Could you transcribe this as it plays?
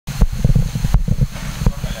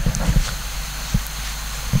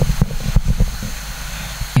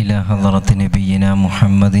إلى حضرة نبينا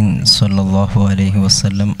محمد صلى الله عليه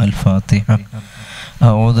وسلم. الفاتحة.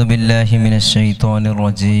 أعوذ بالله من الشيطان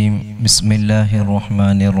الرجيم. بسم الله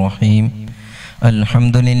الرحمن الرحيم.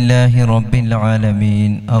 الحمد لله رب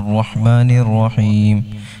العالمين الرحمن الرحيم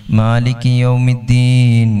مالك يوم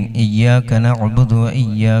الدين إياك نعبد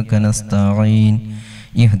وإياك نستعين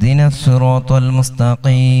اهدنا الصراط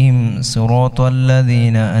المستقيم صراط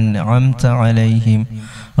الذين أنعمت عليهم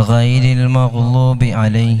غير المغضوب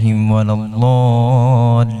عليهم ولا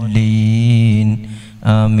الضالين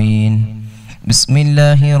آمين. بسم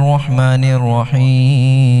الله الرحمن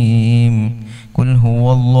الرحيم. قل هو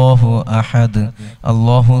الله أحد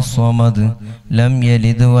الله الصمد لم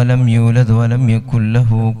يلد ولم يولد ولم يكن له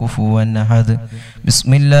كفوا أحد.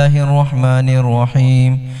 بسم الله الرحمن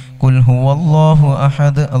الرحيم. قل هو الله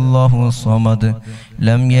أحد الله الصمد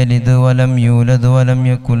لم يلد ولم يولد ولم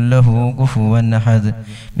يكن له كفوا أحد.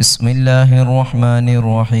 بسم الله الرحمن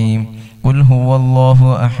الرحيم. قل هو الله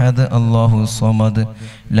أحد الله الصمد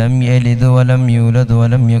لم يلد ولم يولد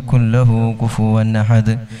ولم يكن له كفوا أحد.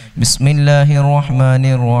 بسم الله الرحمن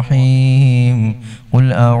الرحيم. قل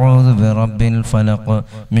أعوذ برب الفلق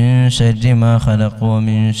من شر ما خلق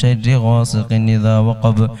ومن شر غاسق إذا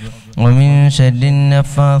وقب ومن شر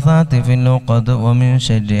النفاثات في العقد ومن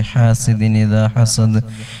شر حاسد إذا حسد.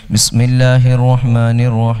 بسم الله الرحمن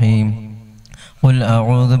الرحيم. قل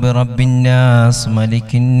أعوذ برب الناس ملك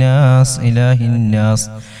الناس إله الناس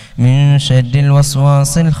من شر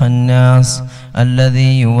الوسواس الخناس الذي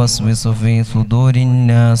يوسوس في صدور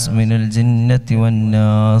الناس من الجنة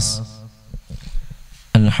والناس.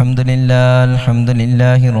 الحمد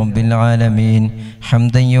لله رب العالمين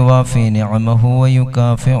حمدا يوافي نعمه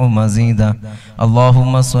ويكافئ مزيدا.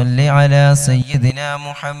 اللهم صل على سيدنا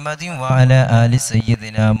محمد وعلى آل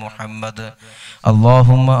سيدنا محمد.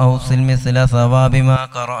 اللهم أوصل مثل ثواب ما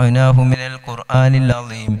قرأناه من القرآن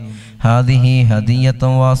العظيم. هذه هدية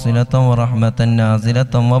واصلة ورحمة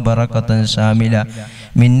نازلة وبركة شاملة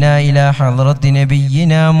منا إلى حضرة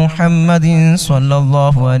نبينا محمد صلى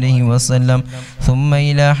الله عليه وسلم ثم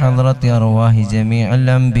إلى حضرة أرواح جميع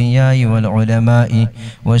الأنبياء والعلماء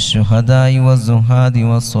والشهداء والزهاد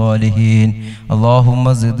والصالحين. اللهم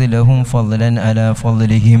زد لهم فضلا على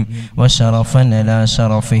فضلهم وشرفا على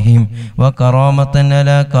شرفهم وكرامة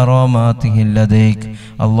على كراماتهم لديك.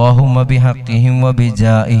 اللهم بحقهم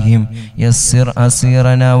وبجائهم يسر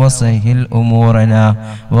أسيرنا وسهل أمورنا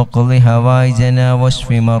وقض هوائجنا واشف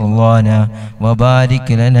مرضانا وبارك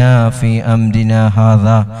لنا في أمرنا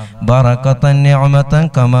هذا بركة نعمة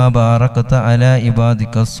كما باركت على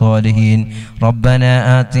عبادك الصالحين. ربنا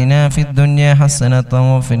آتنا في الدنيا حسنة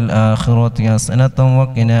وفي الآخرة حسنة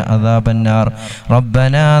وقنا عذاب النار.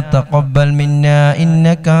 ربنا تقبل منا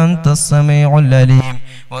إنك أنت السميع العليم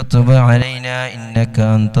وتب علينا إنك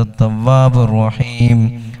أنت التواب الرحيم.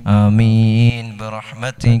 آمين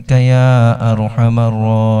برحمتك يا أرحم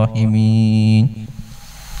الراحمين.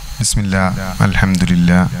 بسم الله الحمد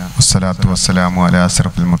لله والصلاة والسلام على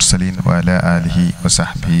أشرف المرسلين وعلى آله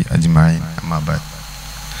وصحبه أجمعين. أما بعد.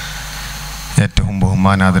 ഏറ്റവും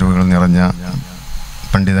ബഹുമാനാദരവുകൾ നിറഞ്ഞ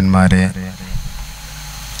പണ്ഡിതന്മാരെ,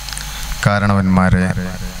 കാരണവന്മാരെ,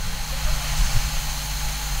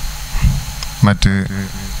 മറ്റ്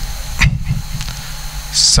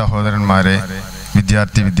സഹോദരന്മാരെ,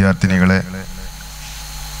 വിദ്യാർത്ഥിനികളെ,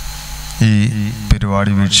 ഈ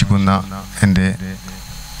പരിപാടി വീക്ഷിക്കുന്ന എൻ്റെ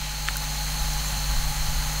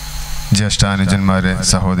ജ്യേഷ്ഠാനുജന്മാരെ,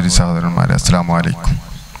 സഹോദരന്മാരെ, അസ്സലാമു അലൈക്കും.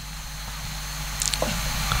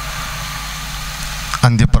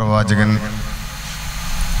 അന്ത്യപ്രവാചകൻ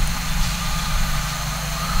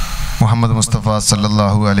മുഹമ്മദ് മുസ്തഫ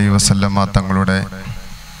സല്ലല്ലാഹു അലൈഹി വസല്ലമ തങ്ങളുടെ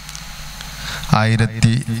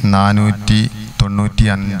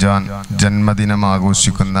 1495 ജന്മദിനം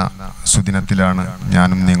ആഘോഷിക്കുന്ന സുദിനത്തിലാണ്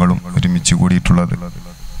ഞാനും നിങ്ങളും ഒരുമിച്ച് കൂടിയിട്ടുള്ളത്.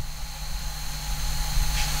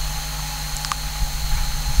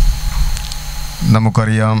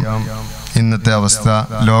 നമുക്കറിയാം, ഇന്നത്തെ അവസ്ഥ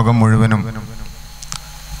ലോകം മുഴുവനും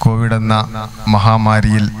കോവിഡ് എന്ന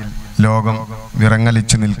മഹാമാരിയിൽ ലോകം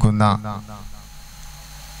വിറങ്ങലിച്ചു നിൽക്കുന്ന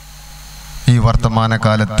ഈ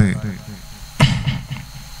വർത്തമാനകാലത്ത്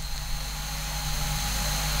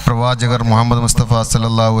പ്രവാചകർ മുഹമ്മദ് മുസ്തഫ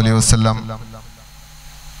സല്ലല്ലാഹു അലൈഹി വസല്ലം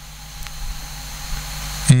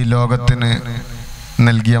ഈ ലോകത്തിന്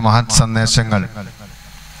നൽകിയ മഹത് സന്ദേശങ്ങൾ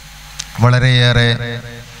വളരെയേറെ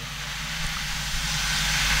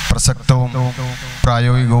പ്രസക്തവും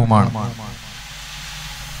പ്രായോഗികവുമാണ്.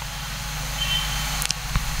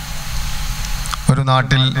 ഒരു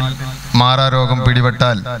നാട്ടിൽ മാറാരോഗം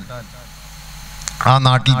പിടിപെട്ടാൽ ആ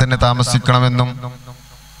നാട്ടിൽ തന്നെ താമസിക്കണമെന്നും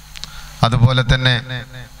അതുപോലെ തന്നെ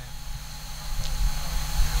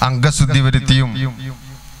അംഗശുദ്ധി വരുത്തിയും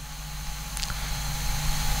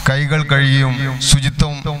കൈകൾ കഴുകിയും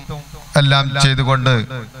ശുചിത്വം എല്ലാം ചെയ്തുകൊണ്ട്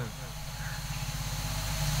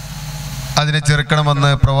അതിനെ ചെറുക്കണമെന്ന്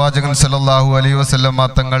പ്രവാചകൻ സല്ലല്ലാഹു അലൈഹി വസല്ലം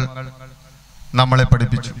തങ്ങൾ നമ്മളെ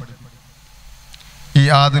പഠിപ്പിച്ചു. ഈ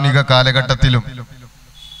ആധുനിക കാലഘട്ടത്തിലും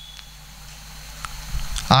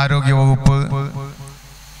ആരോഗ്യവകുപ്പ്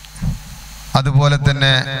അതുപോലെ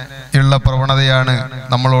തന്നെ ഉള്ള പ്രവണതയാണ്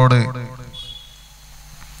നമ്മളോട്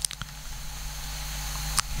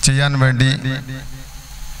ചെയ്യാൻ വേണ്ടി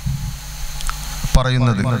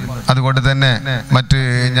പറയുന്നത്. അതുകൊണ്ട് തന്നെ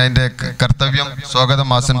ഞാൻ എൻ്റെ കർത്തവ്യം സ്വാഗതം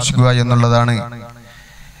ആശംസിക്കുക എന്നുള്ളതാണ്.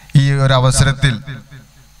 ഈ ഒരു അവസരത്തിൽ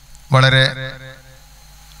വളരെ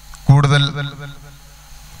കൂടുതൽ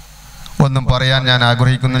ഒന്നും പറയാൻ ഞാൻ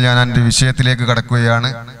ആഗ്രഹിക്കുന്നില്ല. ഞാൻ എൻ്റെ വിഷയത്തിലേക്ക് കടക്കുകയാണ്.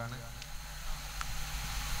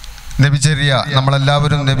 നബിചര്യ,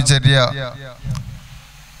 നമ്മളെല്ലാവരും നബിചര്യ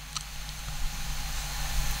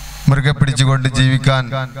മുറുകെ പിടിച്ചുകൊണ്ട് ജീവിക്കാൻ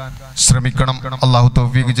ശ്രമിക്കണം. അള്ളാഹു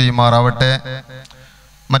തൗഫീഖ് ചെയ്യുമാറാവട്ടെ.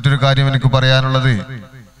 മറ്റൊരു കാര്യം എനിക്ക് പറയാനുള്ളത്,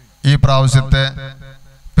 ഈ പ്രാവശ്യത്തെ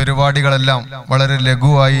പരിപാടികളെല്ലാം വളരെ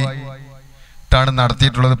ലഘുവായിട്ടാണ്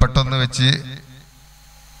നടത്തിയിട്ടുള്ളത്. പെട്ടെന്ന് വെച്ച്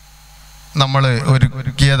നമ്മൾ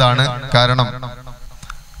ഒരുക്കിയതാണ്. കാരണം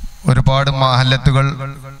ഒരുപാട് മഹല്ലത്തുകൾ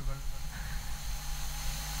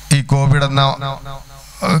ഈ കോവിഡ് എന്ന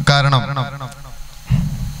കാരണം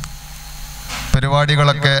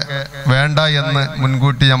പരിപാടികളൊക്കെ വേണ്ട എന്ന്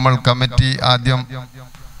മുൻകൂട്ടി നമ്മൾ കമ്മിറ്റി ആദ്യം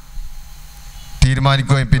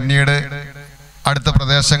തീരുമാനിക്കുകയും പിന്നീട് അടുത്ത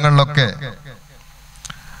പ്രദേശങ്ങളിലൊക്കെ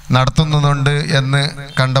നടത്തുന്നുണ്ട് എന്ന്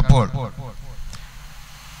കണ്ടപ്പോൾ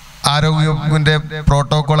ആരോഗ്യവകുപ്പിന്റെ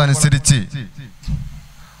പ്രോട്ടോകോൾ അനുസരിച്ച്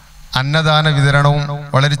അന്നദാന വിതരണവും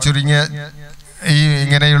വളരെ ചുരുങ്ങിയ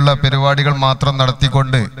ഇങ്ങനെയുള്ള പരിപാടികൾ മാത്രം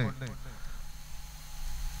നടത്തിക്കൊണ്ട്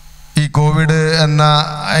ഈ കോവിഡ് എന്ന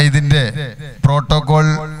ഇതിന്റെ പ്രോട്ടോകോൾ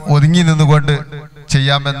ഒതുങ്ങി നിന്നുകൊണ്ട്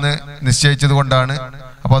ചെയ്യാമെന്ന് നിശ്ചയിച്ചത് കൊണ്ടാണ്.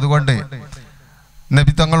 അപ്പൊ അതുകൊണ്ട്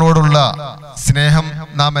നബി തങ്ങളോടുള്ള സ്നേഹം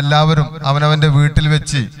നാം എല്ലാവരും അവനവന്റെ വീട്ടിൽ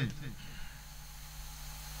വെച്ച്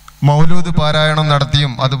മൗലൂദ് പാരായണം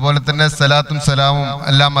നടത്തിയും അതുപോലെ തന്നെ സലാത്തും സലാമും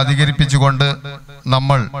എല്ലാം അധികരിപ്പിച്ചുകൊണ്ട്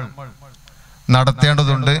നമ്മൾ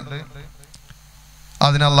നടത്തേണ്ടതുണ്ട്.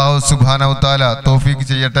 അതിന് അല്ലാഹു സുബ്ഹാനഹു തആല തൗഫീഖ്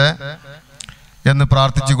ചെയ്യട്ടെ എന്ന്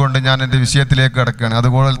പ്രാർത്ഥിച്ചുകൊണ്ട് ഞാൻ എൻ്റെ വിഷയത്തിലേക്ക് കടക്കുകയാണ്.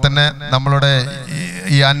 അതുപോലെ തന്നെ നമ്മളുടെ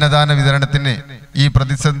ഈ അന്നദാന വിതരണത്തിന് ഈ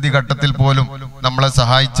പ്രതിസന്ധി ഘട്ടത്തിൽ പോലും നമ്മളെ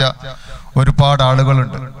സഹായിച്ച ഒരുപാട്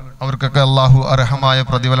ആളുകളുണ്ട്. അവർക്കൊക്കെ അല്ലാഹു അർഹമായ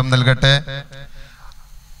പ്രതിഫലം നൽകട്ടെ.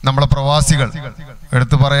 നമ്മളെ പ്രവാസികൾ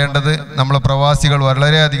എടുത്തു പറയേണ്ടത്, നമ്മളെ പ്രവാസികൾ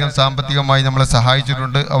വളരെയധികം സാമ്പത്തികമായി നമ്മളെ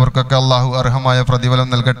സഹായിച്ചിട്ടുണ്ട്. അവർക്കൊക്കെ അല്ലാഹു അർഹമായ പ്രതിഫലം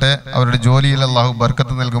നൽകട്ടെ. അവരുടെ ജോലിയിൽ അല്ലാഹു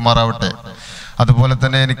ബർക്കത്ത് നൽകുമാറാവട്ടെ. അതുപോലെ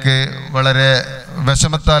തന്നെ എനിക്ക് വളരെ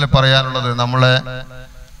വിഷമത്താൽ പറയാനുള്ളത്, നമ്മളെ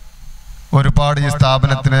ഒരുപാട് ഈ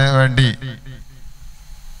സ്ഥാപനത്തിന് വേണ്ടി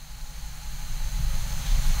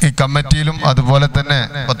ഈ കമ്മിറ്റിയിലും അതുപോലെ തന്നെ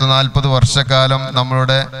 40 വർഷക്കാലം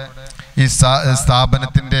നമ്മളുടെ ഈ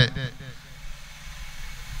സ്ഥാപനത്തിന്റെ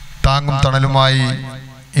താങ്ങും തണലുമായി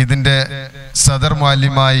ഇതിന്റെ സദർ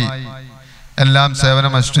മാലിമായി എല്ലാം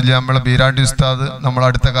സേവനം അനുഷ്ഠിച്ച നമ്മളെ ബീരാണ്ടി ഉസ്താദ് നമ്മൾ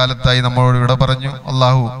അടുത്ത കാലത്തായി നമ്മളോട് ഇവിടെ പറഞ്ഞു.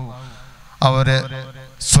 അള്ളാഹു അവരെ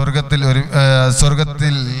സ്വർഗത്തിൽ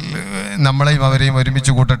നമ്മളെയും അവരെയും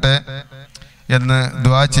ഒരുമിച്ച് കൂട്ടട്ടെ എന്ന്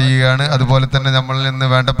ദുആ ചെയ്യുകയാണ്. അതുപോലെ തന്നെ നമ്മളിൽ നിന്ന്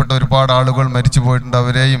വേണ്ടപ്പെട്ട ഒരുപാട് ആളുകൾ മരിച്ചു പോയിട്ടുണ്ട്.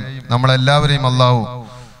 അവരെയും നമ്മളെല്ലാവരെയും അല്ലാഹു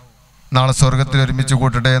നാളെ സ്വർഗത്തിൽ ഒരുമിച്ച്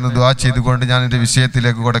കൂട്ടട്ടെ എന്ന് ദുആ ചെയ്തുകൊണ്ട് ഞാൻ എൻ്റെ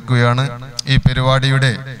വിഷയത്തിലേക്ക് കടക്കുകയാണ്. ഈ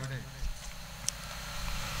പരിപാടിയുടെ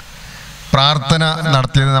പ്രാർത്ഥന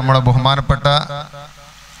നടത്തിയത് നമ്മുടെ ബഹുമാനപ്പെട്ട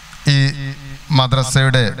ഈ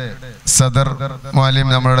മദ്രസയുടെ സദർ മുഅല്ലിം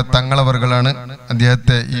നമ്മളുടെ തങ്ങളവർകളാണ്.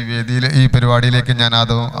 അദ്ദേഹത്തെ ഈ വേദിയിൽ ഈ പരിപാടിയിലേക്ക് ഞാൻ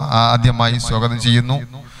ആദ്യമായി സ്വാഗതം ചെയ്യുന്നു.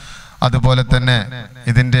 അതുപോലെ തന്നെ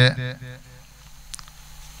ഇതിന്റെ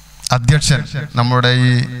അധ്യക്ഷൻ നമ്മുടെ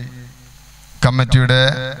ഈ കമ്മിറ്റിയുടെ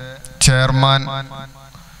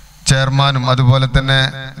ചെയർമാനും അതുപോലെ തന്നെ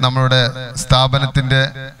നമ്മളുടെ സ്ഥാപനത്തിന്റെ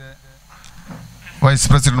വൈസ്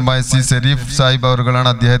പ്രസിഡന്റുമായ സി ഷരീഫ് സാഹിബ് അവർകളാണ്.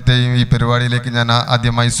 അദ്ദേഹത്തെയും ഈ പരിപാടിയിലേക്ക് ഞാൻ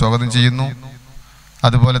ആദ്യമായി സ്വാഗതം ചെയ്യുന്നു.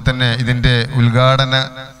 അതുപോലെ തന്നെ ഇതിന്റെ ഉദ്ഘാടന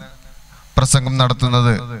പ്രസംഗം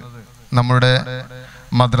നടത്തുന്നത് നമ്മുടെ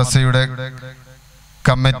മദ്രസയുടെ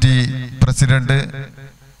കമ്മിറ്റി പ്രസിഡന്റ്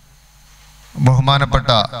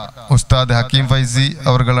ബഹുമാനപ്പെട്ട ഉസ്താദ് ഹക്കീം ഫൈസി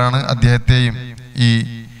അവർകളാണ്. അദ്ദേഹത്തെയും ഈ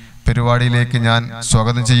പരിപാടിയിലേക്ക് ഞാൻ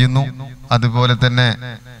സ്വാഗതം ചെയ്യുന്നു. അതുപോലെ തന്നെ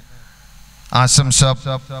ആശംസ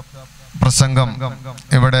പ്രസംഗം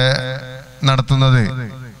ഇവിടെ നടത്തുന്നത്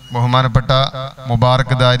ബഹുമാനപ്പെട്ട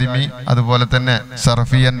മുബാറക് ദാരിമി, അതുപോലെ തന്നെ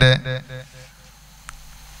സർഫിയന്റെ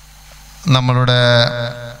നമ്മളുടെ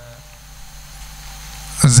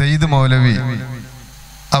സെയ്ദ് മൗലവി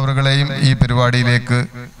അവരുകളെയും ഈ പരിപാടിയിലേക്ക്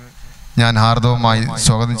ഞാൻ ഹാർദവമായി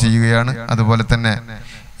സ്വാഗതം ചെയ്യുകയാണ്. അതുപോലെ തന്നെ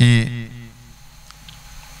ഈ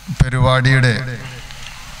പരിപാടിയുടെ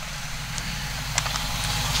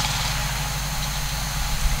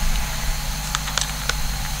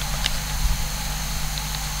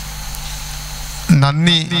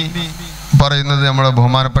നന്ദി പറയുന്നത് നമ്മുടെ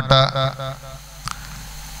ബഹുമാനപ്പെട്ട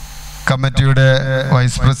കമ്മിറ്റിയുടെ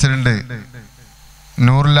വൈസ് പ്രസിഡന്റ്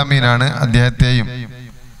നൂറുൽ അമീനാണ്. അദ്ദേഹത്തെയും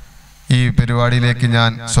ഈ പരിപാടിയിലേക്ക് ഞാൻ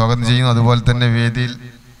സ്വാഗതം ചെയ്യുന്നു. അതുപോലെ തന്നെ വേദിയിൽ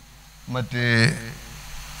മറ്റ്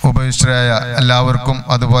ഉപവിഷ്ടരായ എല്ലാവർക്കും,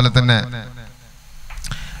 അതുപോലെ തന്നെ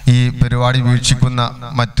ഈ പരിപാടി വീക്ഷിക്കുന്ന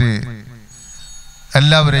മറ്റ്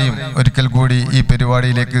എല്ലാവരെയും ഒരിക്കൽ കൂടി ഈ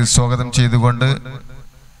പരിപാടിയിലേക്ക് സ്വാഗതം ചെയ്തുകൊണ്ട്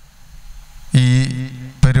ഈ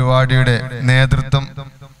പരിപാടിയുടെ നേതൃത്വം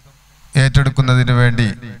ഏറ്റെടുക്കുന്നതിന് വേണ്ടി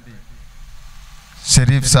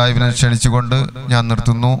ഷരീഫ് സാഹിബിനെ ക്ഷണിച്ചുകൊണ്ട് ഞാൻ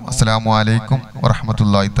നിർത്തുന്നു. അസ്സലാമു അലൈക്കും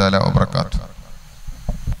വറഹ്മത്തുള്ളാഹി തആല വബറകാതുഹു.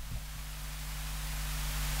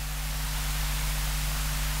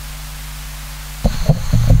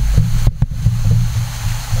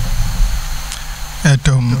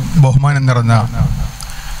 ഏറ്റവും ബഹുമാനം നിറഞ്ഞ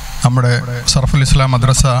നമ്മുടെ സർഫുൽ ഇസ്ലാം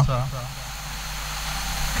മദ്രസ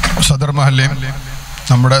സദർ മഹല്ലിം,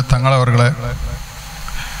 നമ്മുടെ തങ്ങളവറുകളെ,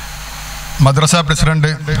 മദ്രസ പ്രസിഡന്റ്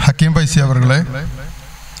ഹക്കീം ഫൈസി അവറുകളെ,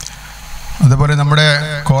 അതുപോലെ നമ്മുടെ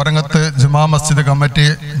Korangath Juma Masjid committee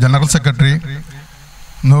general secretary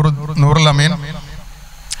Noorul അമീൻ,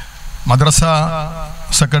 മദ്രസ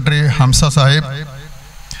സെക്രട്ടറി ഹംസ സാഹിബ്,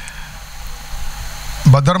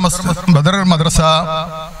 ബദർ മദ്രസ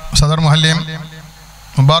സദർ മുഹല്ലിം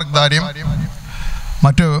മുബാറക് ദാരിം,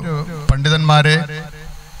 മറ്റു പണ്ഡിതന്മാരെ,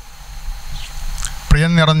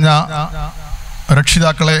 പ്രിയം നിറഞ്ഞ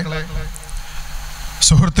രക്ഷിതാക്കളെ,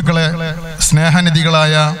 സുഹൃത്തുക്കളെ,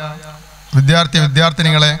 സ്നേഹനിധികളായ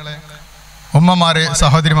വിദ്യാർത്ഥിനികളെ, ഉമ്മമാരെ,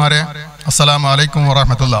 സഹോദരിമാരെ, അസ്സലാമു അലൈക്കും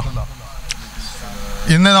വറഹ്മത്തുള്ളാഹി.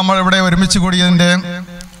 ഇന്ന് നമ്മൾ ഇവിടെ ഒരുമിച്ച് കൂടിയതിൻ്റെ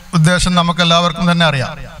ഉദ്ദേശം നമുക്കെല്ലാവർക്കും തന്നെ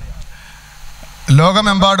അറിയാം.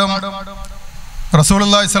 ലോകമെമ്പാടും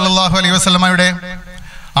റസൂലുള്ളാഹി സ്വല്ലല്ലാഹു അലൈഹി വസല്ലമയുടെ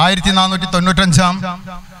 1495-ാം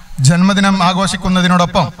ജന്മദിനം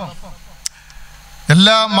ആഘോഷിക്കുന്നതിനോടൊപ്പം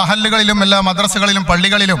എല്ലാ മഹല്ലുകളിലും, എല്ലാ മദ്രസകളിലും,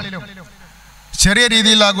 പള്ളികളിലും ചെറിയ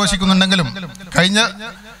രീതിയിൽ ആഘോഷിക്കുന്നുണ്ടെങ്കിലും കഴിഞ്ഞ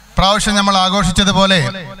പ്രാവശ്യം നമ്മൾ ആഘോഷിച്ചതുപോലെ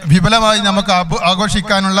വിപുലമായി നമുക്ക്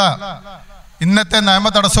ആഘോഷിക്കാനുള്ള ഇന്നത്തെ നിയമ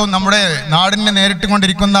തടസ്സവും നമ്മുടെ നാടിനെ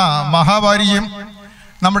നേരിട്ടുകൊണ്ടിരിക്കുന്ന മഹാമാരിയും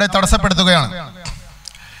നമ്മുടെ തടസ്സപ്പെടുത്തുകയാണ്.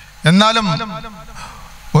 എന്നാലും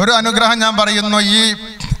ഒരു അനുഗ്രഹം ഞാൻ പറയുന്നു, ഈ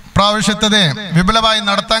പ്രാവശ്യത്തത് വിപുലമായി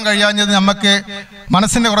നടത്താൻ കഴിയാഞ്ഞത് നമുക്ക്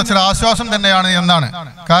മനസ്സിന് കുറച്ചൊരു ആശ്വാസം തന്നെയാണ് എന്നാണ്.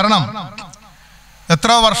 കാരണം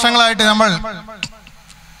എത്ര വർഷങ്ങളായിട്ട്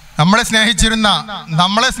നമ്മളെ സ്നേഹിച്ചിരുന്ന,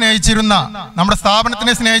 നമ്മുടെ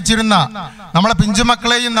സ്ഥാപനത്തിനെ സ്നേഹിച്ചിരുന്ന, നമ്മളെ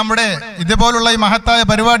പിഞ്ചുമക്കളെയും നമ്മുടെ ഇതുപോലുള്ള ഈ മഹത്തായ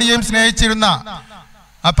പരിപാടിയെയും സ്നേഹിച്ചിരുന്ന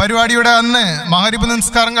ആ പരിപാടിയുടെ അന്ന് മഗ്‌രിബ്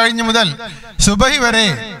നിസ്കാരം കഴിഞ്ഞു മുതൽ സുബഹി വരെ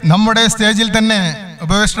നമ്മുടെ സ്റ്റേജിൽ തന്നെ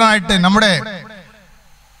ഉപവിഷ്ടനായിട്ട് നമ്മുടെ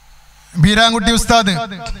ബീരാൻകുട്ടി ഉസ്താദ്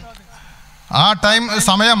ആ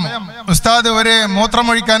സമയം ഉസ്താദ് ഒരു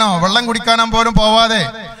മൂത്രമൊഴിക്കാനോ വെള്ളം കുടിക്കാനോ പോലും പോവാതെ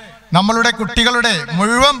നമ്മളുടെ കുട്ടികളുടെ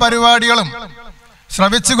മുഴുവൻ പരിപാടികളും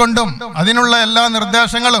ശ്രവിച്ചുകൊണ്ടും അതിനുള്ള എല്ലാ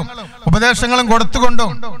നിർദ്ദേശങ്ങളും ഉപദേശങ്ങളും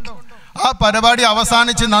കൊടുത്തുകൊണ്ടും ആ പരിപാടി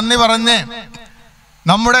അവസാനിച്ച് നന്ദി പറഞ്ഞ്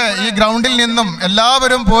നമ്മുടെ ഈ ഗ്രൗണ്ടിൽ നിന്നും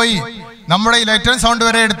എല്ലാവരും പോയി നമ്മുടെ ഈ ലൈറ്റ് ആൻഡ് സൗണ്ട്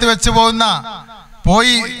വരെ എടുത്തു വെച്ച്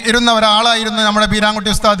പോയി ഇരുന്ന ഒരാളായിരുന്നു നമ്മുടെ ബീരാൻകുട്ടി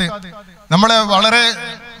ഉസ്താദ്. നമ്മളെ വളരെ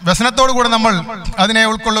വ്യസനത്തോടു കൂടെ നമ്മൾ അതിനെ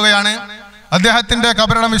ഉൾക്കൊള്ളുകയാണ്. അദ്ദേഹത്തിന്റെ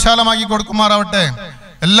കബറിടം വിശാലമാക്കി കൊടുക്കുമാറാവട്ടെ.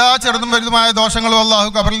 എല്ലാ ചെറുതും വലുതുമായ ദോഷങ്ങളും അല്ലാഹു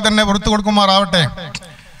കബറിൽ തന്നെ പുറത്തു കൊടുക്കുമാറാവട്ടെ.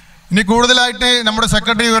 ഇനി കൂടുതലായിട്ട് നമ്മുടെ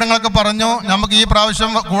സെക്രട്ടറി വിവരങ്ങളൊക്കെ പറഞ്ഞു. നമുക്ക് ഈ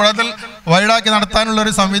പ്രാവശ്യം കൂടുതൽ വൈഡാക്കി നടത്താനുള്ള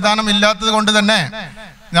ഒരു സംവിധാനം ഇല്ലാത്തത് കൊണ്ട് തന്നെ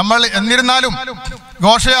നമ്മൾ എന്നിരുന്നാലും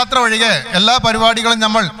ഘോഷയാത്ര ഒഴികെ എല്ലാ പരിപാടികളും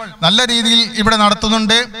നമ്മൾ നല്ല രീതിയിൽ ഇവിടെ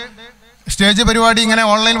നടത്തുന്നുണ്ട്. സ്റ്റേജ് പരിപാടി ഇങ്ങനെ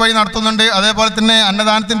ഓൺലൈൻ വഴി നടത്തുന്നുണ്ട്. അതേപോലെ തന്നെ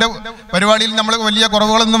അന്നദാനത്തിന്റെ പരിപാടിയിൽ നമ്മൾ വലിയ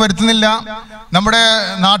കുറവുകളൊന്നും വരുത്തുന്നില്ല. നമ്മുടെ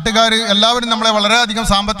നാട്ടുകാർ എല്ലാവരും നമ്മളെ വളരെയധികം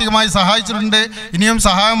സാമ്പത്തികമായി സഹായിച്ചിട്ടുണ്ട്. ഇനിയും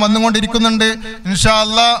സഹായം വന്നുകൊണ്ടിരിക്കുന്നുണ്ട്. ഇൻഷാ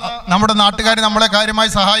അല്ലാഹ് നമ്മുടെ നാട്ടുകാർ നമ്മളെ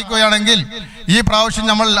കാര്യമായി സഹായിക്കുകയാണെങ്കിൽ ഈ പ്രാവശ്യം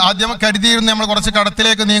നമ്മൾ ആദ്യം കരുതിയിരുന്ന നമ്മൾ കുറച്ച്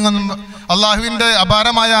കടത്തിലേക്ക് നീങ്ങുന്നു. അള്ളാഹുവിന്റെ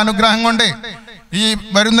അപാരമായ അനുഗ്രഹം കൊണ്ട് ഈ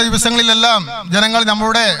വരുന്ന ദിവസങ്ങളിലെല്ലാം ജനങ്ങൾ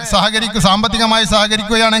നമ്മളുടെ സാമ്പത്തികമായി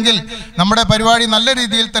സഹകരിക്കുകയാണെങ്കിൽ നമ്മുടെ പരിപാടി നല്ല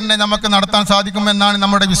രീതിയിൽ തന്നെ നമുക്ക് നടത്താൻ സാധിക്കുമെന്നാണ്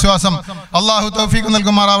നമ്മുടെ വിശ്വാസം. അള്ളാഹു തൗഫീഖ്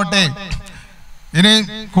നൽകുമാറാവട്ടെ. ഇനി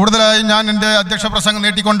കൂടുതലായി ഞാൻ എൻ്റെ അധ്യക്ഷ പ്രസംഗം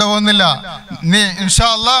നീട്ടിക്കൊണ്ടു പോകുന്നില്ല. ഇൻഷാ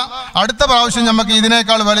അല്ലാഹ് അടുത്ത പ്രാവശ്യം നമുക്ക്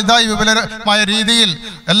ഇതിനേക്കാൾ വലുതായി വിപുലമായ രീതിയിൽ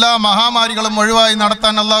എല്ലാ മഹാമാരികളും ഒഴിവായി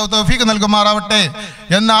നടത്താൻ അള്ളാഹു തൗഫീഖ് നൽകുമാറാവട്ടെ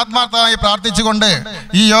എന്ന് ആത്മാർത്ഥമായി പ്രാർത്ഥിച്ചുകൊണ്ട്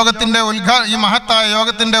ഈ മഹത്തായ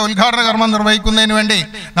യോഗത്തിന്റെ ഉദ്ഘാടന കർമ്മം നിർവഹിക്കുന്നതിന് വേണ്ടി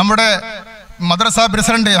നമ്മുടെ മദ്രസ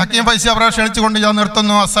പ്രസിഡന്റ് ഹക്കീം ഫൈസി അവരെ ക്ഷണിച്ചുകൊണ്ട് ഞാൻ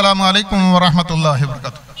നിർത്തുന്നു. അസ്സലാമു അലൈക്കും വറഹ്മത്തുള്ളാഹി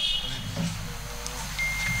വബറകാതുഹു.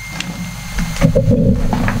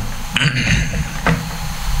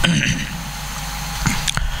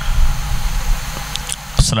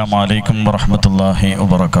 السلام عليكم ورحمة الله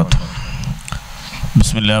وبركاته.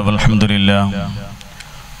 بسم الله والحمد لله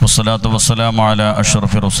والصلاة والسلام على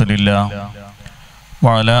أشرف رسول الله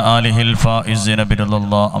وعلى آله الفائزين برضا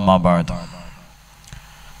الله أما بعد.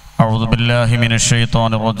 أعوذ بالله من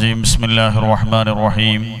الشيطان الرجيم. بسم الله الرحمن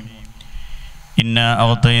الرحيم. إنا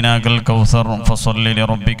أعطيناك الكوثر فصل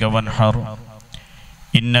لربك وانحر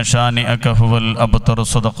إن شانئك هو الأبتر.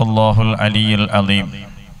 صدق الله العلي العظيم.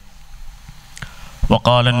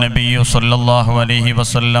 وقال النبي صلى الله عليه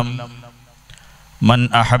وسلم من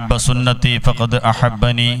أحب سنتي فقد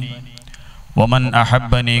أحبني ومن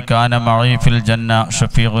أحبني كان معي في الجنة.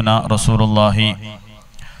 شفيعنا رسول الله.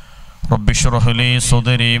 رب اشرح لي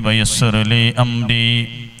صدري ويسر لي أمري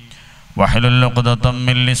واحلل عقدة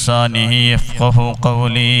من لسانه يفقه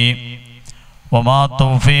قولي وما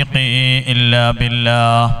توفيقي إلا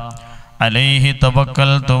بالله عليه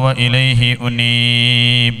توكلت وإليه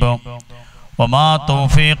أنيب. وما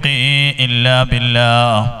توفيقي إلا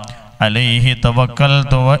بالله عليه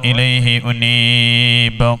توكلت وإليه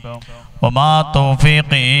أنيب. وما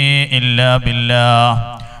توفيقي إلا بالله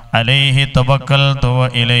عليه توكلت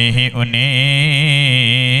وإليه أنيب.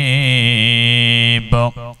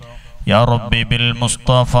 يا ربي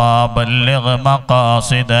بالمصطفى بلغ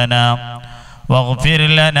مقاصدنا واغفر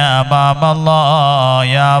لنا ما مضى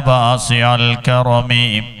يا واسع الكرم.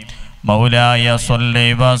 مولاي صل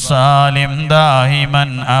وسلم دائما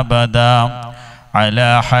أبدا على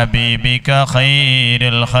حبيبك خير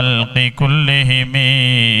الخلق كلهم.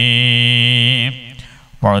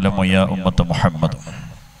 واعلموا يا أمة محمد.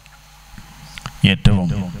 ഏറ്റവും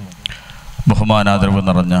ബഹുമാനാദരവ്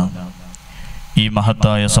നിറഞ്ഞ ഈ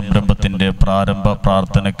മഹത്തായ സംരംഭത്തിൻ്റെ പ്രാരംഭ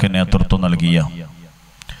പ്രാർത്ഥനയ്ക്ക് നേതൃത്വം നൽകിയ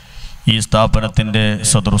ഈ സ്ഥാപനത്തിൻ്റെ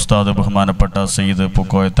സദറുസ്താദ് ബഹുമാനപ്പെട്ട സയ്യിദ്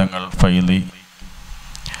പൂക്കോയത്തങ്ങൾ ഫൈലി,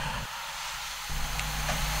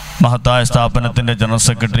 മഹത്തായ സ്ഥാപനത്തിൻ്റെ ജനറൽ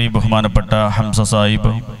സെക്രട്ടറി ബഹുമാനപ്പെട്ട ഹംസ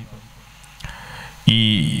സാഹിബ്, ഈ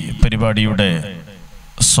പരിപാടിയുടെ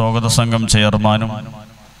സ്വാഗത സംഘം ചെയർമാനും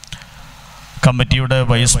കമ്മിറ്റിയുടെ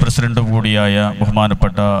വൈസ് പ്രസിഡന്റ് കൂടിയായ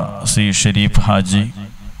ബഹുമാനപ്പെട്ട സി ഷരീഫ് ഹാജി,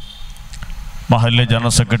 മഹല്ല്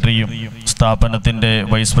ജനറൽ സെക്രട്ടറിയും സ്ഥാപനത്തിൻ്റെ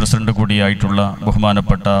വൈസ് പ്രസിഡന്റ് കൂടിയായിട്ടുള്ള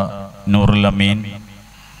ബഹുമാനപ്പെട്ട നൂറുൽ അമീൻ,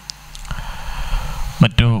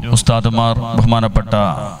 മറ്റു ഉസ്താദുമാർ ബഹുമാനപ്പെട്ട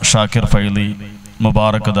ഷാക്കിർ ഫൈലി,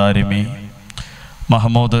 മുബാറക് ദാരിമി,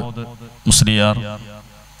 മഹമ്മൂദ് മുസ്ലിയാർ,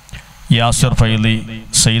 യാസിർ ഫൈലി,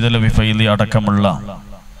 സയ്യിദ് അലവി ഫൈലി അടക്കമുള്ള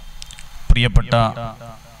പ്രിയപ്പെട്ട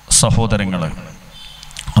സഹോദരങ്ങളെ,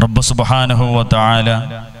 റബ്ബ് സുബ്ഹാനഹു വ തആല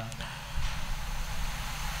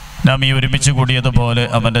നാം ഈ ഒരുമിച്ച് കൂടിയതുപോലെ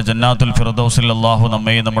അവൻ്റെ ജന്നാത്തുൽ ഫിർദൗസിൽ അല്ലാഹു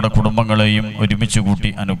നമ്മെയും നമ്മുടെ കുടുംബങ്ങളെയും ഒരുമിച്ച് കൂട്ടി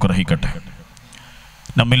അനുഗ്രഹിക്കട്ടെ.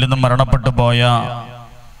 നമ്മിൽ നിന്നും മരണപ്പെട്ടു പോയ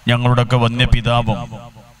ഞങ്ങളുടെയൊക്കെ വന്യപിതാവും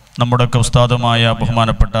നമ്മുടെയൊക്കെ ഉസ്താദുമായ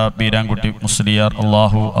ബഹുമാനപ്പെട്ട ബീരാൻകുട്ടി മുസ്ലിയാർ,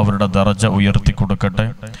 അള്ളാഹു അവരുടെ ദറജ ഉയർത്തി കൊടുക്കട്ടെ,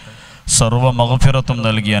 സർവ്വ മഗ്ഫിറത്തും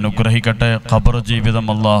നൽകി അനുഗ്രഹിക്കട്ടെ. ഖബർ ജീവിതം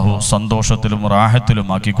അള്ളാഹു സന്തോഷത്തിലും റാഹത്തിലും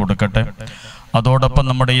ആക്കി കൊടുക്കട്ടെ. അതോടൊപ്പം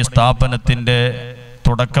നമ്മുടെ ഈ സ്ഥാപനത്തിൻ്റെ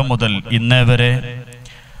തുടക്കം മുതൽ ഇന്നേ വരെ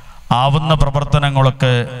ആവുന്ന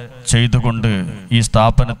പ്രവർത്തനങ്ങളൊക്കെ ചെയ്തുകൊണ്ട് ഈ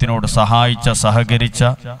സ്ഥാപനത്തിനോട് സഹായിച്ച സഹകരിച്ച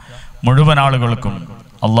മുഴുവൻ ആളുകൾക്കും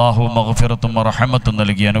അള്ളാഹു മഗ്ഫിറത്തും റഹമത്തും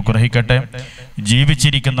നൽകി അനുഗ്രഹിക്കട്ടെ.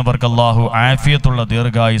 ജീവിച്ചിരിക്കുന്നവർക്ക് അള്ളാഹു ആഫിയത്തുള്ള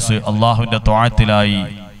ദീർഘായുസ് അള്ളാഹുവിൻ്റെ ത്വാഅത്തിലായി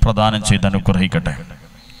പ്രദാനം ചെയ്ത് അനുഗ്രഹിക്കട്ടെ.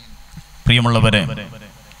 പ്രിയമുള്ളവരെ,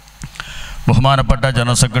 ബഹുമാനപ്പെട്ട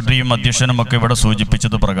ജനറൽ സെക്രട്ടറിയും അധ്യക്ഷനും ഒക്കെ ഇവിടെ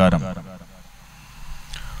സൂചിപ്പിച്ചത് പ്രകാരം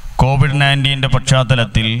കോവിഡ്-19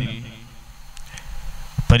 പശ്ചാത്തലത്തിൽ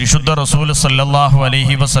പരിശുദ്ധ റസൂൽ സല്ലല്ലാഹു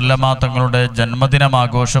അലൈഹി വസല്ലമ തങ്ങളുടെ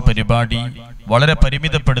ജന്മദിനമാഘോഷ പരിപാടി വളരെ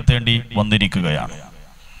പരിമിതപ്പെടുത്തേണ്ടി വന്നിരിക്കുകയാണ്.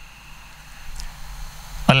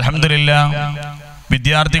 അൽഹംദുലില്ലാഹ്,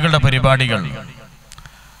 വിദ്യാർത്ഥികളുടെ പരിപാടികൾ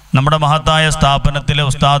നമ്മുടെ മഹത്തായ സ്ഥാപനത്തിലെ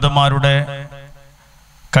ഉസ്താദുമാരുടെ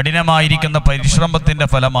കഠിനമായിരിക്കുന്ന പരിശ്രമത്തിൻ്റെ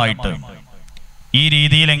ഫലമായിട്ട് ഈ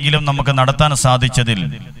രീതിയിലെങ്കിലും നമുക്ക് നടത്താൻ സാധിച്ചതിൽ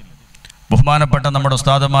ബഹുമാനപ്പെട്ട നമ്മുടെ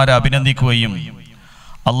ഉസ്താദുമാരെ അഭിനന്ദിക്കുകയും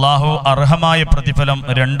അള്ളാഹു അർഹമായ പ്രതിഫലം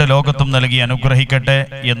രണ്ട് ലോകത്തും നൽകി അനുഗ്രഹിക്കട്ടെ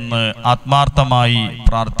എന്ന് ആത്മാർത്ഥമായി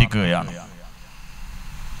പ്രാർത്ഥിക്കുകയാണ്.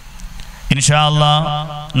 ഇൻഷാ അല്ലാഹ്,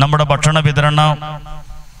 നമ്മുടെ ഭക്ഷണ വിതരണം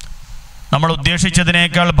നമ്മൾ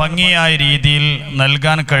ഉദ്ദേശിച്ചതിനേക്കാൾ ഭംഗിയായ രീതിയിൽ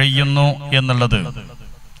നൽകാൻ കഴിയുന്നു എന്നുള്ളത്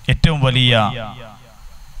ഏറ്റവും വലിയ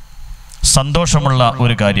സന്തോഷമുള്ള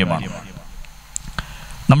ഒരു കാര്യമാണ്.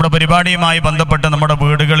 നമ്മുടെ പരിപാടിയുമായി ബന്ധപ്പെട്ട് നമ്മുടെ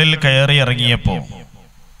വീടുകളിൽ കയറി ഇറങ്ങിയപ്പോൾ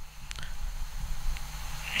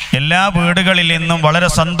എല്ലാ വീടുകളിൽ നിന്നും വളരെ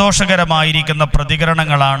സന്തോഷകരമായിരിക്കുന്ന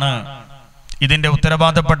പ്രതികരണങ്ങളാണ് ഇതിൻ്റെ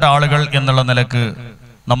ഉത്തരവാദപ്പെട്ട ആളുകൾ എന്നുള്ള നിലക്ക്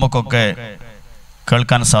നമുക്കൊക്കെ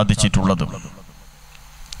കേൾക്കാൻ സാധിച്ചിട്ടുള്ളത്.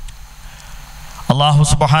 അല്ലാഹു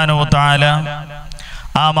സുബ്ഹാനഹു വ തആല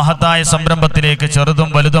ആ മഹത്തായ സംരംഭത്തിലേക്ക് ചെറുതും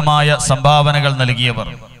വലുതുമായ സംഭാവനകൾ നൽകിയവർ,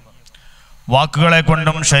 വാക്കുകളെ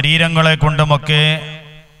കൊണ്ടും ശരീരങ്ങളെ കൊണ്ടുമൊക്കെ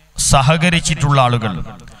സഹകരിച്ചിട്ടുള്ള ആളുകൾ,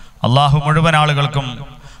 അള്ളാഹു മുഴുവൻ ആളുകൾക്കും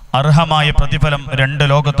അർഹമായ പ്രതിഫലം രണ്ട്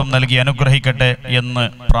ലോകത്തും നൽകി അനുഗ്രഹിക്കട്ടെ എന്ന്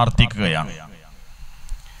പ്രാർത്ഥിക്കുകയാണ്.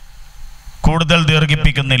 കൂടുതൽ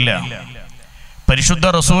ദീർഘിപ്പിക്കുന്നില്ല. പരിശുദ്ധ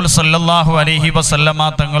റസൂൽ സല്ലല്ലാഹു അലൈഹി വസല്ലമ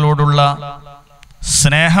തങ്ങളോടുള്ള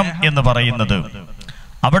സ്നേഹം എന്ന് പറയുന്നത്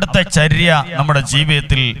അവിടുത്തെ ചര്യ നമ്മുടെ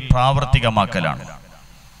ജീവിതത്തിൽ പ്രാവർത്തികമാക്കലാണ്.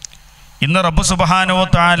 ഇന്ന് റബ്ബ് സുബ്ഹാനഹു വ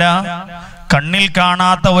തആല കണ്ണിൽ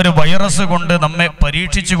കാണാത്ത ഒരു വൈറസ് കൊണ്ട് നമ്മെ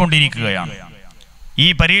പരീക്ഷിച്ചു കൊണ്ടിരിക്കുകയാണ്. ഈ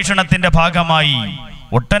പരീക്ഷണത്തിന്റെ ഭാഗമായി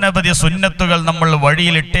ഒട്ടനവധി സുന്നത്തുകൾ നമ്മൾ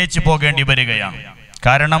വഴിയിൽ ഇട്ടേച്ചു പോകേണ്ടി വരികയാണ്.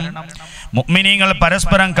 കാരണം മുഅ്മിനീങ്ങൾ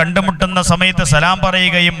പരസ്പരം കണ്ടുമുട്ടുന്ന സമയത്ത് സലാം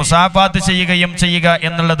പറയുകയും മുസാഫാത്ത് ചെയ്യുക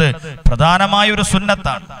എന്നുള്ളത് പ്രധാനമായ ഒരു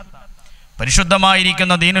സുന്നത്താണ്.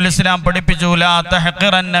 പരിശുദ്ധമായിരിക്കുന്ന ദീനുൽ ഇസ്ലാം പഠിപ്പിച്ചു, ലാ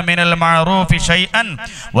തഹഖിറന്ന മിനൽ മഅറൂഫി ശൈഅൻ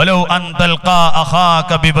വലൗ അൻ തൽഖാ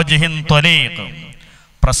അഖാക ബിവജ്ഹിൻ ത്വലീഖ്.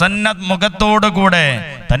 പ്രസന്ന മുഖത്തോടുകൂടെ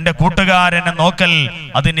തൻ്റെ കൂട്ടുകാരനെ നോക്കൽ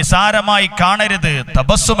അത് നിസാരമായി കാണരുത്.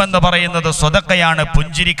 തബസ്സും എന്ന് പറയുന്നത് സ്വതക്കയാണ്,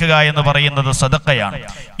 പുഞ്ചിരിക്കുക എന്ന് പറയുന്നത് സ്വതക്കയാണ്.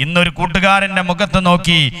 ഇന്നൊരു കൂട്ടുകാരൻ്റെ മുഖത്ത്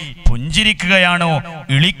നോക്കി പുഞ്ചിരിക്കുകയാണോ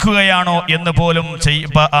ഇളിക്കുകയാണോ എന്ന് പോലും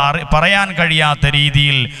പറയാൻ കഴിയാത്ത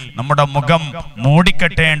രീതിയിൽ നമ്മുടെ മുഖം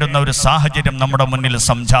മൂടിക്കെട്ടേണ്ടുന്ന ഒരു സാഹചര്യം നമ്മുടെ മുന്നിൽ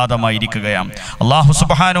സംജാതമായിരിക്കുകയാണ്. അല്ലാഹു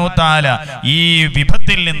സുബ്ഹാനഹു വ തആല ഈ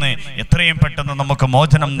വിപത്തിൽ നിന്ന് എത്രയും പെട്ടെന്ന് നമുക്ക്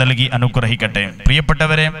മോചനം നൽകി അനുഗ്രഹിക്കട്ടെ.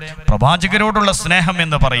 പ്രിയപ്പെട്ടവരെ, പ്രവാചകരോടുള്ള സ്നേഹം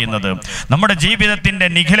എന്ന് പറയുന്നത് നമ്മുടെ ജീവിതത്തിന്റെ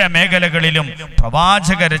നിഖില മേഖലകളിലും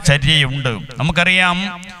പ്രവാചകര ചര്യയുണ്ട്. നമുക്കറിയാം,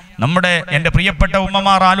 എൻ്റെ പ്രിയപ്പെട്ട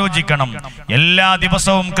ഉമ്മമാർ ആലോചിക്കണം, എല്ലാ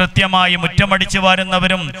ദിവസവും കൃത്യമായി മുറ്റമടിച്ചു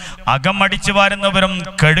വാരുന്നവരും അകമടിച്ചു വാരുന്നവരും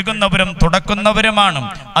കഴുകുന്നവരും തുടക്കുന്നവരുമാണ്.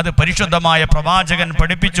 അത് പരിശുദ്ധമായ പ്രവാചകൻ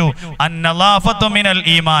പഠിപ്പിച്ചു, അന്നലാഫത്തു മിനൽ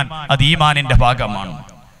ഈമാൻ, അത് ഈമാനിന്റെ ഭാഗമാണ്.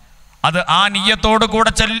 അത് ആ നിയ്യത്തോടു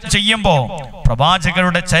കൂടെ ചെയ്യുമ്പോൾ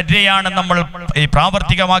പ്രവാചകരുടെ ചര്യയാണ് നമ്മൾ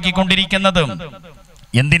പ്രാവർത്തികമാക്കിക്കൊണ്ടിരിക്കുന്നത്.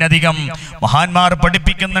 എന്തിനധികം മഹാന്മാർ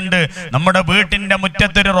പഠിപ്പിക്കുന്നുണ്ട്, നമ്മുടെ വീട്ടിന്റെ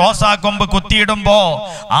മുറ്റത്തൊരു റോസാക്കൊമ്പ് കുത്തിയിടുമ്പോ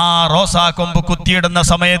ആ റോസാക്കൊമ്പ് കുത്തിയിടുന്ന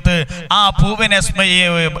സമയത്ത് ആ പൂവിനെ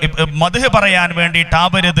മദ്ഹ് പറയാൻ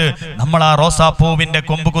വേണ്ടിയിട്ടാവരുത് നമ്മൾ ആ റോസാപ്പൂവിന്റെ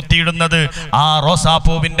കൊമ്പ് കുത്തിയിടുന്നത്. ആ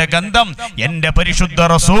റോസാപ്പൂവിന്റെ ഗന്ധം എൻ്റെ പരിശുദ്ധ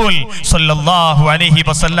റസൂൽ സല്ലല്ലാഹു അലൈഹി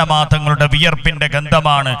വസല്ലമ തങ്ങളുടെ വിയർപ്പിന്റെ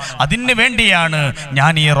ഗന്ധമാണ്. അതിന് വേണ്ടിയാണ്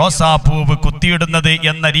ഞാൻ ഈ റോസാപ്പൂവ് കുത്തിയിടുന്നത്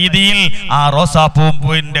എന്ന രീതിയിൽ ആ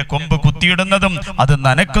റോസാപ്പൂവിന്റെ കൊമ്പ് കുത്തിയിടുന്നതും അത്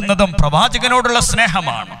നനക്കുന്നതും പ്രവാചകനോടുള്ള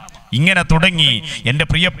സ്നേഹമാണ്. ഇങ്ങനെ തുടങ്ങി എൻ്റെ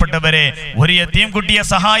പ്രിയപ്പെട്ടവരെ, ഒരു യതീം കുട്ടിയെ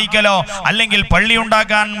സഹായിക്കലോ അല്ലെങ്കിൽ പള്ളി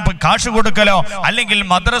ഉണ്ടാക്കാൻ കാശ് കൊടുക്കലോ അല്ലെങ്കിൽ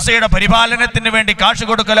മദ്രസയുടെ പരിപാലനത്തിന് വേണ്ടി കാശ്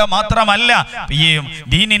കൊടുക്കലോ മാത്രമല്ല ഈ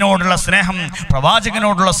ദീനിനോടുള്ള സ്നേഹം,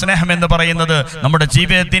 പ്രവാചകനോടുള്ള സ്നേഹം എന്ന് പറയുന്നത് നമ്മുടെ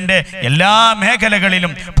ജീവിതത്തിന്റെ എല്ലാ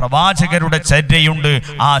മേഖലകളിലും പ്രവാചകരുടെ ചര്യയുണ്ട്.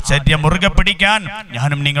 ആ ചര്യ മുറുകെ പിടിക്കാൻ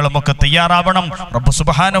ഞാനും നിങ്ങളും ഒക്കെ തയ്യാറാവണം. റബ്ബ്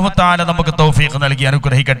സുബ്ഹാനഹു വ തആല നമുക്ക് തൗഫീഖ് നൽകി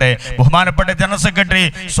അനുഗ്രഹിക്കട്ടെ. ബഹുമാനപ്പെട്ട ജനറൽ സെക്രട്ടറി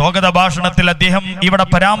സ്വാഗത ഭാഷണത്തിൽ അദ്ദേഹം ഇവിടെ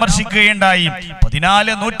പരാമർശിക്കുകയുണ്ടായി,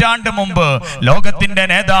 14 നൂറ്റാണ്ട് മുമ്പ് ലോകത്തിന്റെ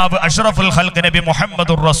നേതാവ് അഷ്റഫുൽ ഖൽഖ് നബി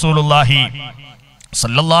മുഹമ്മദുർ റസൂലുള്ളാഹി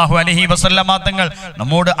സല്ലല്ലാഹു അലൈഹി വസല്ലമ തങ്ങൾ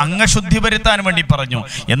നമ്മോട് അംഗശുദ്ധി വരുത്താൻ വേണ്ടി പറഞ്ഞു.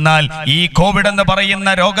 എന്നാൽ ഈ കോവിഡ് എന്ന്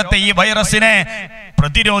പറയുന്ന രോഗത്തെ, ഈ വൈറസിനെ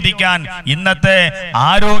പ്രതിരോധിക്കാൻ ഇന്നത്തെ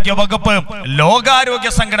ആരോഗ്യ വകുപ്പ്, ലോകാരോഗ്യ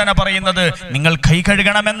സംഘടന പറയുന്നത് നിങ്ങൾ കൈ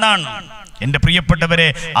കഴുകണമെന്നാണ്. എൻ്റെ പ്രിയപ്പെട്ടവരെ,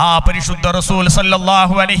 ആ പരിശുദ്ധ റസൂൽ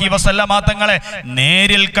സല്ലല്ലാഹു അലൈഹി വസല്ലമ തങ്ങളെ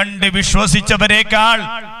നേരിൽ കണ്ട് വിശ്വസിച്ചവരെക്കാൾ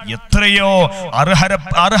എത്രയോ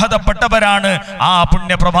അർഹതപ്പെട്ടവരാണ് ആ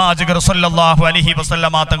പുണ്യ പ്രവാചകർ സല്ലല്ലാഹു അലൈഹി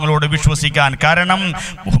വസല്ലമ തങ്ങളോട് വിശ്വസിക്കാൻ. കാരണം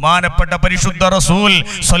ബഹുമാനപ്പെട്ട പരിശുദ്ധ റസൂൽ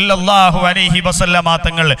സല്ലല്ലാഹു അലൈഹി വസല്ലമ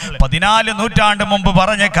തങ്ങൾ 14 നൂറ്റാണ്ട് മുമ്പ്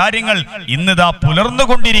പറഞ്ഞ കാര്യങ്ങൾ ഇന്നിതാ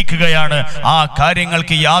പുലർന്നുകൊണ്ടിരിക്കുകയാണ്. ആ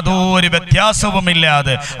കാര്യങ്ങൾക്ക് യാതൊരു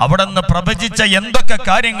വ്യത്യാസവുമില്ലാതെ അവിടുന്ന് പ്രവചിച്ച എന്തൊക്കെ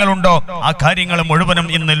കാര്യങ്ങളുണ്ടോ ആ കാര്യങ്ങൾ മുഴുവനും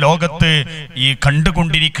ഇന്ന് ലോകത്ത് ഈ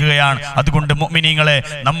കണ്ടുകൊണ്ടിരിക്കുകയാണ്. അതുകൊണ്ട് മുഅ്മിനീങ്ങളെ,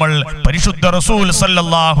 നമ്മൾ പരിശുദ്ധ റസൂൽ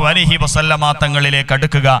സല്ലല്ലാഹു അലൈഹി വസല്ലമ തങ്ങളിലേക്ക്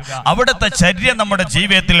അടുക്കുക, അവിടുത്തെ ചര്യ നമ്മുടെ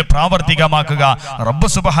ജീവിതത്തിൽ പ്രാവർത്തികമാക്കുക. റബ്ബ്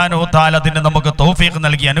സുബ്ഹാനഹു വ തആല അതിന് നമുക്ക് തൗഫീഖ്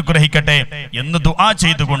നൽകി അനുഗ്രഹിക്കട്ടെ എന്ന് ദുആ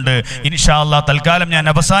ചെയ്തുകൊണ്ട് ഇൻഷാ അല്ലാഹ് തൽക്കാലം ഞാൻ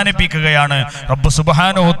അവസാനിപ്പിക്കുകയാണ്. റബ്ബ്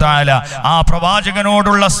സുബ്ഹാനഹു വ തആല ആ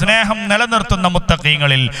പ്രവാചകനോടുള്ള സ്നേഹം നിലനിർത്തുന്ന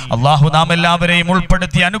മുത്തഖീങ്ങളിൽ അല്ലാഹു നാം എല്ലാവരെയും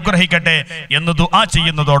ഉൾപ്പെടുത്തി അനുഗ്രഹിക്കട്ടെ എന്ന് ദുആ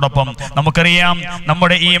ചെയ്യുന്നതോടൊപ്പം നമുക്കറിയാം,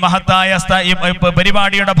 നമ്മുടെ ഈ മഹത്തായ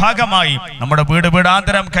പരിപാടിയുടെ ഭാഗമായി നമ്മുടെ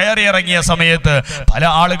വീടാന്തരം കയറിയിറങ്ങിയ സമയത്ത് പല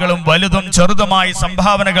ആളുകളും വലുതും ചെറുതുമായി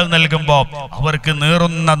സംഭാവനകൾ നൽകുമ്പോൾ അവർക്ക്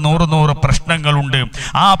നേറുന്ന 100 പ്രശ്നങ്ങളുണ്ട്.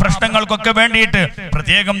 ആ പ്രശ്നങ്ങൾക്കൊക്കെ വേണ്ടിയിട്ട്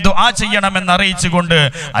പ്രത്യേകം ദുആ ചെയ്യണമെന്ന് അറിയിച്ചുകൊണ്ട്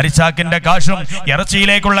അരിച്ചാക്കിന്റെ കാശും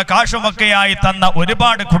ഇറച്ചിയിലേക്കുള്ള കാശുമൊക്കെയായി തന്ന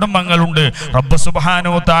ഒരുപാട് കുടുംബങ്ങളുണ്ട്. റബ്ബ്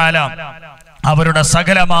സുബ്ഹാനഹു വ തആല അവരുടെ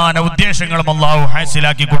സകലമാന ഉദ്ദേശങ്ങളും അള്ളാഹു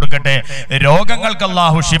ഹാസിലാക്കി കൊടുക്കട്ടെ. രോഗങ്ങൾക്ക്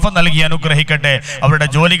അള്ളാഹു ശിഫ നൽകി അനുഗ്രഹിക്കട്ടെ. അവരുടെ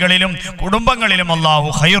ജോലികളിലും കുടുംബങ്ങളിലും അള്ളാഹു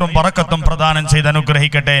ഖൈറും ബറക്കത്തും പ്രദാനം ചെയ്ത്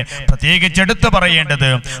അനുഗ്രഹിക്കട്ടെ. പ്രത്യേകിച്ച് എടുത്തു പറയേണ്ടത്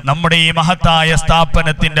നമ്മുടെ ഈ മഹത്തായ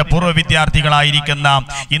സ്ഥാപനത്തിന്റെ പൂർവ്വ വിദ്യാർത്ഥികളായിരിക്കുന്ന,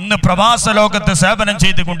 ഇന്ന് പ്രവാസ ലോകത്ത് സേവനം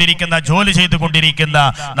ചെയ്തുകൊണ്ടിരിക്കുന്ന, ജോലി ചെയ്തുകൊണ്ടിരിക്കുന്ന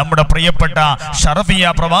നമ്മുടെ പ്രിയപ്പെട്ട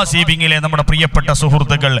ഷറഫിയ പ്രവാസി വിങ്ങിലെ നമ്മുടെ പ്രിയപ്പെട്ട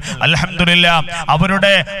സുഹൃത്തുക്കൾ, അൽഹംദുലില്ലാ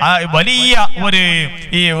അവരുടെ വലിയ ഒരു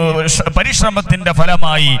ഈ പരിശ്രമത്തിന്റെ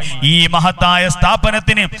ഫലമായി ഈ മഹത്തായ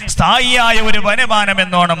സ്ഥാപനത്തിന് സ്ഥായിയായ ഒരു വരുമാനം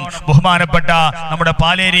എന്നോണം ബഹുമാനപ്പെട്ട നമ്മുടെ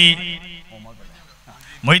പാലേരി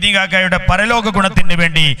മൊയ്തീൻ കാക്കയുടെ പരലോക ഗുണത്തിന്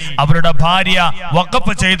വേണ്ടി അവരുടെ ഭാര്യ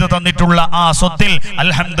വഖഫ് ചെയ്തു തന്നിട്ടുള്ള ആ സ്വത്തിൽ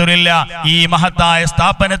അൽഹംദുലില്ലാ ഈ മഹത്തായ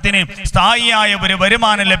സ്ഥാപനത്തിന് സ്ഥായിയായ ഒരു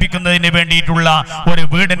വരുമാനം ലഭിക്കുന്നതിന് വേണ്ടിയിട്ടുള്ള ഒരു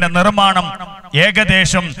വീടിന്റെ നിർമ്മാണം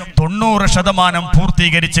ഏകദേശം 90%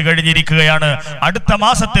 പൂർത്തീകരിച്ചു കഴിഞ്ഞിരിക്കുകയാണ്. അടുത്ത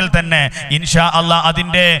മാസത്തിൽ തന്നെ ഇൻഷാ അല്ലാഹ്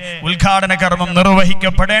അതിന്റെ ഉദ്ഘാടന കർമ്മം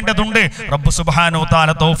നിർവഹിക്കപ്പെടേണ്ടതുണ്ട്. റബ്ബ് സുബ്ഹാനഹു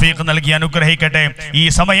തആല തൗഫീഖ് നൽകി അനുഗ്രഹിക്കട്ടെ. ഈ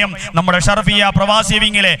സമയം നമ്മുടെ ഷറഫിയ പ്രവാസി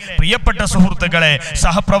വിങ്ങിലെ പ്രിയപ്പെട്ട സുഹൃത്തുക്കളെ,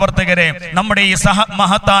 സഹപ്രവർത്തകരെ, നമ്മുടെ ഈ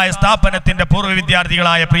മഹത്തായ സ്ഥാപനത്തിന്റെ പൂർവ്വ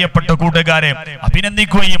വിദ്യാർത്ഥികളായ പ്രിയപ്പെട്ട കൂട്ടുകാരെ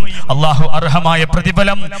അഭിനന്ദിക്കുകയും അള്ളാഹു അർഹമായ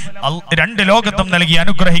പ്രതിഫലം രണ്ട് ലോകത്തും നൽകി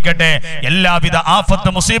അനുഗ്രഹിക്കട്ടെ. എല്ലാവിധ ആഫത്ത്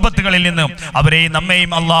മുസീബത്തുകളിൽ നിന്നും അവരെയും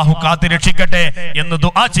നമ്മെയും അള്ളാഹു കാത്തുരക്ഷിക്കട്ടെ എന്ന്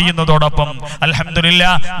ദുആ ചെയ്യുന്നതോടൊപ്പം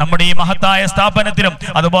അൽഹംദുലില്ലാ നമ്മുടെ ഈ മഹത്തായ സ്ഥാപനത്തിലും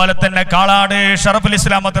അതുപോലെ തന്നെ കാളാട് ഷറഫുൽ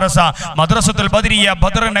ഇസ്ലാം മദ്രസത്തുൽ ബദരിയ,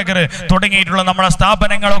 ബദർ നഗർ തുടങ്ങിയിട്ടുള്ള നമ്മുടെ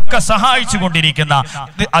സ്ഥാപനങ്ങളൊക്കെ സഹായിച്ചു കൊണ്ടിരിക്കുന്ന,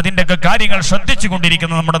 അതിൻ്റെയൊക്കെ കാര്യങ്ങൾ ശ്രദ്ധിച്ചു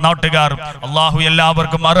കൊണ്ടിരിക്കുന്ന നമ്മുടെ നാട്ടുകാർ അള്ളാഹു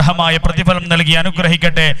എല്ലാവർക്കും അർഹമായ പ്രതിഫലം നൽകി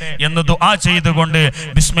അനുഗ്രഹിക്കട്ടെ എന്ന് ദുആ ചെയ്തുകൊണ്ട്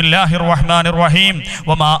ബിസ്മില്ലാഹിർ റഹ്മാനിർ റഹീം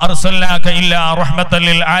വമാ അർസൽനാക ഇല്ലാ റഹ്മത്തൽ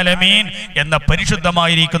ലിൽ ആലമീൻ എന്ന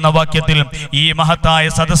പരിശുദ്ധമായിരിക്കുന്ന വാക്യത്തിൽ ഈ മഹത്തായ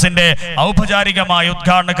സദസ്സിന്റെ ഔപചാരികമായ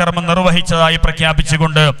ഉദ്ഘാടന കർമ്മം നിർവഹിച്ചതായി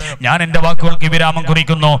പ്രഖ്യാപിച്ചുകൊണ്ട് ഞാൻ എന്റെ വാക്കുകൾക്ക് വിരാമം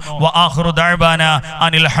കുറിക്കുന്നു. വആഖിറു ദഅ്വാനാ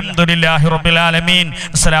അനിൽ ഹംദുലില്ലാഹി റബ്ബിൽ ആലമീൻ.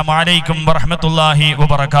 അസ്സലാമു അലൈക്കും വറഹ്മത്തുള്ളാഹി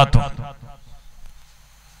വബറകാതുഹു.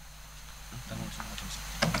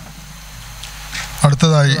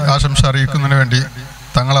 അടുത്തതായി ആശംസ അറിയിക്കുന്നതിന് വേണ്ടി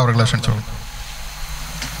തങ്ങൾ അവരെ ക്ഷണിച്ചോളൂ.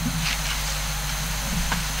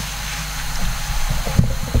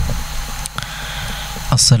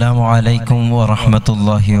 അസ്സലാമു അലൈക്കും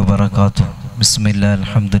വറഹ്മത്തുള്ളാഹി വബറകാതുഹു. ബിസ്മില്ലാഹിൽ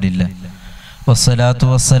അൽഹംദുലില്ലാഹ് വസ്സലാത്തു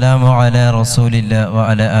വസ്സലാമു അലാ റസൂലില്ലാഹി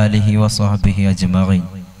വഅലാ ആലിഹി വസഹ്ബിഹി അജ്മഈൻ.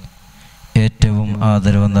 ഏറ്റവും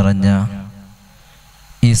ആദരവ് നിറഞ്ഞ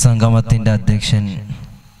ഈ സംഗമത്തിൻ്റെ അധ്യക്ഷൻ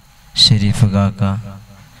ഷെരീഫ് കാക്ക,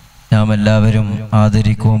 നാം എല്ലാവരും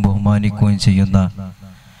ആദരിക്കുകയും ബഹുമാനിക്കുകയും ചെയ്യുന്ന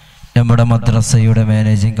നമ്മുടെ മദ്രസയുടെ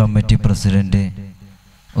മാനേജിംഗ് കമ്മിറ്റി പ്രസിഡന്റ്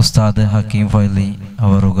ഉസ്താദ് ഹക്കീം ഫൈലി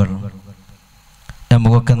അവറുകൾ,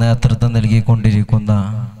 നമുക്കൊക്കെ നേതൃത്വം നൽകിക്കൊണ്ടിരിക്കുന്ന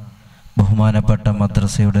ബഹുമാനപ്പെട്ട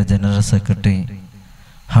മദ്രസയുടെ ജനറൽ സെക്രട്ടറി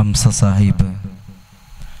ഹംസ സാഹിബ്,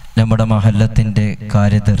 നമ്മുടെ മഹല്ലത്തിൻ്റെ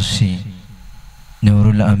കാര്യദർശി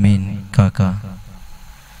നൂറുൽ അമീൻ കാക്ക,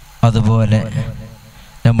 അതുപോലെ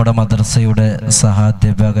നമ്മുടെ മദ്രസയുടെ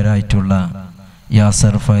സഹാധ്യാപകരായിട്ടുള്ള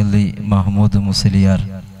യാസർ ഫൈലി മഹ്മൂദ് മുസ്ലിയാർ,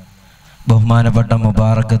 ബഹുമാനപ്പെട്ട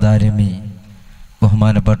മുബാറക് ദാരിമി,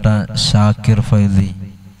 ബഹുമാനപ്പെട്ട ഷാക്കിർ ഫൈലി,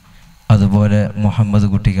 അതുപോലെ മുഹമ്മദ്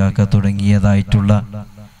കുട്ടിക്കാക്ക തുടങ്ങിയതായിട്ടുള്ള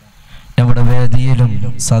നമ്മുടെ വേദിയിലും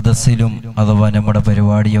സദസ്സിലും അഥവാ നമ്മുടെ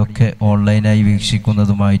പരിപാടിയൊക്കെ ഓൺലൈനായി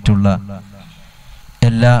വീക്ഷിക്കുന്നതുമായിട്ടുള്ള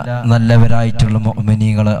എല്ലാ നല്ലവരായിട്ടുള്ള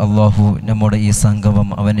മുഅ്മിനീങ്ങളെ അല്ലാഹു നമ്മുടെ ഈ സംഗമം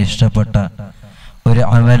അവൻ ഇഷ്ടപ്പെട്ട ഒരു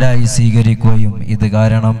അമലായി സ്വീകരിക്കുകയും ഇത്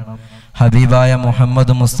കാരണം ഹബീബായ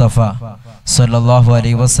മുഹമ്മദ് മുസ്തഫ സല്ലല്ലാഹു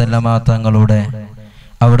അലൈഹി വസല്ലമ തങ്ങളുടെ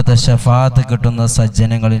അവിടുത്തെ ശഫാഅത്ത് കിട്ടുന്ന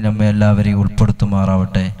സജ്ജനങ്ങളിൽ നമ്മെ എല്ലാവരെയും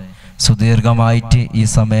ഉൾപ്പെടുത്തുമാറാവട്ടെ. സുദീർഘമായിട്ട് ഈ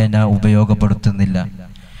സമയം ഞാൻ ഉപയോഗപ്പെടുത്തുന്നില്ല.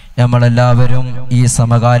 നമ്മളെല്ലാവരും ഈ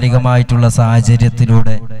സമകാലികമായിട്ടുള്ള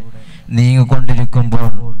സാഹചര്യത്തിലൂടെ നീങ്ങിക്കൊണ്ടിരിക്കുമ്പോൾ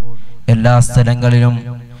എല്ലാ സ്ഥലങ്ങളിലും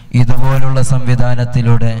ഇതുപോലുള്ള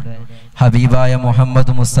സംവിധാനത്തിലൂടെ ഹബീബായ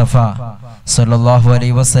മുഹമ്മദ് മുസ്തഫ സല്ലല്ലാഹു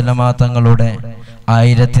അലൈഹി വസല്ലമ തങ്ങളുടെ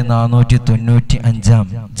 1495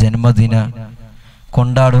 ജന്മദിന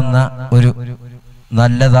കൊണ്ടാടുന്ന ഒരു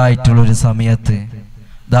നല്ലതായിട്ടുള്ളൊരു സമയത്ത്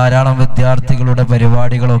ധാരാളം വിദ്യാർത്ഥികളുടെ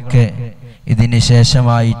പരിപാടികളൊക്കെ ഇതിന്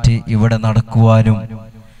ശേഷമായിട്ട് ഇവിടെ നടക്കുവാനും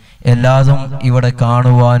എല്ലാതും ഇവിടെ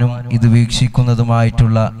കാണുവാനും ഇത്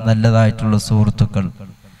വീക്ഷിക്കുന്നതുമായിട്ടുള്ള നല്ലതായിട്ടുള്ള സുഹൃത്തുക്കൾ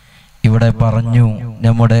ഇവിടെ പറഞ്ഞു.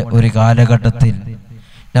 നമ്മുടെ ഒരു കാലഘട്ടത്തിൽ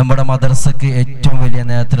നമ്മുടെ മദ്രസക്ക് ഏറ്റവും വലിയ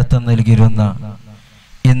നേതൃത്വം നൽകിയിരുന്ന,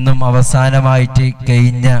 ഇന്നും അവസാനമായിട്ട്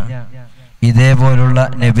കഴിഞ്ഞ ഇതേപോലുള്ള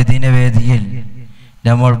നബിദിന വേദിയിൽ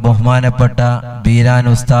നമ്മൾ ബഹുമാനപ്പെട്ട ബീരാൻ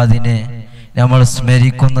ഉസ്താദിനെ നമ്മൾ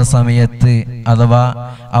സ്മരിക്കുന്ന സമയത്ത് അഥവാ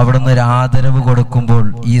അവിടുന്ന് ഒരു ആദരവ് കൊടുക്കുമ്പോൾ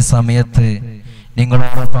ഈ സമയത്ത്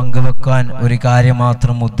നിങ്ങളോട് പങ്കുവെക്കാൻ ഒരു കാര്യം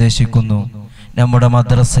മാത്രം ഉദ്ദേശിക്കുന്നു. നമ്മുടെ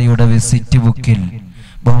മദ്രസയുടെ വിസിറ്റ് ബുക്കിൽ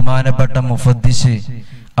ബഹുമാനപ്പെട്ട മുഫദ്ദിസ്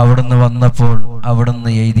അവിടുന്ന് വന്നപ്പോൾ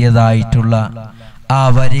അവിടുന്ന് എഴുതിയതായിട്ടുള്ള ആ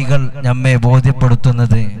വരികൾ നമ്മെ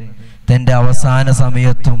ബോധ്യപ്പെടുത്തുന്നത് തൻ്റെ അവസാന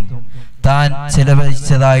സമയത്തും താൻ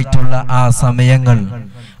ചെലവഴിച്ചതായിട്ടുള്ള ആ സമയങ്ങൾ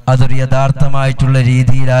അതൊരു യഥാർത്ഥമായിട്ടുള്ള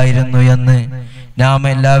രീതിയിലായിരുന്നു എന്ന് നാം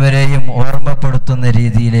എല്ലാവരെയും ഓർമ്മപ്പെടുത്തുന്ന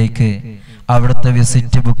രീതിയിലേക്ക് അവിടുത്തെ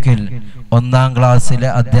വിസിറ്റ് ബുക്കിൽ 1-ാം ക്ലാസ്സിലെ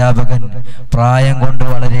അധ്യാപകൻ പ്രായം കൊണ്ട്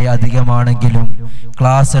വളരെ അധികമാണെങ്കിലും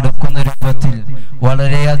ക്ലാസ് എടുക്കുന്ന രൂപത്തിൽ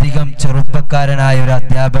വളരെയധികം ചെറുപ്പക്കാരനായ ഒരു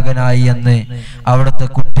അധ്യാപകനായി എന്ന് അവിടുത്തെ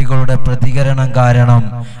കുട്ടികളുടെ പ്രതികരണം കാരണം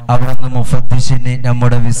അവിടുന്ന് മുഫദ്ദിസിന്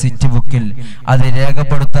നമ്മുടെ വിസിറ്റ് ബുക്കിൽ അത്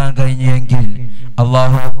രേഖപ്പെടുത്താൻ കഴിഞ്ഞുവെങ്കിൽ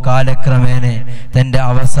അള്ളാഹു കാലക്രമേണ തൻ്റെ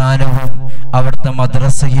അവസാനവും അവിടുത്തെ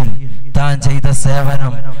മദ്രസയിൽ താൻ ചെയ്ത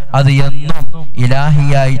സേവനം അത് എന്നും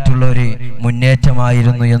ഇലാഹിയായിട്ടുള്ള ഒരു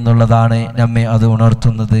മുന്നേറ്റമായിരുന്നു എന്നുള്ളതാണ് നമ്മെ അത്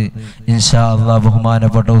ഉണർത്തുന്നത്. ഇൻഷാ അല്ലാഹ്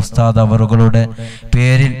ബഹുമാനപ്പെട്ട ഉസ്താദ് അവറുകളുടെ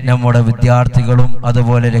പേരിൽ നമ്മുടെ വിദ്യാർത്ഥികളും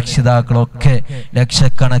അതുപോലെ രക്ഷിതാക്കളൊക്കെ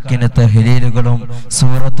ലക്ഷക്കണക്കിന് തഹ്ലീലുകളും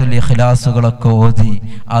സൂറത്തുൽ ഇഖ്ലാസുകളൊക്കെ ഓതി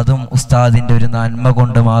അതും ഉസ്താദിൻ്റെ ഒരു നന്മ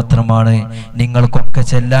കൊണ്ട് മാത്രമാണ്. നിങ്ങൾക്കൊക്കെ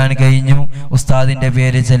ചെല്ലാൻ കഴിഞ്ഞു, ഉസ്താദിൻ്റെ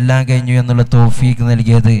പേര് ചെല്ലാൻ കഴിഞ്ഞു എന്നുള്ള തൗഫീഖ്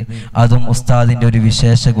നൽകിയത് അതും ഉസ്താദിൻ്റെ ഒരു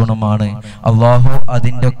വിശേഷ ഗുണമാണ്. അള്ളാഹു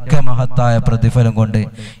അതിൻ്റെ ഒക്കെ മഹത്തായ പ്രതിഫലം കൊണ്ട്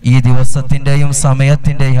ഈ ദിവസത്തിൻ്റെയും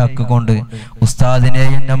സമയത്തിൻ്റെയും ഹക്ക് കൊണ്ട്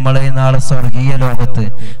ഉസ്താദിനെയും നമ്മളെ നാളെ സ്വർഗീയ ലോകത്ത്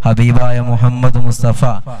ഹബീബായ മുഹമ്മദ് മുസ്തഫ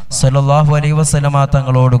സല്ലല്ലാഹു അലൈഹി വസല്ലമ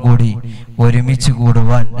തങ്ങളോടുകൂടി ഒരുമിച്ച്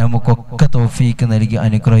കൂടുവാൻ നമുക്കൊക്കെ തൗഫീഖ് നൽകി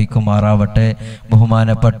അനുഗ്രഹിക്കുമാറാവട്ടെ.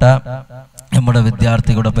 ബഹുമാനപ്പെട്ട നമ്മുടെ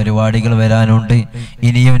വിദ്യാർത്ഥികളുടെ പരിപാടികൾ വരാനുണ്ട്.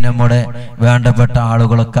 ഇനിയും നമ്മുടെ വേണ്ടപ്പെട്ട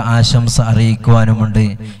ആളുകളൊക്കെ ആശംസ അറിയിക്കുവാനുമുണ്ട്.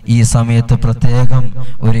 ഈ സമയത്ത് പ്രത്യേകം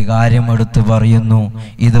ഒരു കാര്യം എടുത്തു പറയുന്നു.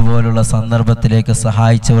 ഇതുപോലുള്ള സന്ദർഭത്തിലേക്ക്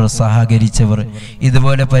സഹായിച്ചവർ, സഹകരിച്ചവർ,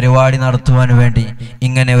 ഇതുപോലെ പരിപാടി നടത്തുവാൻ വേണ്ടി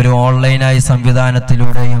ഇങ്ങനെ ഒരു ഓൺലൈനായി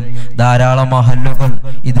സംവിധാനത്തിലൂടെയും ധാരാളം മഹല്ലുകൾ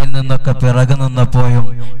ഇതിൽ നിന്നൊക്കെ പിറകു നിന്നപ്പോഴും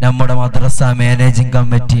നമ്മുടെ മദ്രസ മാനേജിംഗ്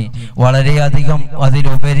കമ്മിറ്റി വളരെയധികം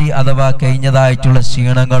അതിലുപരി അഥവാ കഴിഞ്ഞതായിട്ടുള്ള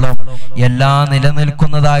ക്ഷീണങ്ങളും എല്ലാം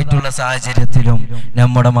നിലനിൽക്കുന്നതായിട്ടുള്ള സാഹചര്യത്തിലും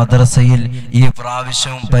നമ്മുടെ മദ്രസയിൽ ഈ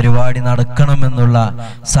പ്രാവശ്യവും പരിപാടി നടക്കണമെന്നുള്ള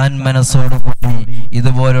സന്മനസ്സോടുകൂടി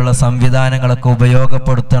ഇതുപോലുള്ള സംവിധാനങ്ങളൊക്കെ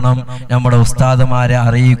ഉപയോഗപ്പെടുത്തണം നമ്മുടെ ഉസ്താദുമാരെ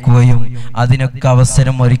അറിയിക്കുകയും അതിനൊക്കെ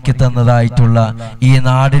അവസരം ഒരുക്കി തന്നതായിട്ടുള്ള ഈ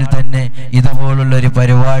നാടിൽ തന്നെ ഇതുപോലുള്ള ഒരു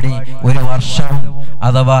പരിപാടി ഒരു വർഷവും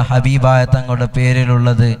അഥവാ ഹബീബായ തങ്ങളുടെ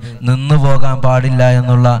പേരിലുള്ളത് നിന്നു പോകാൻ പാടില്ല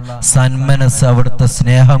എന്നുള്ള സന്മനസ് അവിടുത്തെ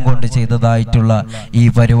സ്നേഹം കൊണ്ട് ചെയ്തതായിട്ടുള്ള ഈ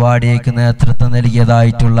പരിപാടിയേക്ക് നേതൃത്വം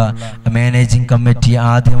നൽകിയതായിട്ടുള്ള മാനേജിംഗ് കമ്മിറ്റി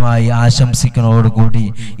ആദ്യമായി ആശംസിക്കുന്നതോടുകൂടി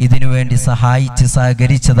ഇതിനുവേണ്ടി സഹായിച്ച്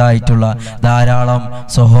സഹകരിച്ചതായിട്ടുള്ള ധാരാളം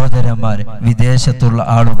സഹോദരന്മാർ, വിദേശത്തുള്ള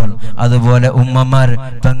ആളുകൾ, അതുപോലെ ഉമ്മമാർ,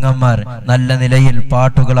 പെങ്ങന്മാർ, നല്ല നിലയിൽ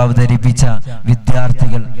പാട്ടുകൾ അവതരിപ്പിച്ച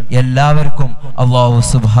വിദ്യാർത്ഥികൾ എല്ലാവർക്കും അല്ലാഹു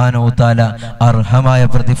സുബ്ഹാനഹു തആല അർഹമായ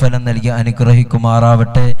പ്രതിഫലം നൽകി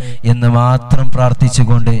അനുഗ്രഹിക്കുമാറാവട്ടെ എന്ന് മാത്രം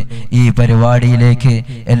പ്രാർത്ഥിച്ചുകൊണ്ട് ഈ പരിപാടിയിലേക്ക്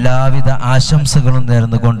എല്ലാവിധ ആശംസകളും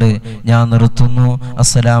നേർന്നുകൊണ്ട് ഞാൻ നിർത്തുന്നു.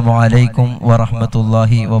 അസ്സലാമു അലൈക്കും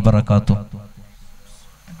വറഹ്മത്തുള്ളാഹി വബറകാതുഹു.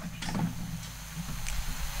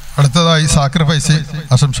 അടുത്തതായി സാക്രിഫൈസ്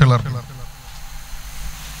ആശംസകൾ അർപ്പിക്കുന്നു.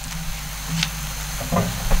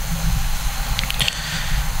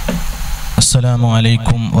 السلام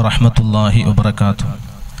عليكم ورحمة الله وبركاته.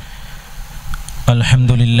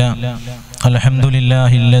 الحمد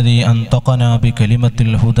لله الذي أنطقنا بكلمة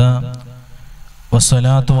الهدى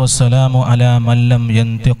والصلاة والسلام على من لم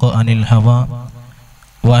ينطق عن الهوى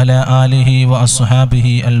وعلى آله وأصحابه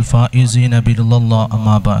الفائزين برضا الله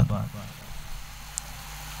أما بعد.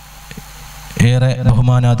 ഏറെ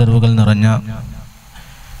ബഹുമാനാദരവുകൾ നിറഞ്ഞ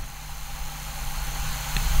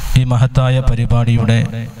ഈ മഹത്തായ പരിപാടിയുടെ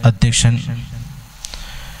അധ്യക്ഷൻ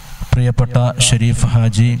പ്രിയപ്പെട്ട ഷരീഫ്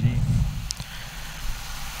ഹാജി,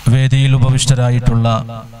 വേദിയിൽ ഉപവിഷ്ടരായിട്ടുള്ള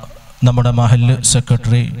നമ്മുടെ മഹല്ല്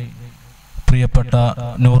സെക്രട്ടറി പ്രിയപ്പെട്ട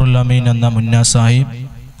നൂറുൽ അമീൻ എന്ന മുന്ന സാഹിബ്,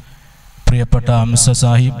 പ്രിയപ്പെട്ട അംസ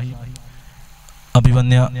സാഹിബ്,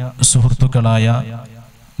 അഭിവന്യ സുഹൃത്തുക്കളായ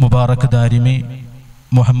മുബാറക് ദാരിമി,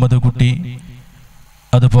 മുഹമ്മദ് കുട്ടി,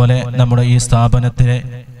 അതുപോലെ നമ്മുടെ ഈ സ്ഥാപനത്തിലെ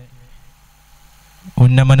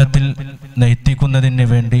ഉന്നമനത്തിൽ നയിക്കുന്നതിന്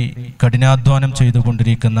വേണ്ടി കഠിനാധ്വാനം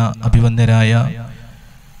ചെയ്തുകൊണ്ടിരിക്കുന്ന അഭിവന്യരായ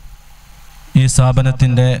ഈ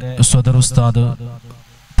സ്ഥാപനത്തിൻ്റെ സ്വദർ ഉസ്താദ്,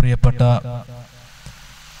 പ്രിയപ്പെട്ട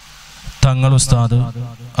തങ്ങൾ ഉസ്താദ്,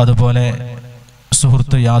 അതുപോലെ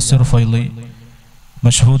സുഹൃത്ത് യാസിർ ഫൈലി,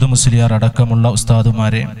 മഷ്ഹൂദ് മുസ്ലിയാർ അടക്കമുള്ള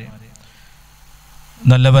ഉസ്താദുമാരെ,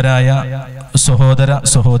 നല്ലവരായ സഹോദര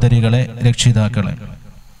സഹോദരികളെ, രക്ഷിതാക്കളെ,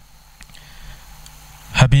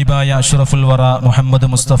 ഹബീബായ അഷ്റഫുൽ വറ മുഹമ്മദ്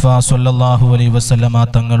മുസ്തഫ സ്വല്ലല്ലാഹു അലൈഹി വസല്ലമ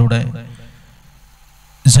തങ്ങളുടെ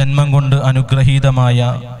ജന്മം കൊണ്ട് അനുഗ്രഹീതമായ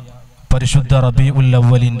പരിശുദ്ധ റബീഉൽ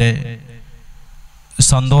അവ്വലിൻ്റെ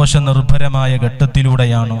സന്തോഷനിർഭരമായ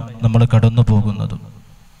ഘട്ടത്തിലൂടെയാണ് നമ്മൾ കടന്നു പോകുന്നത്.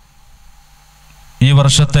 ഈ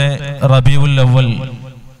വർഷത്തെ റബീഉൽ അവ്വൽ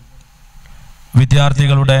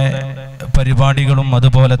വിദ്യാർത്ഥികളുടെ പരിപാടികളും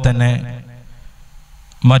അതുപോലെ തന്നെ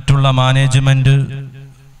മറ്റുള്ള മാനേജ്മെന്റ്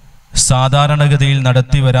സാധാരണഗതിയിൽ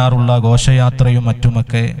നടത്തി വരാറുള്ള ഘോഷയാത്രയും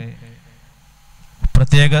മറ്റുമൊക്കെ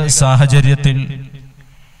പ്രത്യേക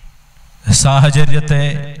സാഹചര്യത്തെ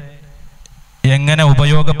എങ്ങനെ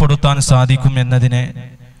ഉപയോഗപ്പെടുത്താൻ സാധിക്കും എന്നതിനെ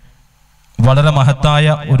വളരെ മഹത്തായ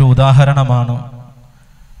ഒരു ഉദാഹരണമാണ്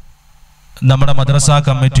നമ്മുടെ മദ്രസാ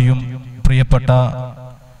കമ്മിറ്റിയും പ്രിയപ്പെട്ട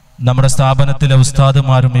നമ്മുടെ സ്ഥാപനത്തിലെ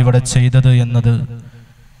ഉസ്താദുമാരും ഇവിടെ ചെയ്തത് എന്നത്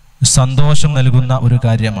സന്തോഷം നൽകുന്ന ഒരു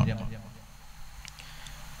കാര്യമാണ്.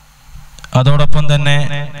 അതോടൊപ്പം തന്നെ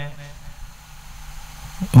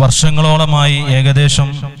വർഷങ്ങളോളമായി ഏകദേശം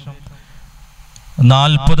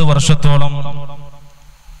 40 വർഷത്തോളം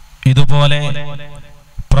ഇതുപോലെ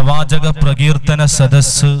പ്രവാചക പ്രകീർത്തന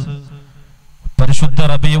സദസ്സ് പരിശുദ്ധ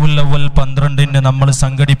റബീഉൽ അവ്വൽ 12-ന് നമ്മൾ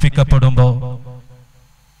സംഘടിപ്പിക്കപ്പെടുമ്പോൾ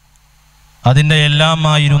അതിൻ്റെ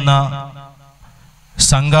എല്ലാമായിരുന്ന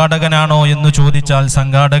സംഘാടകനാണോ എന്ന് ചോദിച്ചാൽ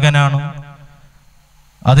സംഘാടകനാണ്.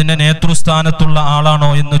 അതിൻ്റെ നേതൃസ്ഥാനത്തുള്ള ആളാണോ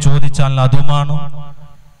എന്ന് ചോദിച്ചാൽ അതുമാണ്.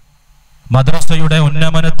 മദ്രസയുടെ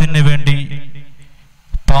ഉന്നമനത്തിന് വേണ്ടി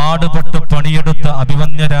പാടുപെട്ട് പണിയെടുത്ത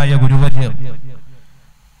അഭിവന്യരായ ഗുരുവര്യർ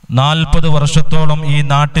 40 വർഷത്തോളം ഈ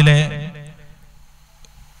നാട്ടിലെ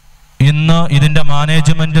ഇന്ന് ഇതിന്റെ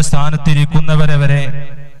മാനേജ്മെന്റ് സ്ഥാനത്തിരിക്കുന്നവരെ വരെ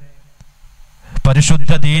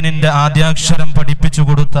പരിശുദ്ധ ദീനിന്റെ ആദ്യാക്ഷരം പഠിപ്പിച്ചു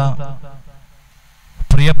കൊടുത്ത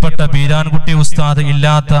പ്രിയപ്പെട്ട ബീരാൻകുട്ടി ഉസ്താദ്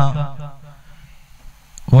ഇല്ലാത്ത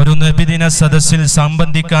ഒരു നബിദിന സദസ്സിൽ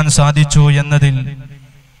സംബന്ധിക്കാൻ സാധിച്ചു എന്നതിൽ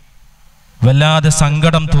വല്ലാതെ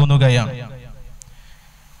സങ്കടം തോന്നുകയാണ്.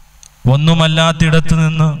 ഒന്നുമല്ലാത്തിടത്ത്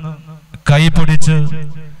നിന്ന് കൈപിടിച്ച്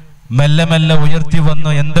മെല്ലെ മെല്ലെ ഉയർത്തി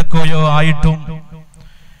വന്ന് എന്തൊക്കെയോ ആയിട്ടും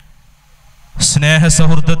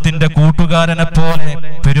സ്നേഹസൗഹൃദത്തിന്റെ കൂട്ടുകാരനെ പോലെ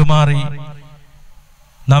പെരുമാറി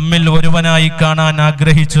നമ്മിൽ ഒരുവനായി കാണാൻ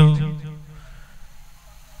ആഗ്രഹിച്ചു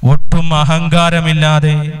ഒട്ടും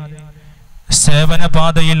അഹങ്കാരമില്ലാതെ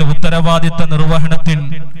സേവനപാതയിൽ ഉത്തരവാദിത്ത നിർവഹണത്തിൽ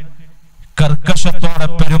കർക്കശത്തോടെ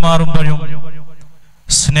പെരുമാറുമ്പോഴും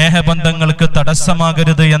സ്നേഹബന്ധങ്ങൾക്ക്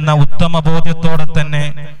തടസ്സമാകരുത് എന്ന ഉത്തമ ബോധ്യത്തോടെ തന്നെ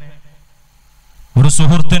ഒരു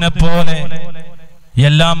സുഹൃത്തിനെ പോലെ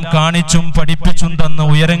എല്ലാം കാണിച്ചും പഠിപ്പിച്ചും തന്ന്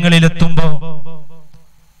ഉയരങ്ങളിലെത്തുമ്പോൾ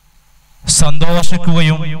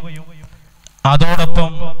സന്തോഷിക്കുകയും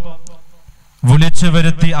അതോടൊപ്പം വിളിച്ചു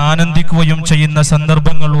വരുത്തി ആനന്ദിക്കുകയും ചെയ്യുന്ന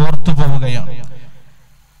സന്ദർഭങ്ങൾ ഓർത്തുപോവുകയാണ്.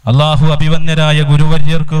 അള്ളാഹു അഭിവന്യരായ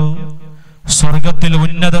ഗുരുവര്യർക്ക് സ്വർഗത്തിൽ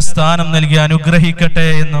ഉന്നത സ്ഥാനം നൽകി അനുഗ്രഹിക്കട്ടെ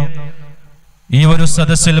എന്ന് ഈ ഒരു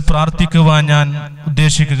സദസ്സിൽ പ്രാർത്ഥിക്കുവാൻ ഞാൻ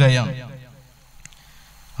ഉദ്ദേശിക്കുകയാണ്.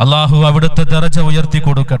 അള്ളാഹു അവിടുത്തെ ദറജ ഉയർത്തി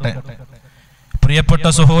കൊടുക്കട്ടെ. പ്രിയപ്പെട്ട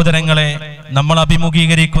സഹോദരങ്ങളെ, നമ്മൾ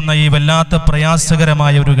അഭിമുഖീകരിക്കുന്ന ഈ വല്ലാത്ത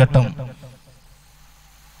പ്രയാസകരമായ ഒരു ഘട്ടം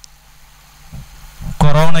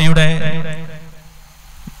കൊറോണയുടെ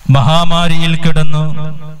മഹാമാരിയിൽ കിടന്ന്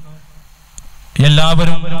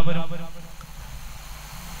എല്ലാവരും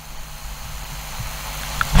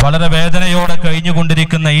വളരെ വേദനയോടെ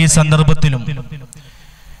കഴിഞ്ഞുകൊണ്ടിരിക്കുന്ന ഈ സന്ദർഭത്തിലും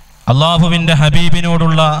അള്ളാഹുവിന്റെ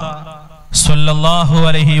ഹബീബിനോടുള്ള സ്വല്ലല്ലാഹു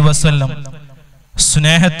അലൈഹി വസല്ലം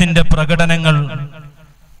സ്നേഹത്തിന്റെ പ്രകടനങ്ങൾ,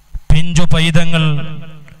 പിഞ്ചു പൈതങ്ങൾ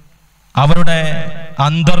അവരുടെ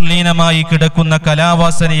അന്തർലീനമായി കിടക്കുന്ന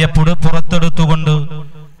കലാവാസനയെ പുറത്തെടുത്തുകൊണ്ട്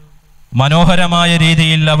മനോഹരമായ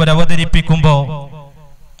രീതിയിൽ അവരവതരിപ്പിക്കുമ്പോൾ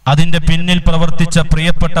അതിന്റെ പിന്നിൽ പ്രവർത്തിച്ച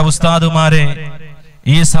പ്രിയപ്പെട്ട ഉസ്താദുമാരെ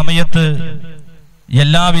ഈ സമയത്ത്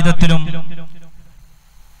എല്ലാവിധത്തിലും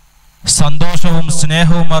സന്തോഷവും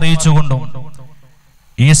സ്നേഹവും അറിയിച്ചുകൊണ്ടും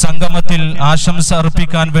ഈ സംഗമത്തിൽ ആശംസ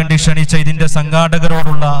അർപ്പിക്കാൻ വേണ്ടി ക്ഷണിച്ച ഇതിന്റെ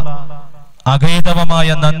സംഘാടകരോടുള്ള അഗൈതവമായ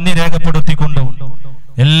നന്ദി രേഖപ്പെടുത്തിക്കൊണ്ടും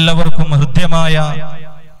എല്ലാവർക്കും ഹൃദ്യമായ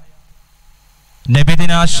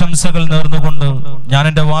നബിദിനാശംസകൾ നേർന്നുകൊണ്ട് ഞാൻ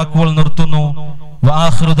എൻ്റെ വാക്കുകൾ നിർത്തുന്നു.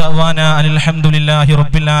 വആഖിറു ദഅവാനാ അൽഹംദുലില്ലാഹി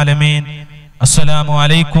റബ്ബിൽ ആലമീൻ. അസ്സലാമു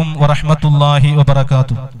അലൈക്കും വറഹ്മത്തുള്ളാഹി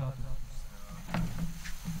വബറകാതുഹു.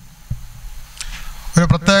 ഒരു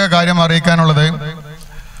പ്രത്യേക കാര്യം അറിയിക്കാനുള്ളത്,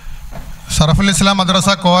 ഷറഫുൽ ഇസ്ലാം മദ്രസ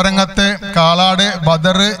കോരങ്ങത്ത്, കാളാട്,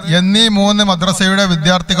 ബദർ എന്നീ 3 മദ്രസയുടെ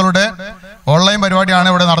വിദ്യാർത്ഥികളുടെ ഓൺലൈൻ പരിപാടിയാണ്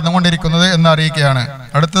ഇവിടെ നടന്നുകൊണ്ടിരിക്കുന്നത് എന്ന് അറിയിക്കുകയാണ്.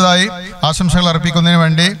 അടുത്തതായി ആശംസകൾ അർപ്പിക്കുന്നതിന്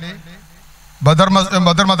വേണ്ടി ബദർ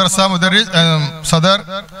മദ്രസ സദർ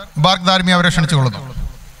മുബാർക്ക് ദാരിമി അവരെ ക്ഷണിച്ചുകൊള്ളുന്നു.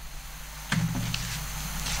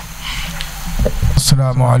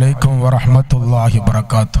 അസ്സലാമു അലൈക്കും വറഹ്മത്തുള്ളാഹി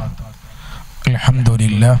വബറകാതുഹു.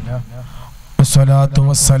 അൽഹംദുലില്ലാഹ് വസ്സലാത്തു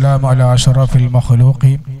വസ്സലാമു അലാ അഷ്റഫിൽ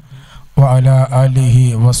മഖ്ലൂഖീൻ വഅലാ ആലിഹി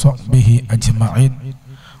വസഹ്ബിഹി അജ്മഈൻ.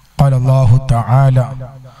 ഖാല അല്ലാഹു തആല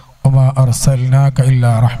വമാ അർസൽനാക ഇല്ലാ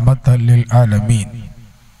റഹ്മത്തൻ ലിൽ ആലമീൻ.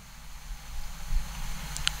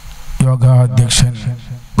 യോഗാധ്യക്ഷൻ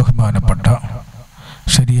ബഹുമാനപ്പെട്ട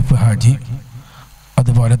ഷരീഫ് ഹാജി,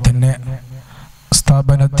 അതുപോലെ തന്നെ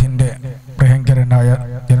സ്ഥാപനത്തിൻ്റെ പ്രിയങ്കരനായ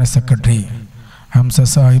general secretary Hamza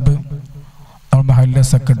Sahib, മഹല്ല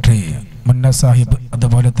secretary മുന്ന സാഹിബ്,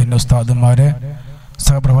 അതുപോലെ തന്നെ ഉസ്താദുമാരെ,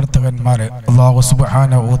 സഹപ്രവർത്തകന്മാരെ, അല്ലാഹു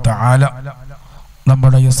സുബ്ഹാനഹു വ തആല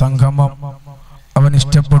നമ്മുടെ ഈ സംഗമം അവൻ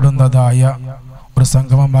ഇഷ്ടപ്പെടുന്നതായ ഒരു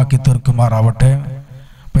സംഗമമാക്കി തീർക്കുമാറാവട്ടെ.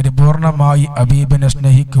 പരിപൂർണമായി ഹബീബിനെ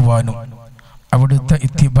സ്നേഹിക്കുവാനും അവിടുത്തെ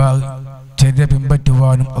ഇത്തിബാ ചര്യ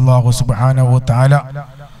പിൻപറ്റുവാനും അല്ലാഹു സുബ്ഹാനഹു വ തആല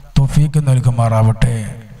തൗഫീഖ് നൽകുമാറാവട്ടെ.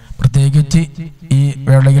 പ്രത്യേകിച്ച് ഈ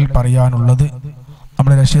വേളയിൽ പറയാനുള്ളത്,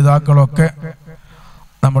 നമ്മുടെ രക്ഷിതാക്കളൊക്കെ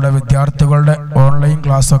നമ്മുടെ വിദ്യാർത്ഥികളുടെ ഓൺലൈൻ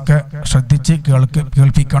ക്ലാസ്സൊക്കെ ശ്രദ്ധിച്ച്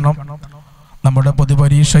കേൾപ്പിക്കണം. നമ്മുടെ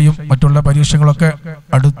പൊതുപരീക്ഷയും മറ്റുള്ള പരീക്ഷകളൊക്കെ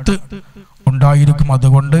അടുത്ത് ഉണ്ടായിരിക്കും.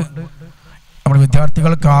 അതുകൊണ്ട് നമ്മുടെ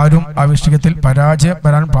വിദ്യാർത്ഥികൾക്ക് ആരും ആ വിഷയത്തിൽ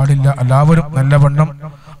പരാജയപ്പെടാൻ പാടില്ല. എല്ലാവരും നല്ലവണ്ണം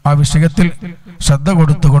ആ വിഷയത്തിൽ ശ്രദ്ധ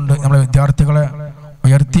കൊടുത്തുകൊണ്ട് നമ്മുടെ വിദ്യാർത്ഥികളെ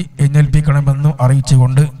ഉയർത്തി എഴുന്നേൽപ്പിക്കണമെന്നും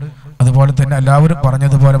അറിയിച്ചുകൊണ്ട്, അതുപോലെ തന്നെ എല്ലാവരും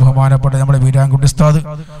പറഞ്ഞതുപോലെ ബഹുമാനപ്പെട്ട നമ്മുടെ വീരാൻകുട്ടി ഉസ്താദ്,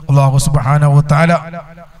 അല്ലാഹു സുബ്ഹാനഹു വ തആല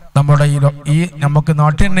നമ്മുടെ ഈ നമുക്ക്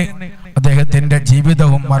നാട്ടിന് അദ്ദേഹത്തിന്റെ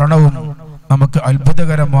ജീവിതവും മരണവും നമുക്ക്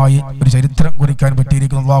അത്ഭുതകരമായി ഒരു ചരിത്രം കുറിക്കാൻ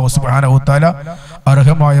പറ്റിയിരിക്കുന്നു. അല്ലാഹു സുബ്ഹാനഹു വ തആല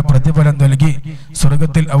അർഹമായ പ്രതിഫലം നൽകി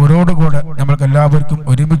സ്വർഗത്തിൽ അവരോടുകൂടെ നമ്മൾക്ക് എല്ലാവർക്കും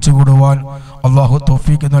ഒരുമിച്ച് കൂടുവാൻ അല്ലാഹു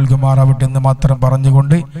തൗഫീഖ് നൽകുമാറാവട്ടെ എന്ന് മാത്രം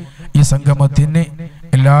പറഞ്ഞുകൊണ്ട് ഈ സംഗമത്തിന്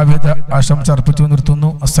എല്ലാവിധ ആശംസ അർപ്പിച്ചു നിർത്തുന്നു.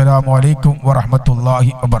 അസ്സലാമു അലൈക്കും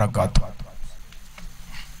വറഹ്മത്തുള്ളാഹി വബറകാതുഹു.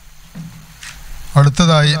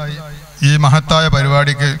 അടുത്തതായി ഈ മഹത്തായ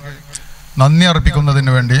പരിപാടിക്ക് നന്ദി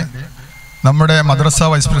അർപ്പിക്കുന്നതിന് വേണ്ടി നമ്മുടെ മദ്രസ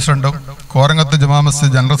വൈസ് പ്രസിഡന്റും കോരങ്ങത്ത് ജമാ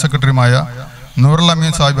മസ്ജിദ് ജനറൽ സെക്രട്ടറിയുമായ നൂറുൽ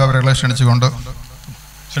അമീൻ സാഹിബ് അവരെ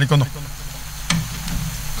ക്ഷണിക്കുന്നു.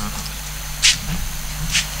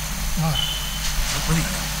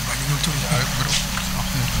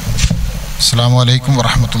 അസ്സലാമു അലൈക്കും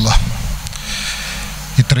വറഹ്മത്തുള്ളാഹി.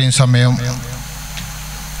 ഇത്രയും സമയം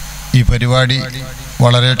ഈ പരിപാടി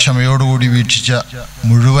വളരെ ക്ഷമയോടുകൂടി വീക്ഷിച്ച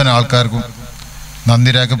മുഴുവൻ ആൾക്കാർക്കും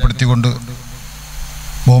നന്ദി രേഖപ്പെടുത്തിക്കൊണ്ട്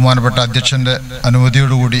ബഹുമാനപ്പെട്ട അധ്യക്ഷൻ്റെ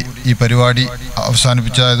അനുമതിയോടുകൂടി ഈ പരിപാടി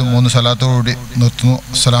അവസാനിപ്പിച്ചതായത് 3 സലാത്തോടുകൂടി നിർത്തുന്നു.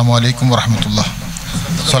 അസ്സലാമു അലൈക്കും വറഹ്മത്തുള്ളാഹി.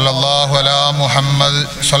 സല്ലല്ലാഹു അലാ മുഹമ്മദ്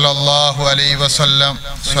സല്ലല്ലാഹു അലൈഹി വസല്ലം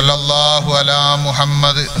സല്ലല്ലാഹു അലാ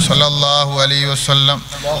മുഹമ്മദ് സല്ലല്ലാഹു അലൈഹി വസല്ലം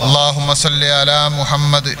അല്ലാഹുമ്മ സല്ലി അലാ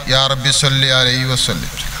മുഹമ്മദ് യാ റബ്ബി സല്ലി അലൈഹി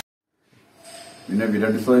വസല്ലം. പിന്നെ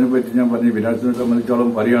വിരാട്സ്വാദിനെ പറ്റി ഞാൻ പറഞ്ഞു. വിരാട്സിനെ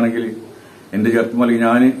സംബന്ധിച്ചോളം പറയുകയാണെങ്കിൽ എൻ്റെ ചെറുപ്പം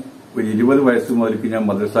ഞാൻ ഒരു 20 വയസ്സ് മുതൽക്ക് ഞാൻ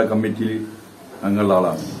മദ്രസ കമ്മിറ്റിയിൽ അംഗമുള്ള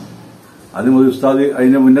ആളാണ്. അത് മുതൽ ഉസ്താദ്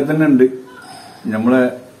അതിന്റെ മുന്നേ തന്നെ ഉണ്ട്. നമ്മളെ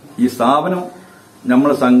ഈ സ്ഥാപനം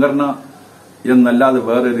നമ്മളെ സംഘടന എന്നല്ലാതെ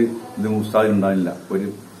വേറൊരു ഇതും ഉസ്താദിനുണ്ടാവില്ല. ഒരു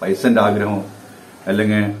പൈസന്റെ ആഗ്രഹമോ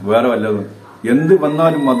അല്ലെങ്കിൽ വേറെ വല്ലതും എന്ത്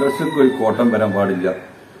വന്നാലും മദ്രസക്ക് ഒരു കോട്ടം വരാൻ പാടില്ല,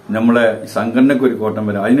 നമ്മളെ സംഘടനയ്ക്ക് ഒരു കോട്ടം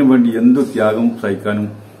വരാം. അതിനു വേണ്ടി എന്തു ത്യാഗം സഹിക്കാനും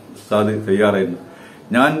ഉസ്താദ് തയ്യാറായിരുന്നു.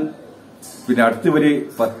 ഞാൻ പിന്നെ അടുത്ത് ഒരു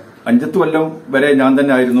 5 കൊല്ലം വരെ ഞാൻ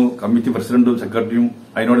തന്നെ ആയിരുന്നു കമ്മിറ്റി പ്രസിഡന്റും സെക്രട്ടറിയും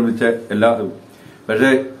അതിനോട് വിളിച്ച എല്ലാവരും.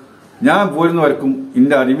 പക്ഷേ ഞാൻ പോരുന്നവർക്കും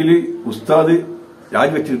എന്റെ അറിവിൽ ഉസ്താദ്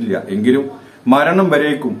രാജിവെച്ചിട്ടില്ല. എങ്കിലും മരണം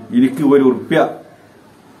വരേക്കും എനിക്ക് ഒരു ഉറുപ്പ്യ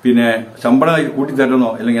പിന്നെ ശമ്പളം കൂട്ടിത്തരണോ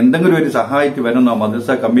അല്ലെങ്കിൽ എന്തെങ്കിലും ഒരു സഹായിച്ച് വരണമെന്നോ മദ്രസ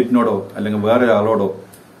കമ്മിറ്റിനോടോ അല്ലെങ്കിൽ വേറെ ആളോടോ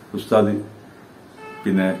ഉസ്താദ്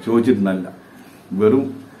പിന്നെ ചോദിച്ചിരുന്നല്ല. വെറും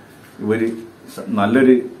ഒരു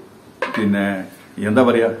നല്ലൊരു പിന്നെ എന്താ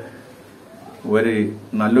പറയാ ഒരു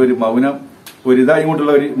നല്ലൊരു മൗനം ഒരു ഇതായി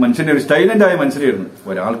കൊണ്ടുള്ള ഒരു മനുഷ്യന്റെ ഒരു സ്റ്റൈലന്റായ മനുഷ്യനായിരുന്നു.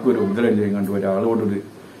 ഒരാൾക്ക് ഒരു ഉഗ്രൻ കണ്ട് ഒരാളോടൊരു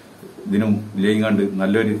ഇതിനും കണ്ട്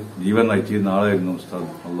നല്ലൊരു ജീവൻ നയിച്ചിരുന്ന ആളായിരുന്നു ഉസ്താദ്.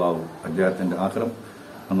 അള്ളാഹു അദ്ദേഹത്തിന്റെ ആഗ്രഹം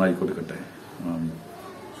നന്നായി കൊടുക്കട്ടെ.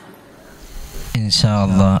 ഇൻഷാ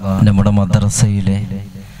അല്ലാഹ് നമ്മുടെ മദ്രസയിലെ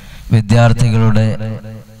വിദ്യാർത്ഥികളുടെ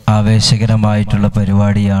ആവേശകരമായിട്ടുള്ള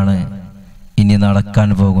പരിപാടിയാണ് ഇനി നടക്കാൻ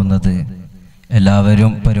പോകുന്നത്.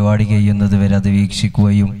 എല്ലാവരും പരിപാടി കഴിയുന്നത് വരെ അത്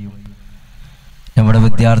വീക്ഷിക്കുകയും നമ്മുടെ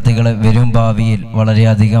വിദ്യാർത്ഥികളെ വരും ഭാവിയിൽ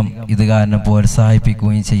വളരെയധികം ഇത് കാരണം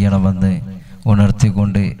പ്രോത്സാഹിപ്പിക്കുകയും ചെയ്യണമെന്ന്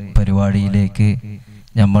ഉണർത്തിക്കൊണ്ട് പരിപാടിയിലേക്ക്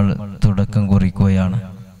നമ്മൾ തുടക്കം കുറിക്കുകയാണ്.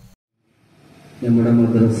 നമ്മുടെ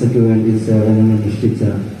മദ്രസയ്ക്ക് വേണ്ടി സേവനം അനുഷ്ഠിച്ച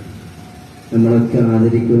നമ്മളൊക്കെ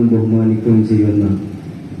ആദരിക്കുകയും ബഹുമാനിക്കുകയും ചെയ്യുന്ന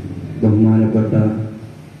ബഹുമാനപ്പെട്ട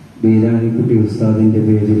ബീരാനിക്കുട്ടി ഉസ്താദിൻ്റെ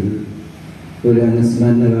പേരിൽ ഒരു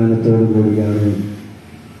അനുസ്മരണ ഗാനത്തോടു കൂടിയാണ്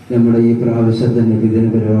നമ്മുടെ ഈ പ്രാവശ്യത്തെ നബിദിന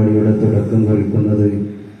പരിപാടിയുടെ തുടക്കം കുറിക്കുന്നത്.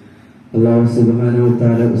 അല്ലാഹു സുബ്ഹാനഹു വ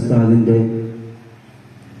തആല ഉസ്താദിൻ്റെ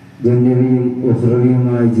ദുനിയവിയും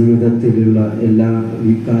ഉഖ്റവിയുമായ ജീവിതത്തിലുള്ള എല്ലാ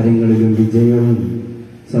കാര്യങ്ങളിലും വിജയവും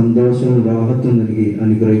സന്തോഷവും റാഹത്തും നൽകി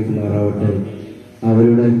അനുഗ്രഹിക്കുമാറാവട്ടെ.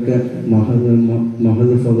 അവരുടെയൊക്കെ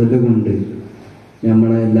മഹദ് ഫദല് കൊണ്ട്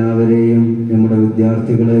നമ്മളെല്ലാവരെയും, നമ്മുടെ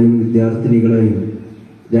വിദ്യാർത്ഥികളെയും വിദ്യാർത്ഥിനികളെയും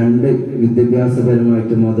രണ്ട്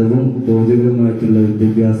വിദ്യാഭ്യാസപരമായിട്ട് മതവും ഭൗതികവുമായിട്ടുള്ള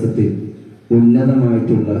വിദ്യാഭ്യാസത്തിൽ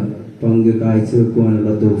ഉന്നതമായിട്ടുള്ള പങ്ക് കാഴ്ചവെക്കുവാനുള്ള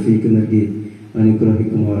തൗഫീക്ക് നൽകി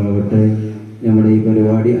അനുഗ്രഹിക്കുമാറാവട്ടെ. നമ്മുടെ ഈ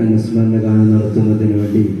പരിപാടി അനുസ്മരണ ഗാനം നടത്തുന്നതിന്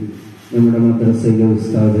വേണ്ടി നമ്മുടെ മദ്രസയിലെ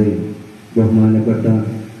ഉസ്താദ് ബഹുമാനപ്പെട്ട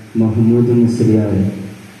മഹ്മൂദ് മുസ്ലിയാരെ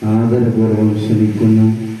ആദരപൂർവ്വം ക്ഷണിക്കുന്നു.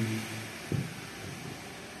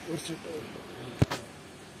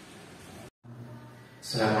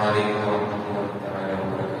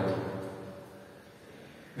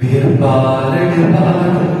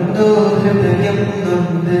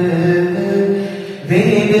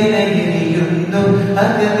 വേദനയുന്നു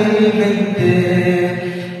അകമിൽ വെന്ത്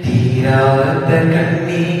തീരാത്ത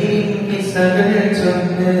കണ്ണീരിൻ കിസ്സകൾ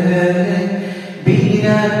ചൊന്ന്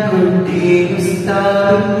ബീരാൻകുട്ടി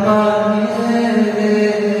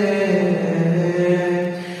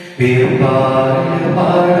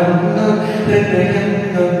പാടുന്നു ഹൃദയം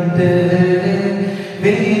നൊന്ത്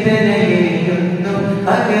വേദനയുന്നു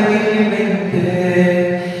അകമിൽ വെന്ത്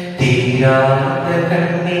തീരാത്ത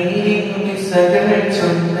കണ്ണീരിൻ കിസ്സകൾ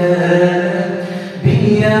ചൊന്ന്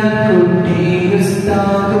ബീരാൻകുട്ടി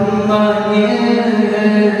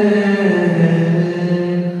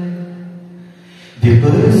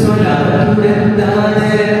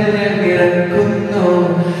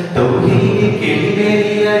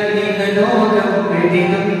ലോകം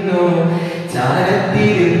വെടിയുന്നു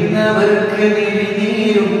ചാരത്തിരുന്നവർക്ക്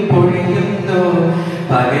നീരും പൊഴിയുന്നു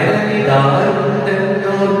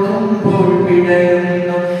പകരമിതാറുണ്ടെന്നോർക്കുമ്പോൾ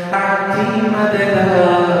പിഴയുന്നു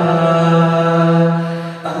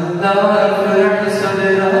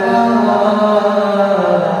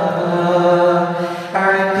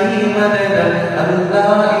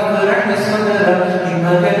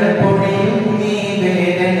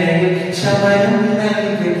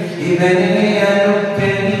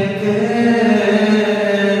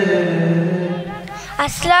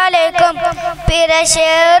അസ്സലാമലൈക്കും.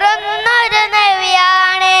 പിറശേറുന്നൊരു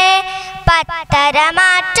നബിയാണ്,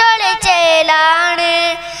 പത്തരമാറ്റൊളി ചേലാണ്,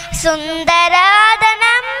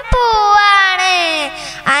 സുന്ദരവദനം പൂവാണ്,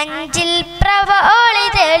 അഞ്ചിൽ പ്രഭോളി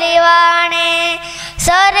തെളിവാണ്,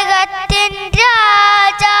 സ്വർഗത്തിൻ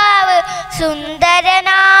രാജാവ്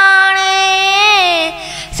സുന്ദരനാണ്,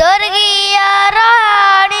 സ്വർഗീയ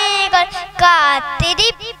റാണികൾ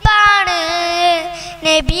കാത്തിരിപ്പാണ്.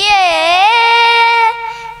 നബിയേ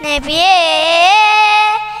നബിയേ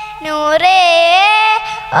നൂറേ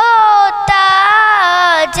ഓ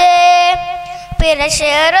താജേ.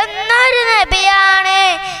 പിറശേറുന്നൊരു നബിയാണ്,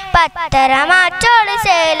 പത്തരമാറ്റൊളി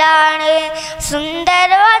ചേലാണ്,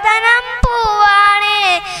 സുന്ദരവദനം പൂവാണ്,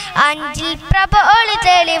 അഞ്ചിൽ പ്രഭോളി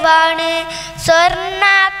തെളിവാണ്, സ്വർണ്ണ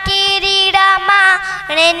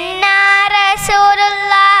കിരീടമാണ്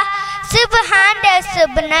റസൂലുള്ളാഹ്, സുബ്ഹാന്റെ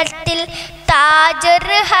സുബ്നത്തിൽ താജുർ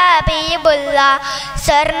ഹബീബുല്ലാഹ്,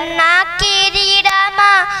 സ്വർണ്ണ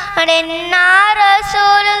കിരീടമാണ്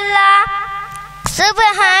റസൂലുള്ളാഹ്,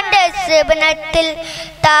 സുബ്ഹാന്റെ സുബ്നത്തിൽ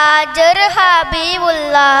താജുർ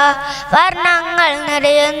ഹബീബുല്ലാഹ്. വർണ്ണങ്ങൾ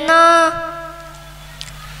നിറയുന്നു,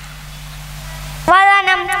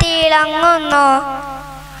 വദനം തിളങ്ങുന്നു,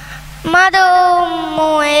 മധുവും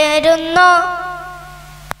ഉയരുന്നു.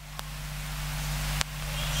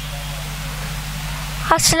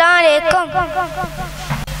 അസ്സലാമലൈക്കും.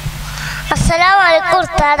 അസ്സലാമലൈക്കും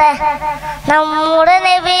ഉസ്താദേ. നമ്മുടെ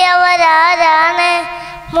നബി അവരാരാണ്?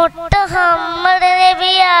 മുഹമ്മദ്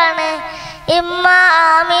നബിയാണ്, ഇമ്മ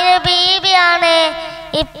ആമിന ബീബിയാണ്,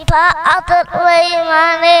 ഇപ്പ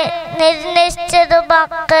അതുമാണ്, നിർണയിച്ചത്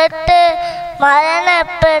മക്കത്ത്,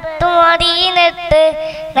 മരണപ്പെട്ടു മദീനത്ത്.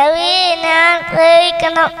 നബിയെ ഞാൻ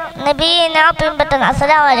സ്നേഹിക്കണം, നബിയെ ഞാൻ പിൻപറ്റണം.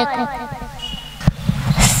 അസ്സലാമലൈക്കും.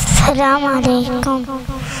 അസ്സലാമലൈക്കും.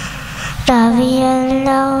 റബീഉൽ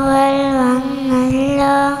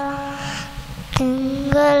വന്നല്ലോ,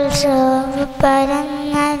 തിങ്കൾ ചൊവ്വ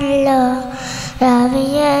പരന്നല്ലോ,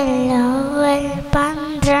 റബീഉൽ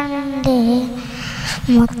 12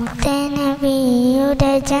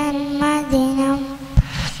 മുത്തനബിയുടെ ജന്മദിനം,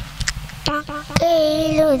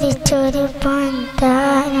 മക്കയിലുദിച്ചൊരു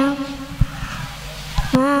പൊൻതാരം,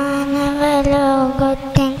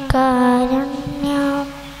 മാനവലോകത്തിൻ കാരുണ്യം.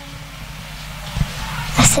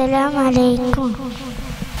 അസ്സലാമലൈക്കും.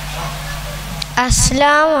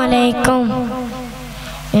 അസ്സലാമലൈക്കും.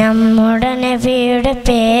 നമ്മുടെ നബിയുടെ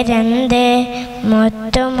പേരെന്ത്?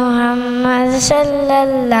 മുത്തു മുഹമ്മദ്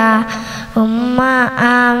സല്ലല്ലാഹ്. ഉമ്മ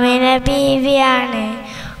ആമിന ബീവിയാണ്,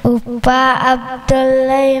 ഉപ്പ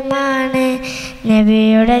അബ്ദുള്ളയുമാണ്.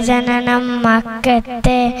 നബിയുടെ ജനനം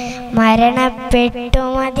മക്കത്തെ, മരണപ്പെട്ടു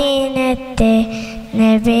മദീനത്തെ.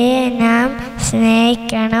 നബിയെ നാം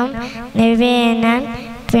സ്നേഹിക്കണം, നബിയെ നാം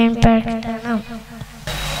പിൻപറ്റണം.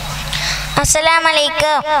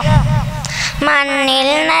 അസ്സലാമലൈക്കും. മണ്ണിൽ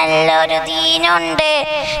നല്ലൊരു ദീനുണ്ട്,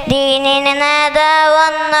 ദീനിന്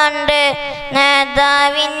നേതാവൊന്നുണ്ട്,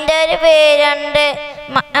 നേതാവിൻ്റെ ഒരു പേരുണ്ട്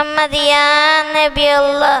മുഹമ്മദിയാ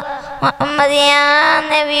നബിയുള്ള, മുഹമ്മദിയാ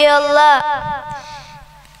നബിയുള്ള.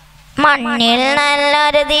 മണ്ണിൽ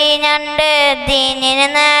നല്ലൊരു ദീനുണ്ട്, ദീനിന്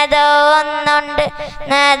നേതാവൊന്നുണ്ട്,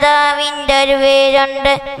 നേതാവിൻ്റെ ഒരു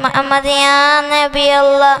പേരുണ്ട് മുഹമ്മദിയാ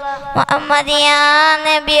നബിയുള്ള, മുഹമ്മദിയാ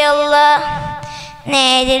നബിയുള്ള.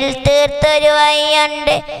 നേരിൽ തീർത്തൊരു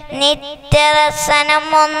വഴിയുണ്ട്, നിത്യദർശനം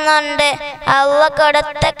ഒന്നുണ്ട്, അള്ളാഹ്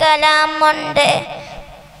കൊടുത്ത കലാമുണ്ട്,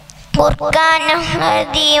 ഖുർആനും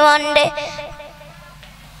ഹദീസുണ്ട്.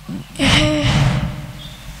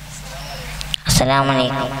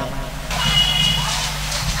 അസ്സലാമലൈക്കും.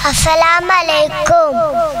 അസ്സലാമലൈക്കും.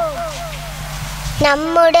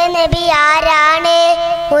 നമ്മുടെ നബി ആരാണ്?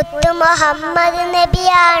 മുത്തു മുഹമ്മദ്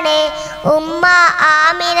നബിയാണ്. ഉമ്മ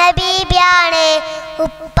ആമിന ബീബിയാണ്.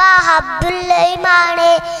 ഉപ്പ അബ്ദുള്ളയുമാണ്.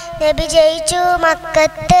 നബി ജയിച്ചു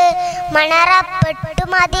മക്കത്ത്, മണറപ്പെട്ടു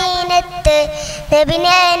മദീനത്ത്.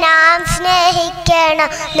 നബിനെ നാം സ്നേഹിക്കണം,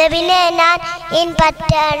 നബിനെ നാം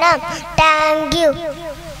പിൻപറ്റണം. Thank you.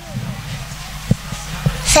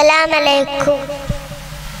 അസ്സലാമലൈക്കും.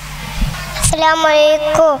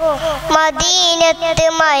 അസ്സലാമലൈക്കും. മദീനത്ത്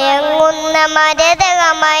മയങ്ങുന്ന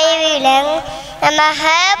മരതകമായി വിളങ്ങുന്ന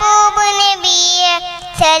മെഹബൂബ് നബിയെ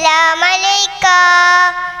സലാമലൈക്ക,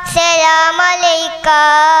 സലാമലൈക്ക.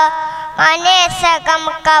 മനസ്സകം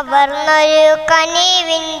കവർന്നൊരു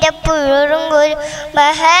കനിവിൻ്റെ പുഴുങ്ങൊരു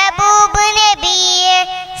മെഹബൂബ് നബിയെ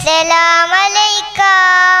സലാമലൈക്ക,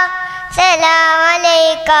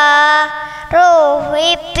 സലാമലൈക്ക. റൂഹി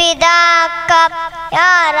പിതാക്ക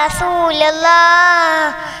യാ റസൂലല്ലാഹ്,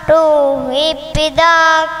 റൂഹി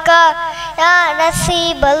പിതാക്ക യാ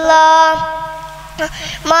നസീബല്ലാഹ്.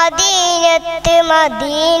 മദീനത്ത്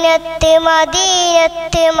മദീനത്ത്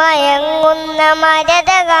മദീനത്ത് മയങ്ങുന്ന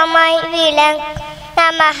മരതകമായി വിളങ്ങുന്ന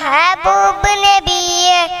മെഹബൂബ്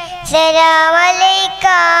നബിയെ സലാമലൈക്ക,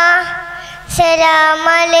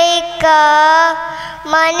 സലാമലൈക്ക.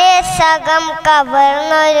 മനസ്സകം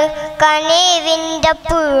കവർന്നൊരു കനിവിൻ്റെ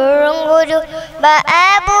പുഴുങ്ങൊരു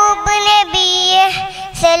മെഹബൂബ് നബിയെ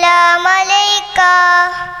സലാമലൈക്ക,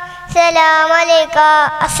 സലാമലൈക്ക.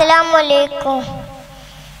 അസ്സലാമലൈക്കും.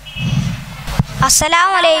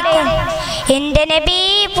 അസ്സലാമലൈക്കും. എൻ്റെ നബി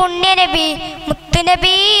പുണ്യനബി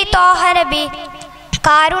മുത്തുനബി തോഹ നബി,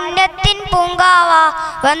 കാരുണ്യത്തിൻ പൂങ്കാവ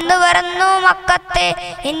വന്നു പറന്നു മക്കത്ത്.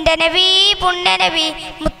 എൻ്റെ നബി പുണ്യനബി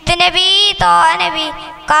മുത്തുനബി തോഹ നബി,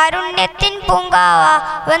 കാരുണ്യത്തിൻ പൂങ്കാവ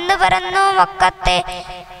വന്നു പറന്നു മക്കത്ത്.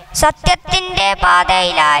 സത്യത്തിൻ്റെ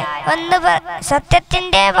പാതയിലായി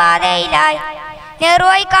സത്യത്തിൻ്റെ പാതയിലായി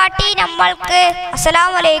നേർവഴി കാട്ടി നമ്മൾക്ക്.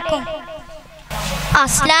 അസ്സലാമലൈക്കും.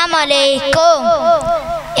 അസ്സലാമലൈക്കും.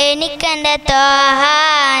 എനിക്കെൻ്റെ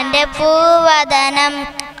ത്വാഹാൻ്റെ പൂവദനം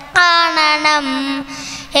കാണണം,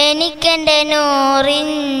 എനിക്കെൻ്റെ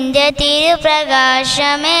നൂറിൻ്റെ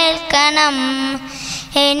തിരുപ്രകാശമേൽക്കണം.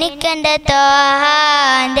 എനിക്കെൻ്റെ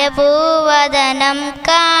ത്വാഹാൻ്റെ പൂവദനം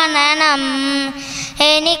കാണണം,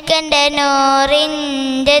 എനിക്കെൻ്റെ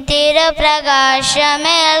നൂറിൻ്റെ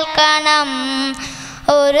തിരുപ്രകാശമേൽക്കണം.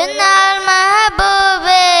 ഒരു നാൾ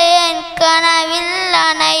മെഹബൂബേ എൻ കനവിൽ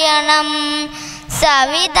അണയണം,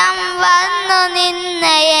 സവിധം വന്നു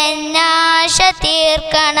നിന്ന് എന്നാശ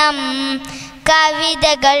തീർക്കണം.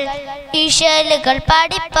 കവിതകൾ ഇശലുകൾ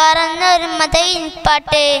പാടിപ്പറന്നൊരു മതയിൻ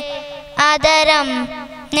പാട്ട്, ആദരം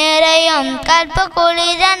നിറയും കൽപ്പ്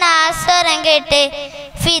കുളിരനാസ്വരം കേട്ട്.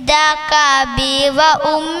 ഫിദാക ബി വ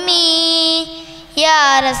ഉമ്മി യാ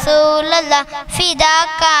റസൂലല്ലാഹ്,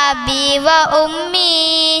 ഫിദാക ബി വ ഉമ്മി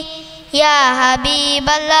യാ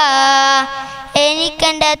ഹബീബല്ലാഹ്.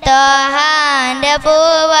 എനിക്കെൻ്റെ ത്വാഹാൻ്റെ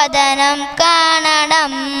പൂവദനം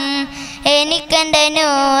കാണണം, എനിക്കെൻ്റെ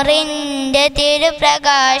നൂറിൻ്റെ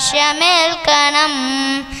തിരുപ്രകാശമേൽക്കണം.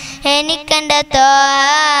 എനിക്കെൻ്റെ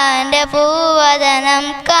ത്വാഹാൻ്റെ പൂവദനം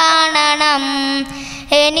കാണണം,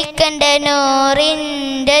 എനിക്കെൻ്റെ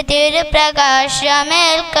നൂറിൻ്റെ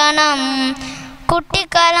തിരുപ്രകാശമേൽക്കണം.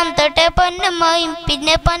 കുട്ടിക്കാലം തൊട്ടേ പൊന്നുമ്മയും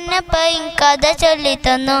പിന്നെ പൊന്നപ്പയും കഥ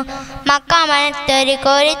ചൊല്ലിത്തന്നു. മക്കാമണത്തൊരു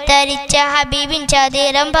കോരിത്തരിച്ച ഹബീബിൻ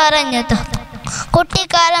ചതിരം പറഞ്ഞു തന്നു.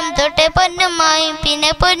 കുട്ടിക്കാലം തൊട്ടേ പൊന്നുമ്മയും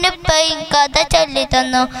പിന്നെ പൊന്നുപ്പയും കഥ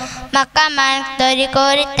ചൊല്ലിത്തന്നു. മക്കാമണത്തൊരു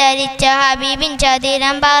കോരിത്തരിച്ച ഹബീബിൻ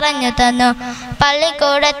ചതിരം പറഞ്ഞു തന്നു.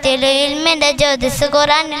 പള്ളിക്കൂടത്തിൽ ഇൽമിന്റെ ജ്യോതിസ്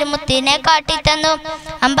ഖുറാനിൽ മുത്തിനെ കാട്ടിത്തന്നു.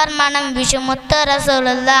 അമ്പർമണം വിഷുമുത്ത്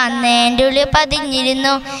റസൂലുള്ള അന്ന് എൻ്റെ ഉള്ളിൽ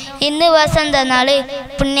പതിഞ്ഞിരുന്നു. ഇന്ന് വസന്തനാള്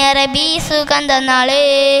പുണ്യ റബീ സുഗന്ധനാള്.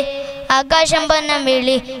 ആകാശം പൊന്നം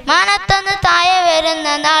വിളി മാനത്തൊന്ന് താഴെ വരുന്ന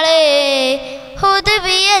നാള്.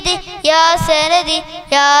 ഹുദുബിയതി യാ സനദി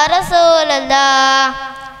യാ റസൂലല്ലാ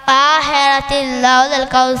ആഖിറത്തിൽ ലൗദൽ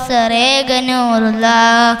കൗസറേക നൂറുല്ലാ.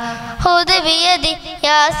 ഹുദുബിയതി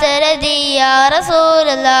യാ സനദി യാ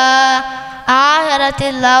റസൂലല്ലാ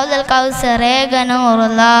ആഖിറത്തിൽ ലൗദൽ കൗസറേക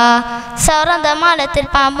നൂറുല്ലാ. സൗരന്തമാലത്തിൽ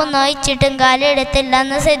പാമ്പ് നോയിച്ചിട്ടും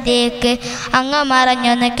കാലെടുത്തില്ലെന്ന് സിദ്ദീഖ്. അങ്ങ്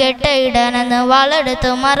മറഞ്ഞൊന്ന് കെട്ടയിടാനെന്ന് വളെടുത്തു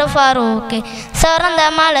മറ ഫാറൂഖ്.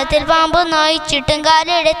 സൗരന്തമാലത്തിൽ പാമ്പ് നോയിച്ചിട്ടും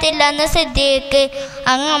കാലെടുത്തില്ലെന്ന് സിദ്ദീഖ്.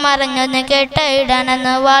 അങ്ങ് മറഞ്ഞൊന്ന്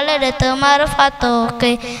കെട്ടയിടാനെന്ന് വളെടുത്തു മറ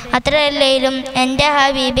ഫാറൂഖ്. അത്രയല്ലേലും എൻ്റെ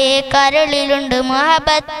ഹബീബേ കരളിലുണ്ട്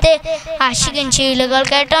മുഹബത്ത്. ആശികൻ ശീലുകൾ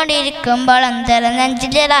കേട്ടോണ്ടിരിക്കുമ്പോൾ അന്തര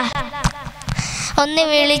നെഞ്ചില ഒന്ന്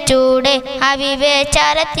വിളിച്ചൂടെ ഹബീബേ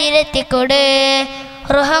ചരത്തിലെത്തിക്കൂട്.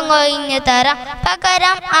 റുഹം കൊയിഞ്ഞു തരാം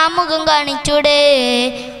പകരം ആ മുഖം കാണിച്ചൂടെ.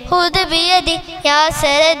 ഹുദുബിയതി യാ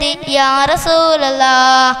സനദി യാ റസൂലല്ലാ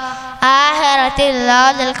ആഖിറത്തിൽ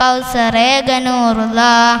ലൗദൽ കൗസറേക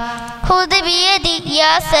നൂറുല്ലാ. ഹുദുബിയതി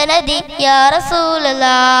യാ സനദി യാ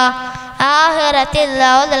റസൂലല്ലാ ആഖിറത്തിൽ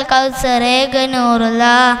ലൗദൽ കൗസറേക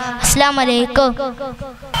നൂറുല്ലാ. അസ്സലാമു അലൈക്കും.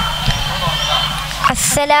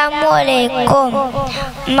 അസ്സലാമലൈക്കും.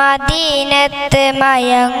 മദീനത്ത്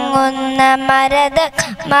മയങ്ങുന്ന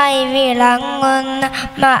മരതമായി വിളങ്ങുന്ന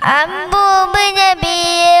മഹബൂബ്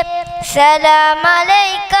നബിയേ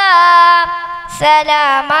സലാമലൈക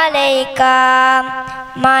സലാമലൈക.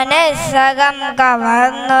 മനസ്സകം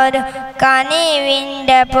കവർന്നൊരു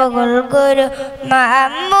കനിവിൻ്റെ പുകൾ ഗുരു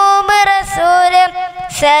മഹബൂബ് റസൂല്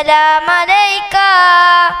സലാമലൈക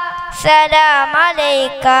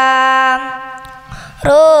സലാമലൈക.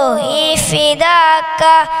 റൂഹി ഫിദാക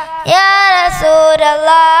യാ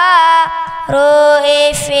റസൂലല്ലാഹ് റൂഹി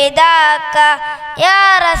ഫിദാക യാ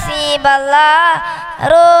റസീബല്ലാഹ്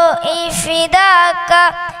റൂഹി ഫിദാക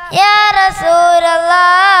യാ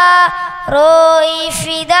റസൂലല്ലാഹ് റൂഹി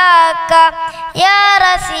ഫിദാക യാ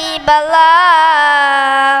റസീബല്ലാഹ്.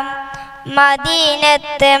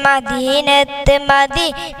 മദീനത്ത് മദീനത്ത്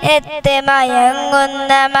മദീനത്ത്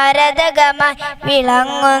മയങ്ങുന്ന മരതകമായി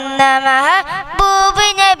വിളങ്ങുന്ന മഹബൂബ്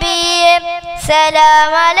നബിയേ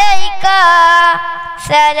സലാമലൈക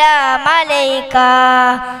സലാമലൈക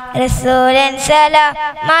റസൂലൻ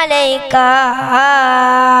സലാമലൈക.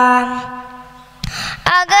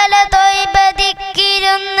 അകല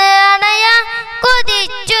തൊയ്ബദിക്കിരുന്ന് അണയാ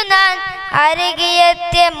കൊതിച്ചു ഞാൻ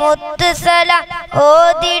അരികിയെത്തിയ മുത്തുസലാം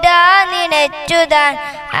ഓതിടാ നിനച്ചുതാൻ.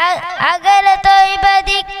 അകല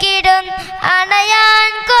തൊയ്ബദിക്കിടും അണയാൻ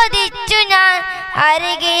കൊതിച്ചു ഞാൻ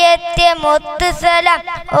അരികിയെത്തിയ മുത്തുസലാം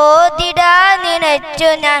ഓതിടാ നിനച്ചു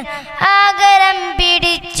ഞാൻ. ആകരം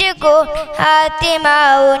പിടിച്ചു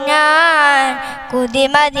ഹാത്തിമാവു ഞാൻ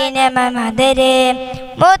കുതിമദിന മദരേ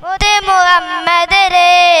മുത്ത്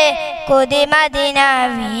മുഹമ്മദരേ കുതിമദിന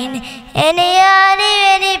വീൻ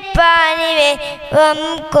എനിയാനിവനിപ്പാനിവേ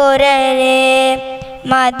കുരരേ.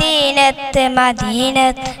 മദീനത്ത്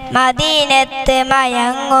മദീനത്ത് മദീനത്ത്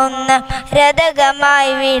മയങ്ങുന്ന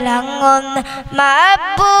രതകമായി വിളങ്ങുന്ന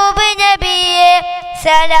മഹബൂബ് നബിയേ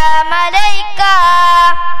സലാമലൈക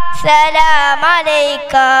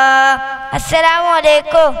സലാമലൈക. അസ്സലാമു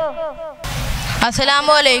അലൈക്കും.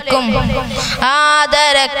 അസ്സലാമു അലൈക്കും.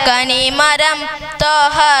 ആദരക്കനി മരം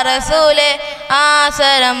തോഹ റസൂലെ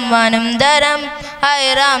ആസരം വനം ദരം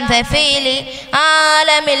ഐറാം സഫീലി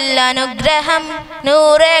ആലമിൽ അനുഗ്രഹം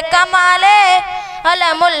നൂറെ കമാലെ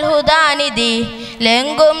അലമുൽ ഹുദാനിധി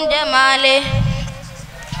ലെങ്കും ജമാലെ.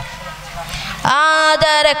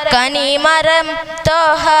 ആദരക്കനി മരം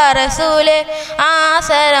തോഹ റസൂലെ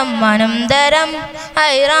ആസരം വനം ദരം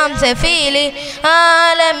ഐറാം സഫീലി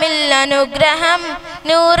ആലമിൽ അനുഗ്രഹം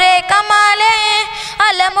നൂറെ കമാലെ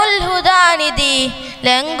അലമുൽ ഹുദാനിധി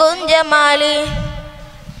ലെങ്കും ജമാലി.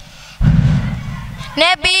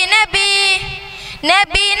 നബി നബി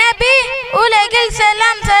നബി നബി ഉലകിൽ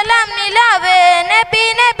സലാം സലാം നിലാവേ നബി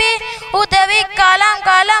നബി ഉദവി കാലം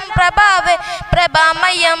കാലം പ്രഭാവേ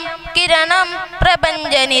പ്രഭാമയം കിരണം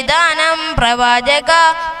പ്രപഞ്ചനിദാനം പ്രവാചക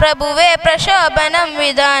പ്രഭുവേ പ്രശോഭനം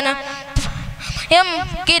വിധാനം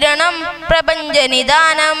കിരണം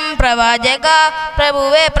പ്രപഞ്ചനിദാനം പ്രവാചക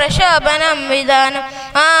പ്രഭുവേ പ്രശോഭനം വിധാനം.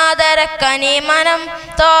 ആദരക്കനി മനം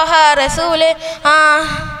തോഹ റസൂല്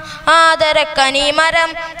ആദരക്കനി മരം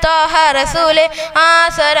തോഹ റസൂല്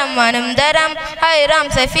ആസരം വനം ദരം ഐറാം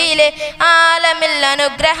സഫീലെ ആലമിൽ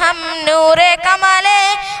അനുഗ്രഹം നൂറെ കമാലെ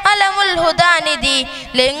അലമുൽ ഹുദാനിധി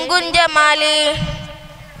ലെങ്കുൻ ജമാലി.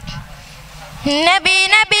 നബി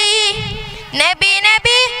നബി നബി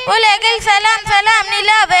നബി ഉലകിൽ സലാം സലാം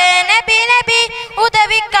നിലാവേ നബി നബി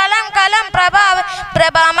ഉദവി കലം കലം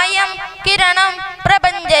പ്രഭാമയം കിരണം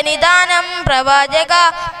പ്രപഞ്ചനിദാനം പ്രവാചക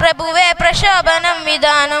പ്രഭുവേ പ്രശോഭനം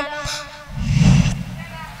വിധാനം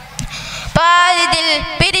പാരിതിൽ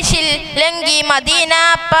പിരിശിൽ ലങ്കി മദീന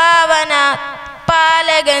പാവന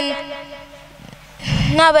പാലകൻ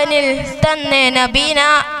നവനിൽ തന്നെ നബീന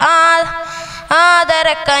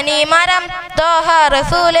ആദരക്കനി മരം തോഹ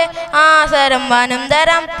റസൂല് ആസരം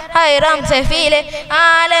വനന്തരം ഹൈറാം സഫീല്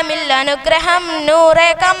ആലമിൽ അനുഗ്രഹം നൂറെ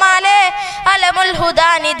കമാലെ അലമുൽ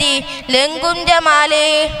ഹുദാനിധി ലംഘും ജമാലേ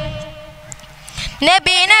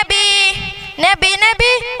നബി നബി നബി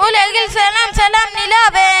നബി ഉലകിൽ സലാം സലാം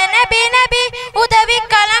നിലാവേ നബി നബി ഉദവി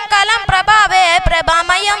കലം കലം പ്രഭാവേ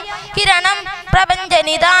പ്രഭാമയം കിരണം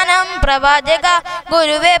പ്രപഞ്ചനിദാനം പ്രവാചക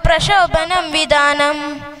ഗുരുവേ പ്രശോഭനം വിധാനം.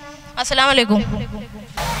 അസ്സലാമു അലൈക്കും.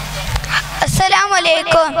 അസ്സലാമു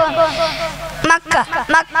അലൈക്കും. മക്ക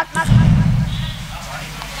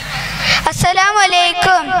അസ്സലാമു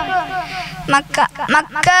അലൈക്കും.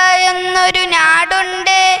 മക്ക എന്നൊരു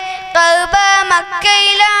നാടുണ്ട്. കഅബ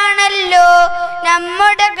മക്കയിലാണല്ലോ,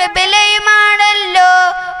 നമ്മുടെ ഖിബലയുമാണല്ലോ.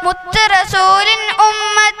 മുത്ത് റസൂലിൻ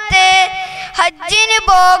ഉമ്മത്തെ ഹജ്ജിന്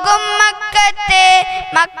പോകും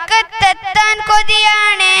മക്കത്തെത്താൻ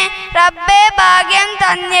കൊതിയാണ്. റബ്ബേ ഭാഗ്യം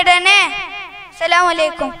തന്നിടണേ. അസ്സലാമു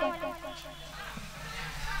അലൈക്കും.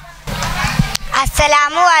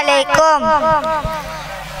 അസ്സലാമു അലൈക്കും.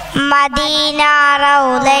 മദീന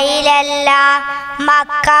റൗളയിലല്ല,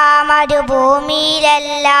 മക്ക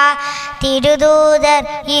മരുഭൂമിയിലല്ല, തിരുദൂതർ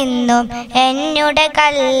ഇന്നും എന്നുടെ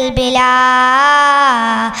കൽബിലാ.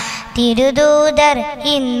 തിരുദൂതർ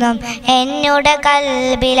ഇന്നും എന്നുടെ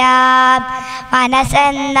കൽബിലാ.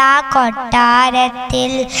 മനസ്സെന്ന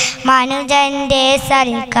കൊട്ടാരത്തിൽ മനുജന്റെ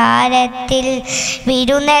സൽക്കാരത്തിൽ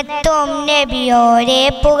വിരുന്നെത്തും നബിയോരെ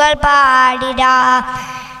പുകൾ പാടിടാ.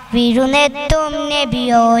 വിരുന്നെത്തും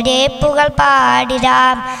നബിയോരെ പുകൾ പാടിടാ.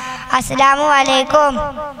 അസ്സലാമു അലൈക്കും.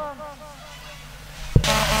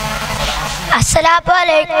 അസ്സലാമു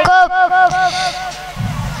അലൈക്കും.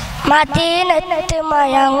 മദീനത്ത്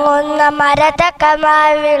മയങ്ങുന്ന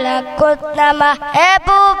മരതകമായി വിളക്കുന്ന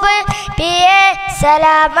മെഹബൂബ് പിയേ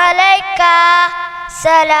സലാമലൈക്ക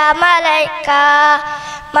സലാമലൈക്ക.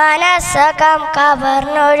 മനസ്സകം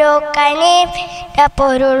കവർന്നൊരു കനീന്റെ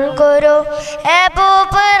പൊരുൾ ഗുരു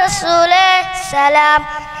മെഹബൂബ് റസൂലേ സലാം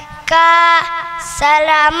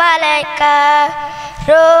സലാമലൈക്ക.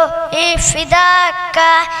 റൂഹി ഫിദാക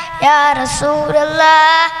യാ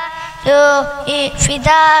റസൂലല്ലാഹ്, റൂഹി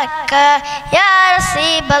ഫിദാക യാ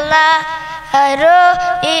റസീബല്ലാഹ്,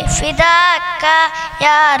 റൂഹി ഫിദാക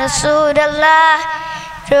യാ റസൂലല്ലാഹ്,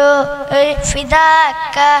 റൂഹി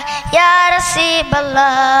ഫിദാക യാ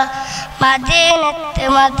റസീബല്ലാഹ്. മദീനത്ത്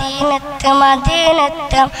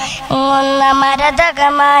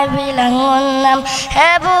മരതകമായി വിളങ്ങുന്ന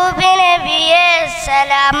മെഹബൂബ് നബിയേ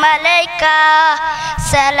സലാമലൈക്ക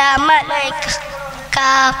സലാമലൈക്ക.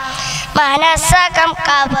 മനസ്സകം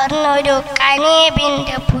കവർന്നൊരു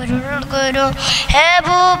കനീബിന്റെ പൊരുൾ ഗുരു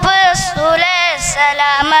മെഹബൂബ് റസൂലേ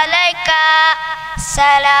സലാമലൈക്ക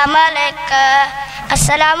സലാമലൈക്ക.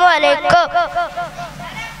 അസ്സലാമു അലൈക്കും.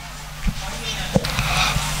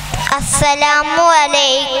 അസ്സലാമു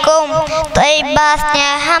അലൈക്കും. ത്വയ്ബ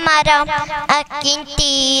സ്നേഹമരം അക്കിൻ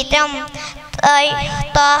തീരം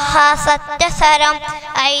ത്വഹ സത്യസരം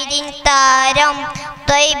ഐദിൻ താരം.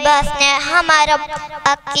 ത്വയ്ബ സ്നേഹമരം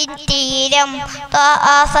അക്കിൻ തീരം ത്വഹ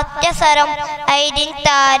സത്യസരം ഐദിൻ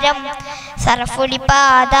താരം.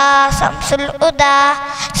 സർഫുലിപാദ സംസുൽ ഉദാ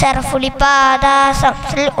സർഫുലിപാദ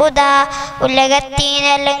സംസുൽ ഉദാ.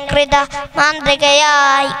 ഉലകത്തിനലങ്കൃത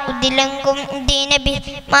മാന്ത്രികയായി ഉദിലങ്കും ദീനബി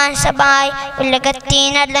മാനസമായി.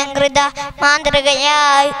 ഉലകത്തിനലങ്കൃത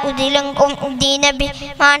മാന്ത്രികയായി ഉദിലങ്കും ദീനബി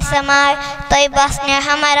മാനസമായി. ത്വയ്ബ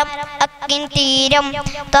സ്നേഹമരം അക്കിൻ തീരം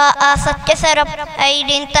ത്വഹ സത്യസരം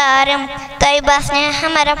ഐദിൻ താരം. ത്വയ്ബ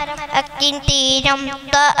സ്നേഹമരം അക്കിൻ തീരം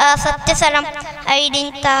ത്വഹ സത്യസരം ഐദിൻ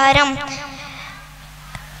താരം.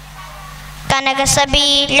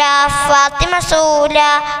 കനകസബീല ഫാത്തിമ സൂല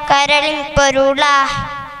കരളിൻ പൊരുള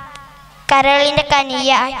കരളിൻ്റെ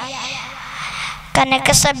കനിയായി.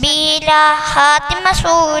 കനകസബീല ഫാത്തിമ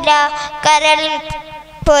സൂല കരളിൻ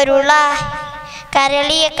പൊരുള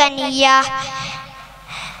കരളിയ കനിയ.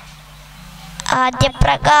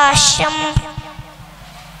 ആദ്യപ്രകാശം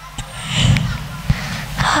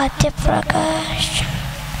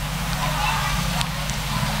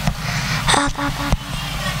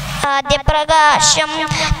ആദ്യപ്രകാശം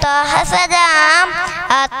ത്വഹസദാം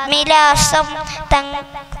ആത്മിലാസം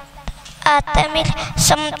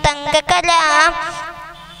ആത്മിലാസം തങ്കകലാം.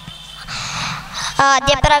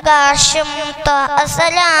 ആദ്യപ്രകാശം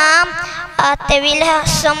സലാം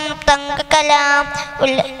ആത്യവിലാസം തങ്കകലാം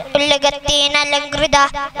ഉലകത്തിനലങ്കൃത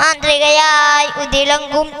മാന്ത്രികയായി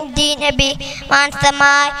ഉദിലങ്കും ദീനബി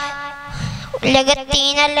മാനസമായി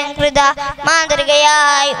ഉലകത്തിനലങ്കൃത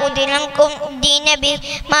മാതൃകയായി ഉദിലങ്കും ദീനബി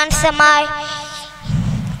മാനസമായി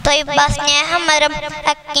ത്വയ്ബ സ്നേഹമരം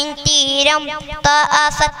അക്കിൻ തീരം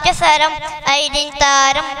സത്യസരം ഐരിൻ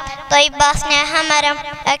താരം ത്വയ്ബ സ്നേഹമരം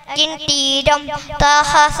അക്കിൻ തീരം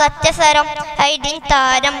സത്യസരം ഐരിൻ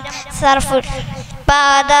താരം സർഫുൽ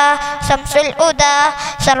പാദ ശംസുൽ ഉദാ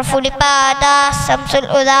സർഫുൽ പാദ ശംസുൽ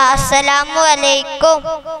ഉദാ. അസ്സലാമു അലൈക്കും.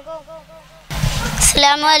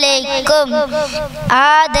 അസ്സലാമലൈക്കും.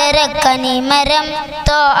 ആദരക്കനിമരം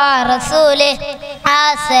തോ ആ റസൂലെ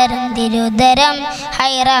ആസരം തിരുദരം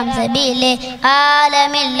ഹൈറാം സബീലെ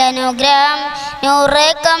ആലമില്ലനുഗ്രാം നൂറെ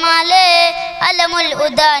കമാലെ അലമുൽ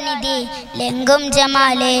ഉദാനിധി ലെങ്കും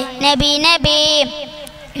ജമാലെ നബി നബി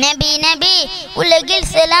നബി നബി ഉലകിൽ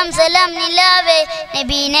സലാം സലാം നിലാവേ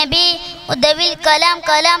നബി നബി ഉദവിൽ കലാം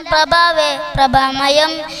കലാം പ്രഭാവേ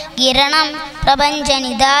പ്രഭാമയം കിരണം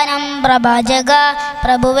പ്രപഞ്ചനിദാനം പ്രഭാജക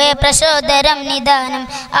പ്രഭുവേ പ്രചോദരം നിദാനം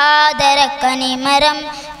ആദരക്കനിമരം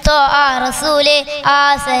തോ ആ റസൂലെ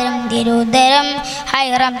ആസരം തിരുദരം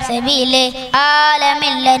ഹൈറാം സബീലെ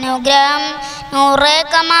ആലമില്ലനുഗ്രാം നൂറെ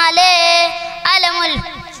കമാലെ അലമുൽ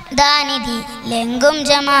ദാനിധി ലെങ്കും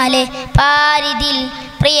ജമാലെ പാരിതിൽ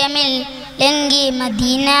പ്രിയമിൽ ലങ്കി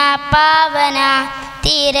മദീന പാവന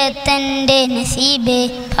തീരത്തൻ്റെ നസീബെ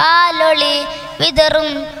പാലൊളി വിതറും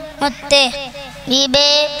മുത്തേ ബീബേ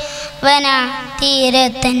വന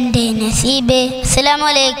തീരത്തൻ്റെ നസീബെ. അസ്സലാമു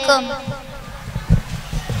അലൈക്കും.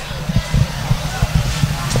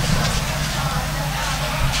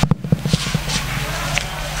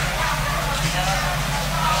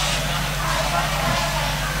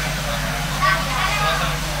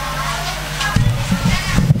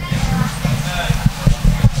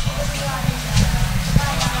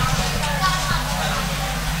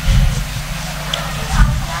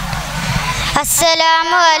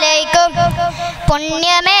 അസ്സലാമു അലൈക്കും.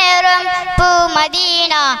 പുണ്യമേറും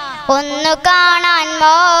പൂമദീന ഒന്നു കാണാൻ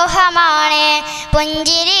മോഹമാണ്.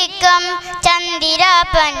 പുഞ്ചിരിക്കും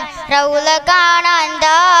ചന്ദിരാപ്പൻ റൗള കാണാൻ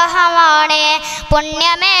ദാഹമാണ്.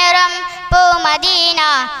 പുണ്യമേറും പൂമദീന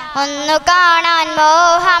ഒന്നു കാണാൻ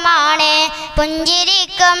മോഹമാണ്.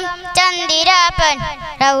 പുഞ്ചിരിക്കും ചന്ദിരാപ്പൻ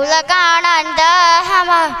റൗള കാണാൻ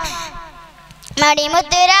ദാഹമാണ്.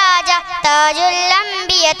 മടിമുത്തുരാജ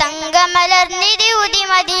താജുല്ലംബിയ തങ്കമലർന്നിതി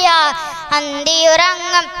ഉദിമതിയ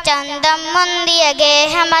അന്തിയുറങ്ങം ചന്തം മുന്തിയ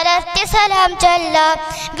ഗേഹമലർത്തി സലാം ചൊല്ലാം.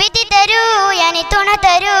 വിധി തരൂ എനി തുണ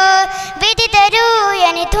തരൂ വിധി തരൂ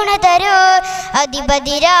എനി തുണ തരൂ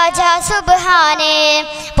അധിപതി രാജ സുബ്ഹാനേ.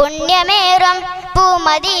 പുണ്യമേറും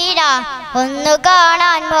പൂമദീന ഒന്നു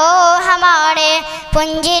കാണാൻ മോഹമാണ്.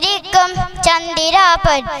 പുഞ്ചിരിക്കും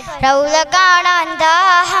ചന്ദിരാപ്പൻ റൗള കാണാൻ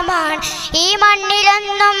ദാഹമാണ്. ഈ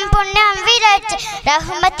മണ്ണിലെന്നും പുണ്യം വിരച്ച്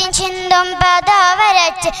റഹ്മത്തിൻ ചിന്തും പദ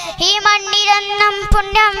വരച്ച്. ഈ മണ്ണിലെന്നും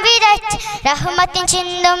പുണ്യം വിരച്ച് റഹ്മത്തിൻ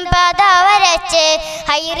ചിന്തും പദ വരച്ച്.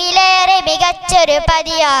 ഹൈറിലേറെ മികച്ചൊരു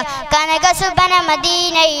പതിയ കനകസുബന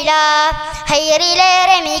മദീനയില.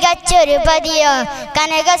 ഹൈറിലേറെ മികച്ചൊരു പതിയ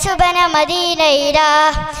കനകസുബന മദീനയില.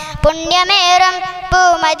 പുണ്യമേറും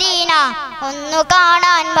പൂമദീന ഒന്നു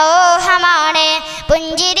കാണാൻ മോഹമാണ്.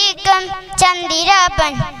 പുഞ്ചിരിക്കും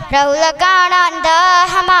ചന്ദിരാപ്പൻ റൗള കാണാൻ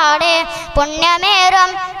ദാഹമാണ്. പുണ്യമേറും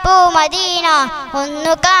പൂമദീന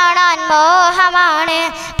ഒന്നു കാണാൻ മോഹമാണ്.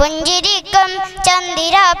 പുഞ്ചിരിക്കും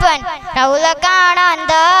ചന്ദിരാപ്പൻ റൗള കാണാൻ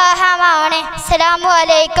ദാഹമാണ്. അസ്സലാമു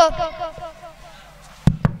അലൈക്കും.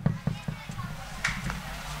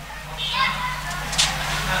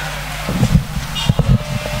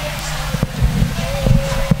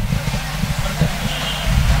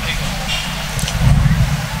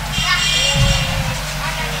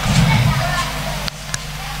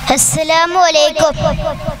 അസ്സലാമു അലൈക്കും.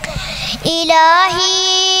 ഇലാഹി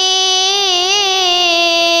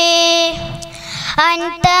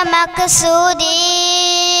അൻത മഖ്സൂദി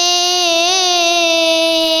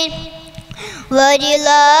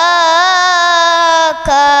വരിളാക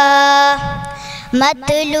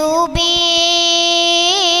മത്ലൂബി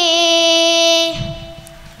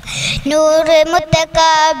നൂർ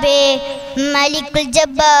മുത്തകാബെ മലിക്കുൽ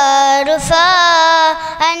ജബ്ബാർ ഫാ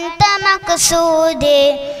അൻത മഖ്സൂദി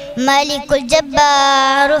മലിക്കുൽ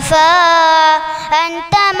ജബ്ബാർ ഫാ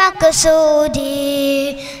അൻത മഖ്സൂദി.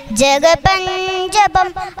 ജഗപഞ്ചപം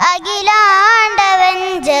അഖിലാണ്ടവൻ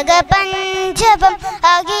ജഗപഞ്ചപം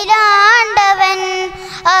അഖിലാണ്ടവൻ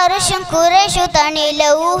അർശും കുറേശു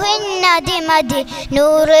തണിലൗഹിന്നതിമതി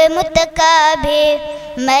നൂറ് മുത്തക്കാബി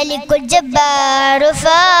മലിക്കുൽ ജബ്ബാറുഫ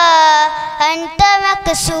അൻത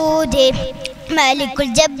മഖ്സൂദി മലിക്കുൽ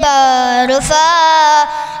ജബ്ബാറുഫ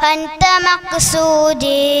അൻത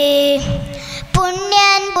മഖ്സൂദി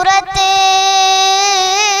പുണ്യൻ പുറത്ത്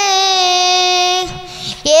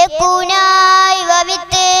ഏകൂനായി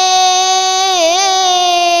വവിത്ത്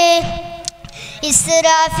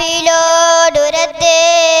ഇസ്രാഫിലോടുരത്ത്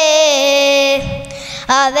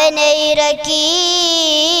അവനെ ഇറക്കി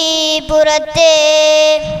പുറത്ത്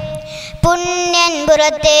പുണ്യൻ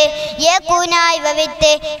പുറത്ത് യകൂനായി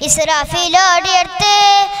വവിത്ത് ഇസ്രാഫിലോടുയർത്ത്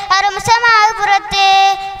അറുംസമാവ് പുറത്ത്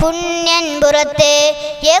പുണ്യൻ പുറത്ത്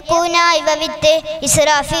യകൂനായി വവിത്ത്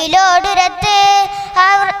ഇസ്രാഫിലോടുരത്ത്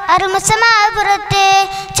അറുംസമാവ് പുറത്ത്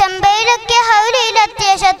ചമ്പയിലൊക്കെ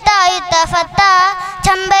ഹൗലിയിലെത്തിയ ശത്തായുത്ത ഫത്ത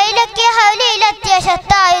ചമ്പയിലൊക്കെ ഹൗലിയിലെത്തിയ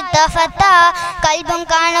ശത്തായുത്ത ഫത്ത കൽബും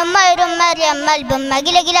കാണും മൈറും മറിയം മൽബും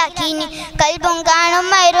മകിലകിലാക്കീനി കൽബും കാണും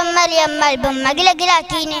മൈറും മറിയം മൽബും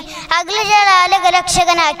മകിലകിലാക്കീനി അഖിലജലാലക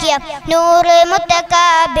രക്ഷകനാക്കിയ നൂറ്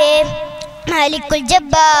മുത്തക്കാബേ മലിക്കുൽ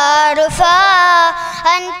ജബ്ബാറുഫ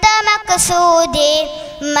അൻത മഖ്സൂദി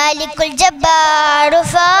മലിക്കുൽ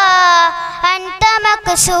ജബ്ബാറുഫ അൻത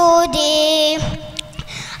മഖ്സൂദി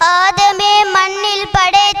ആദമേ മണ്ണിൽ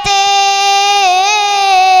പടേത്ത്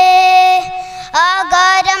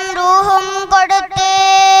ആകാരം റൂഹും കൊടുത്ത്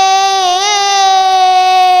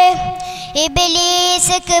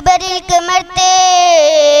ഇബ്ലീസ് കിബറിൽ കിമർത്ത്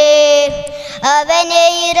അവനെ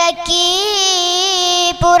ഇറക്കി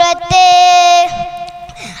പുറത്ത്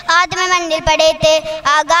ആദമ മണ്ണിൽ പടേത്ത്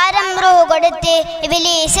ആകാരം റൂഹ് കൊടുത്ത്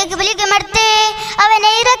ഇബ്ലീസ് കിബറിൽ കിമർത്ത്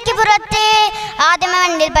അവനെ ഇറക്കി പുറത്ത് ആദമ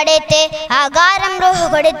മണ്ണിൽ പടേത്ത് ആകാരം റൂഹ്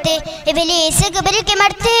കൊടുത്ത് ഇബ്ലീസ് കിബറിൽ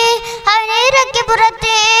കിമർത്ത് അവനെ ഇറക്കി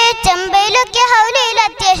പുറത്ത് ചമ്പയിലൊക്കെ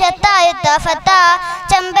ഹൗലിയിലെത്തിയ ശത്തായുത്ത ഫത്ത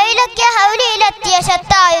ചമ്പയിലൊക്കെ ഹൗലിയിലെത്തിയ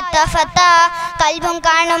ശത്തായുത്ത ഫത്ത കൽബും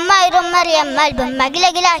കാണും മൈറും മറിയം മൽബും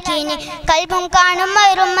മകിലകിലാക്കീനി കൽബും കാണും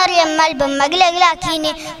മൈറും മറിയം മൽബും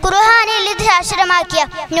മകിലകിലാക്കീനി ഖുർആനിൽ ഇത് ശാസ്ത്രമാക്കിയ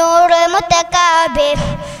നൂറ് മുത്തക്കാബേ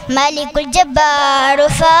മലിക്കുൽ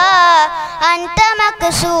ജബ്ബാറുഫ അൻത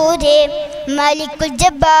മഖ്സൂദി മലിക്കുൽ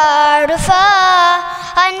ജബ്ബാറുഫ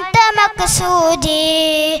അൻത മഖ്സൂദി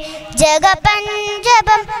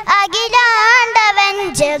ജഗപഞ്ചപം അഖിലാണ്ടവൻ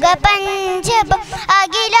ജഗപഞ്ചപം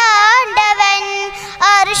അഖിലാണ്ടവൻ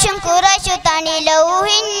അർശും ഖുറൈശു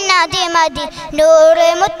തണിലൗഹിന്നതിമതി നൂറ്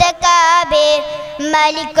മുത്തക്കാബേ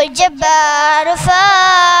മലിക്കുൽ ജബ്ബാറുഫ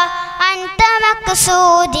അൻത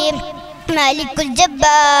മഖ്സൂദി മലിക്കുൽ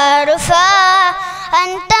ജബ്ബാറുഫ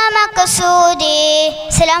അൻത മഖ്സൂദി.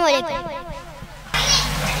 അസ്സലാമു അലൈക്കും.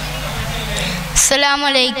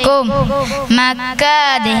 അസ്സലാമലൈക്കും.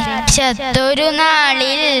 മക്കാതെ ശത്തൊരു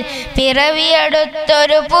നാളിൽ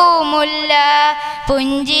പിറവിയെടുത്തൊരു പൂമുല്ല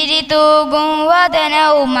പുഞ്ചിരി തൂകും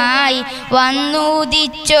വദനവുമായി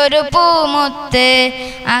വന്നൂദിച്ചൊരു പൂമുത്ത്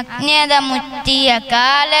അജ്ഞത മുറ്റിയ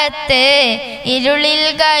കാലത്ത് ഇരുളിൽ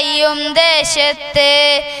കയ്യും ദേശത്ത്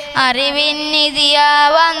അറിവിന്നിതിയാ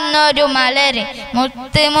വന്നൊരു മലര്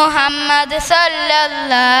മുത്ത് മുഹമ്മദ്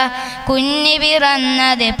സല്ലല്ലാഹ് കുഞ്ഞി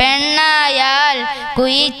പിറന്നത് പെണ്ണായാൽ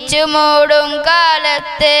കുയിച്ചു മൂടും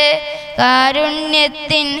കാലത്ത്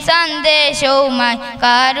കാരുണ്യത്തിൻ സന്ദേശവുമായി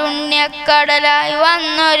കാരുണ്യക്കടലായി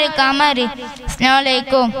വന്നൊരു കമര്.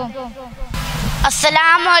 അസ്സലാമലൈക്കും.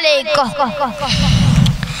 അസ്സലാമലൈക്കും.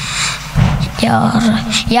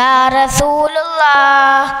 യാ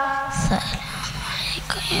റസൂലുള്ളാഹ്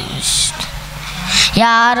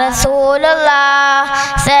യാ റസൂലുള്ളാഹ്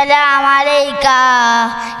സലാം അലൈക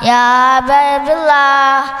യാ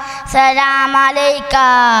ഹബീബുള്ളാഹ് സലാം അലൈക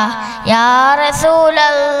യാ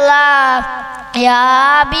റസൂലുള്ളാഹ് യാ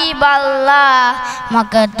ഹബീബല്ലാഹ്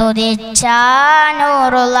മക്കത്തുദിച്ച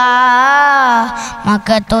നൂറുള്ളാഹ്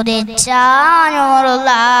മക്കത്തുദിച്ച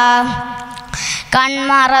നൂറുള്ളാഹ്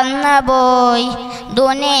കൺമറന്നു പോയി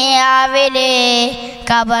ദുനിയാവിലെ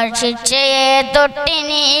ഖബർ ശിക്ഷയെ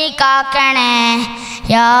തൊട്ടിനി കാക്കണേ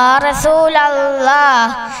യാ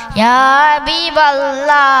റസൂലല്ലാഹ് യാ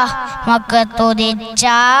ഹബീബല്ലാഹ് മക്കത്തുദിച്ച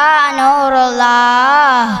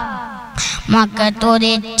നൂറുള്ളാഹ്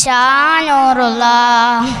മക്കത്തുദിച്ച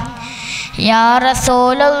നൂറുള്ളാഹ് യാ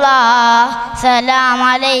റസൂലുള്ളാഹ് സലാം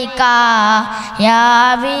അലൈക യാ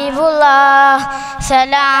ഹബീബുള്ളാഹ്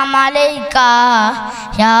സലാം അലൈക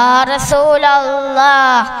യാ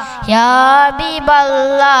റസൂലല്ലാഹ് യാ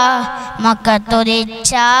ഹബീബല്ലാഹ്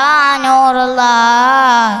മക്കത്തുദിച്ച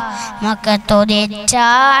നൂറുള്ളാഹ് മക്കത്തുദിച്ച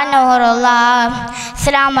നൂറുള്ളാഹ്.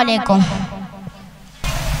 അസ്സലാമു അലൈക്കും.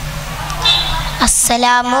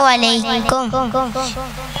 അസ്സലാമു അലൈക്കും.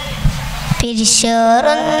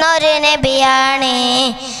 പിരിശേറുന്നൊരു നബിയാണ്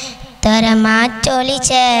തരമാറ്റൊളി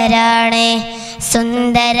ചേരാണ്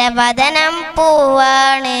സുന്ദരവദനം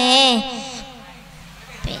പൂവാണ്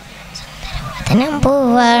സുന്ദരവദനം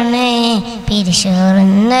പൂവാണ്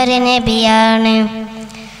പിരിശോറുന്നൊരു നബിയാണ്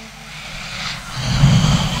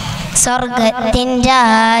സ്വർഗത്തിൻ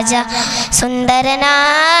രാജ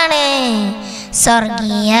സുന്ദരനാണ്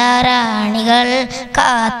സ്വർഗീയ റാണികൾ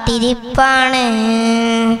കാത്തിരിപ്പാണ്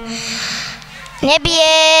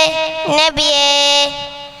നബിയേ നബിയേ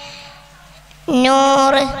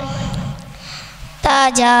നൂറ്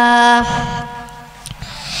താജ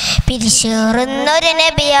പിരിശൂറുന്നൊരു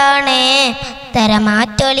നബിയാണ്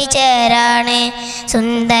തരമാറ്റൊളി ചേരാണ്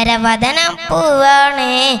സുന്ദരവദനം പൂവാണ്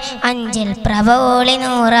അഞ്ചിൽ പ്രഭോളി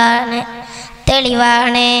നൂറാണ്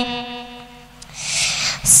തെളിവാണ്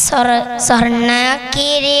സ്വർണ്ണ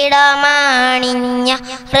കിരീടമാണിഞ്ഞ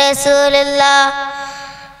റസൂലുള്ളാഹ്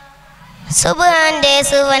സുബ്ഹാന്റെ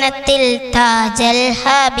സുവനത്തിൽ താജൽ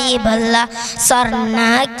ഹബീബല്ലാഹ് സ്വർണ്ണ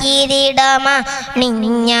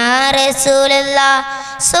കിരീടമാണിഞ്ഞ റസൂലുള്ളാഹ്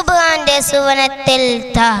സുബ്ഹാന്റെ സുവനത്തിൽ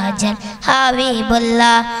താജൽ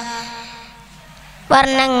ഹബീബല്ലാഹ്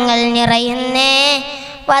വർണ്ണങ്ങൾ നിറയുന്നേ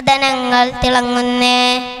വദനങ്ങൾ തിളങ്ങുന്നേ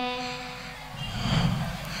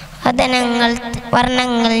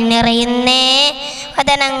വർണ്ണങ്ങൾ നിറയുന്നേ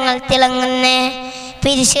വദനങ്ങൾ തിളങ്ങുന്നേ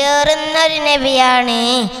പിരിശേറുന്നൊരു നബിയാണ്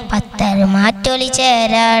പത്തരുമാറ്റൊളി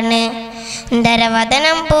ചേരാണ്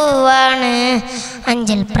സുന്ദരവദനം പൂവാണ്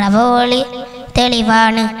അഞ്ചൽ പ്രഭോളി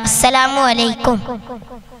തെളിവാണ് അസ്സലാമു അലൈക്കും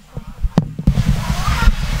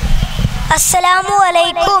അസ്സലാമു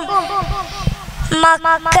അലൈക്കും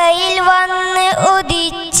മക്കയിൽ വന്ന്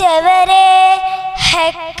ഉദിച്ചവരെ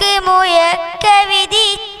ഹക്ക് മുഴക്ക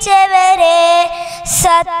വിധിച്ചവരെ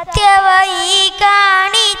സത്യവഴി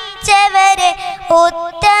കാണിച്ചവരെ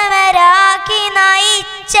ഉത്തമരാക്കി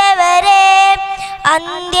നയിച്ചവരെ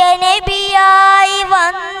അന്ത്യനബിയായി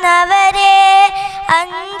വന്നവരെ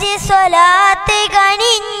അഞ്ച് സ്വലാത്ത്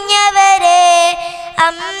കണിഞ്ഞവരെ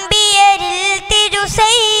അമ്പിയരിൽ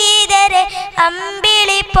തിരുസൈദരെ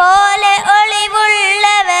അമ്പിളി പോലെ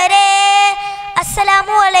ഒളിവുള്ളവരെ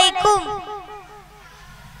അസ്സലാമു അലൈക്കും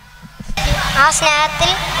ആ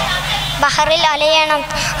സ്നേഹത്തിൽ ബഹറിൽ അലയണം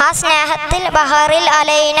ആ സ്നേഹത്തിൽ ബഹറിൽ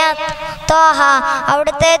അലയണ തോഹ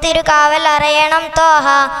അവിടുത്തെ തിരുകാവൽ അറിയണം തോഹ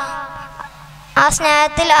ആ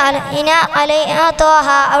സ്നേഹത്തിൽ തോഹ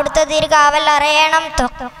അവിടുത്തെ തിരുകാവൽ അറിയണം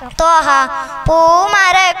തോഹ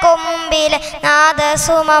പൂമര കൊമ്പിലെ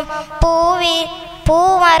നാദസുമം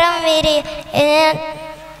പൂമരം വിരി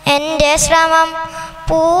എൻ്റെ ശ്രമം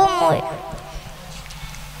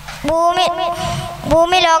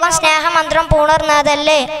ഭൂമി ലോകം സ്നേഹമന്ത്രം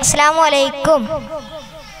പുണർന്നതല്ലേ അസ്സലാമു അലൈക്കും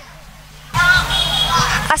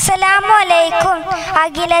അസ്സലാമു അലൈക്കും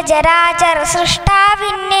അഖില ജരാചര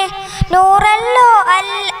സൃഷ്ടാവിന് നൂറല്ലോ അൽ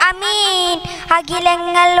അമീൻ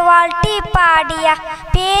അഖിലങ്ങൾ വാഴ്ത്തി പാടിയ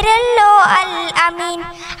പേരല്ലോ അൽ അമീൻ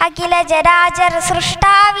അഖില ജരാചര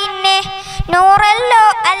സൃഷ്ടാവിന് നൂറല്ലോ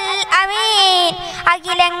അൽ അമീൻ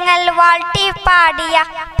അഖിലങ്ങൾ വാഴ്ത്തി പാടിയ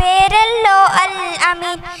പേരല്ലോ അൽ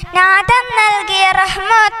അമീൻ നാദം നൽകിയ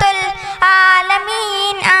റഹ്മത്തുൽ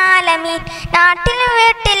ആലമീൻ ആലമീൻ നാട്ടിലും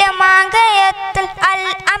വീട്ടിലും മാങ്കയത്തുൽ അൽ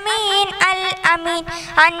അമീൻ അൽ അമീൻ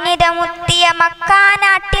അന്യതമുത്തിയ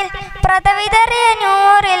മക്കാനാട്ടിൽ പ്രതവിതറിയ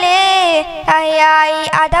നൂറില് കഹിയായി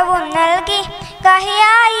അതവും നൽകി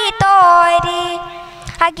കഹിയായി തോരി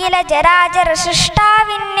അഖില ജരാചര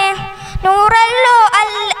സൃഷ്ടാവിന് നൂറല്ലോ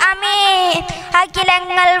അൽ അമീൻ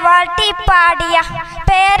അഖിലങ്ങൾ വാഴ്ത്തിപ്പാടിയ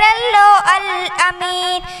പേരല്ലോ അൽ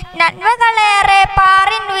അമീൻ നന്മകളേറെ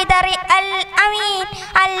പാറിൻ വിതറി അൽ അമീൻ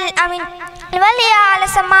അൽ അമീൻ വലിയ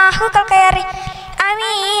ആലസമാഹുകൾ കയറി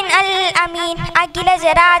അമീൻ അൽ അമീൻ അഖില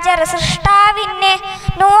ജരാചര സൃഷ്ടാവിന്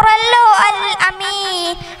നൂറല്ലോ അൽ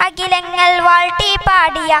അമീൻ അഖിലങ്ങൾ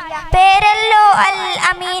വാഴ്ത്തിപ്പാടിയ പേരല്ലോ അൽ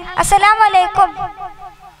അമീൻ അസ്സലാമു അലൈക്കും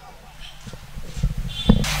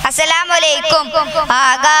അസ്സലാമലൈക്കും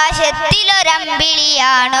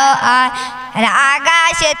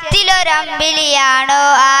ആകാശത്തിലൊരമ്പിളിയാണോ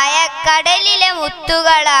ആയക്കടലിലെ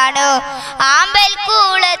മുത്തുകളാണോ ആമ്പൽ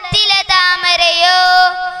കൂളത്തിലെ താമരയോ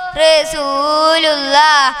റസൂലുള്ള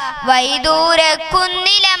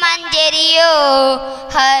വൈദൂരക്കുന്നിലെ മഞ്ചരിയോ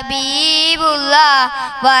ഹബീബുള്ള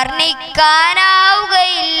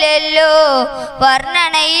വർണ്ണിക്കാനാവുകയില്ലല്ലോ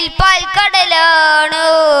വർണ്ണനയിൽ പാൽക്കടലാണോ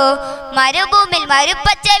മരുഭൂമിൽ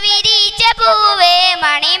മരുപ്പച്ച വിരിച്ച പൂവേ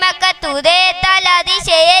മണിമക്കത്തുതേ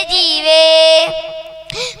തലതിശയ ജീവേ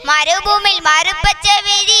മരുഭൂമിൽ മറുപ്പച്ച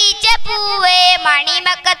വിരിച്ച പൂവേ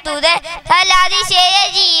മണിമക്കത്തുത തലാതിശയ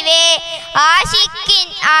ജീവേ ആശിക്കിൻ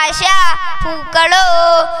ആശ പൂക്കളോ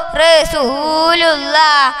റസൂലുള്ള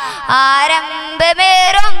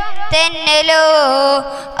ആരംഭമേറും തെന്നലോ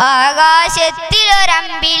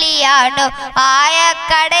ആകാശത്തിലൊരമ്പിളിയാണോ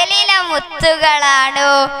ആയക്കടലിലെ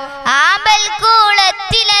മുത്തുകളാണോ ആമ്പൽ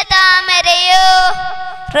കൂളത്തിലെ താമരയോ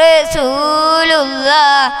റസൂലുള്ള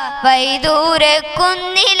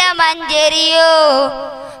വൈദൂരക്കുന്നില മഞ്ചരിയോ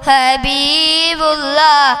ഹബീബുള്ള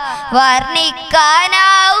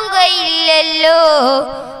വർണ്ണിക്കാനാവുകയില്ലല്ലോ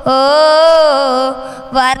ഓ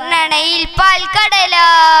വർണ്ണനയിൽ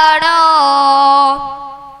പാൽക്കടലാണോ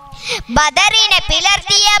ബദറിനെ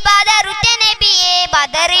പിളർത്തിയ ബദറുറ്റ നബിയെ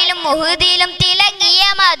ബദറിലും മുഹദിലും തിളങ്ങിയ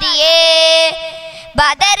മതിയേ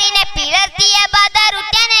ബദറിനെ പിളർത്തിയ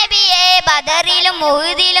ബദറുറ്റ നബിയെ ബദറിലും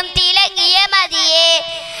മുഹദിലും തിളങ്ങിയ മതിയേ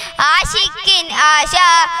ആശിക്കിൻ ആശ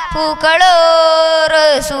പൂക്കളോ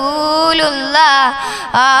റസൂലുള്ള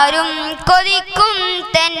ആരും കൊതിക്കും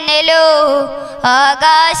തെന്നലോ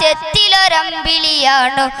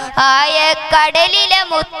ആകാശത്തിലൊരമ്പിളിയാണോ ആയക്കടലിലെ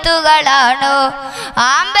മുത്തുകളാണോ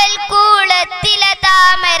ആമ്പൽ കൂളത്തിലെ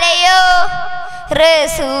താമരയോ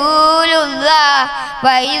റസൂലുള്ള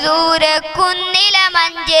വൈദൂരക്കുന്നിലെ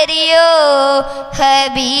മഞ്ചരിയോ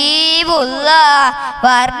ഹബീബുള്ള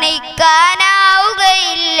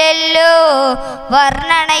വർണ്ണിക്കാനാവുകയില്ലല്ലോ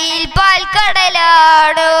വർണ്ണനയിൽ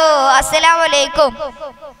പാൽക്കടലാണോ. അസ്സലാമു അലൈക്കും.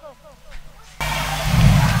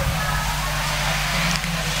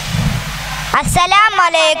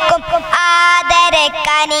 അസ്സലാമലൈക്കും.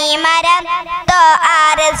 ആദരക്കനിമരം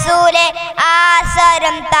റസൂലെ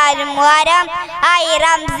ആസരം തരുമരം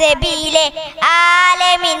ഐറം സബീലെ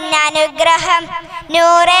ആലമിൻ അനുഗ്രഹം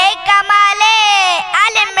നൂറേ കമാലേ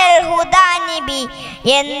അലമൽ ഹുദാ നബി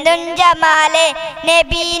എന്തും ജമാലേ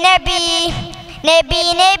നബി നബി നബി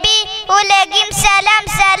നബി ഉലകിം സലാം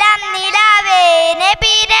സലാം നിലാവേ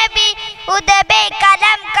നബി നബി ഉദബേ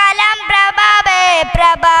കലം കലം പ്രഭാവേ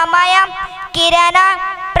പ്രഭാമയം കിരണം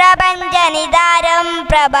പ്രപഞ്ച നിദാരം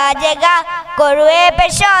പ്രഭാജക കൊഴുവേ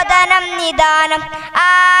പ്രശോധനം നിദാനം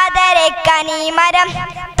ആദരക്കനിമരം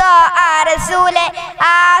റസൂലെ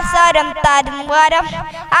ആസരം തരുംവരം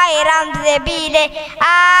ഐറാം സബീലെ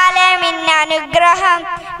ആലമിൻ അനുഗ്രഹം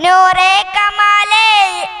നൂറേ കമാലേ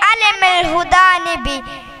അലമൽ ഹുദാ നബി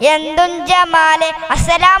എന്തും ജമാലെ.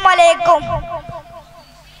 അസ്സലാമു അലൈക്കും.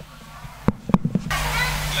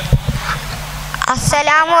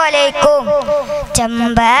 അസ്സലാമു അലൈക്കും.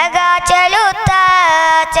 ചമ്പക ചലുത്ത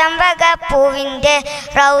ചമ്പകപ്പൂവിൻ്റെ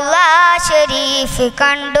റൗള ഷരീഫ്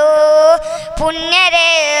കണ്ടു പുണ്യരെ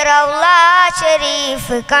റൗള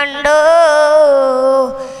ഷരീഫ് കണ്ടു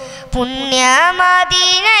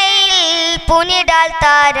പുണ്യമദീനയിൽ പുനിടാൽ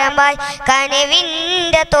താരമായി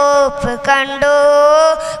കനവിൻ്റെ തോപ്പ് കണ്ടു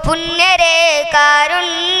പുണ്യരെ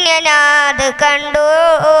കാരുണ്യനാഥ് കണ്ടു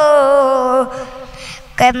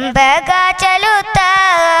കമ്പക ചലുത്ത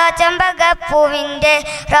ചമ്പകപ്പൂവിൻ്റെ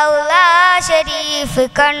റൗള ഷരീഫ്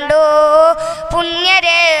കണ്ടു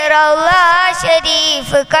പുണ്യരെ റൗള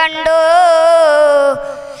ഷരീഫ് കണ്ടു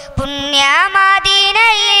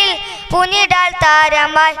പുണ്യമദീനയിൽ പുനിടാൽ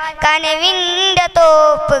താരമായി കനവിൻ്റെ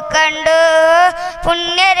തോപ്പ് കണ്ടു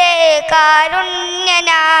പുണ്യരെ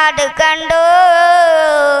കാരുണ്യനാട് കണ്ടു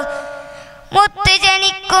മുത്ത്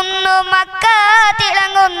ജനിക്കുന്നു മക്ക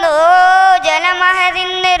തിളങ്ങുന്നു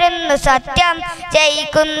ജനമഹരിന്നിരുന്നു സത്യം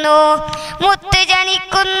ജയിക്കുന്നു മുത്ത്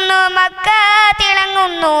ജനിക്കുന്നു മക്ക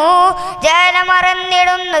തിളങ്ങുന്നു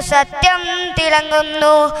ജനമറന്നിടുന്നു സത്യം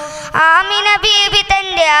തിളങ്ങുന്നു ആമിന ബീബി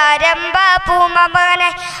തൻ്റെ ആരംഭ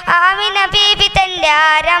പൂമകനായി ആമിന ബീബി തൻ്റെ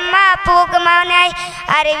ആരംഭ പൂമകനായി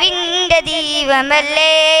അറിവിൻ്റെ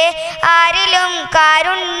ദീപമല്ലേ ആരിലും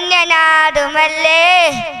കാരുണ്യനാടുമല്ലേ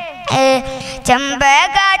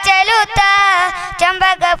ചമ്പക ചലുത്ത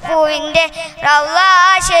ചമ്പകപ്പൂവിൻ്റെ റൗള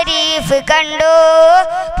ഷരീഫ് കണ്ടു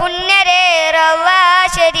പുണ്യരെ റൗള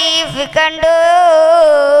ഷരീഫ് കണ്ടു.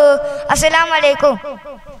 അസ്സലാമു അലൈക്കും.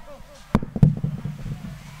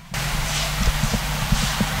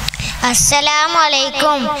 അസ്സലാമു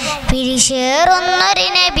അലൈക്കും. പിരിശേറുന്നൊരു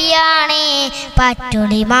നബിയാണ്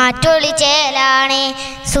പറ്റൊളി മാറ്റൊളി ചേലാണ്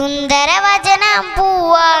സുന്ദര വചനം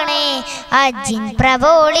പൂവാണ് അജിൻ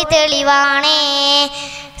പ്രഭോളി തെളിവാണ്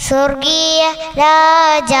സ്വർഗീയ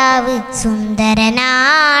രാജാവ്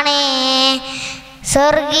സുന്ദരനാണ്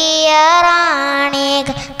സ്വർഗീയ റാണി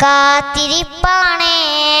കാത്തിരിപ്പാണ്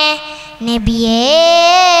നബിയേ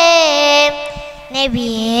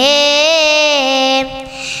നബിയേ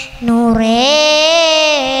നൂറേ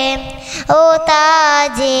ഓ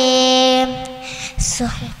താജേ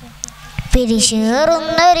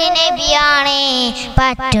പിരിശേറുന്നൊരു നബിയാണേ,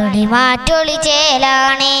 പറ്റൊളി മാറ്റൊളി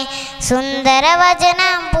ചേലാണേ,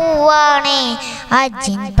 സുന്ദരവചനം പൂവാണേ,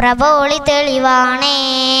 അജിൻ പ്രഭോളി തെളിവാണേ.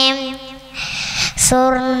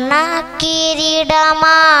 സ്വർണ്ണ കിരീടമാണിഞ്ഞാൽ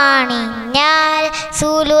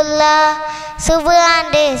സൂലുള്ള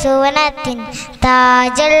സുബ്ഹാന്റെ സുവനത്തിൻ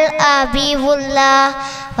താജൽ അബീബുള്ള.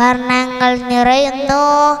 വർണ്ണങ്ങൾ നിറയുന്നു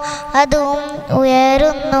അതും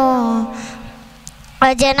ഉയരുന്നു,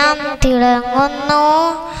 വചനം തിളങ്ങുന്നു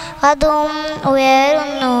അതും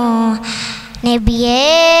ഉയരുന്നു. നബിയേ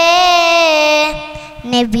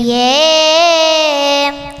നബിയേ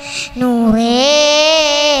നൂറേ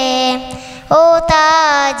ഓ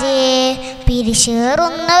താജേ,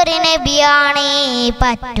 പിരിശേറുന്നൊരു നബിയാണേ,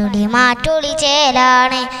 പറ്റുളി മാറ്റുളി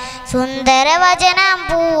ചേലാണേ, സുന്ദരവചനം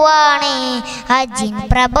പൂവാണേ, അജിൻ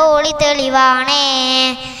പ്രഭോളി തെളിവാണേ.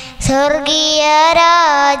 സ്വർഗീയ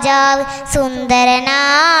രാജാവ്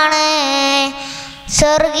സുന്ദരനാണ്,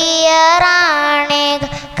 സ്വർഗീയ റാണി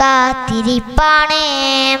കാത്തിരിപ്പാണ്.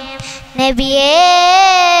 നബിയേ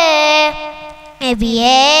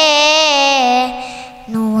നബിയേ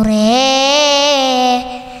നൂറേ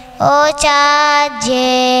ഓ ചാജേ.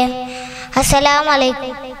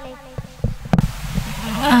 അസ്സലാമലൈക്കും.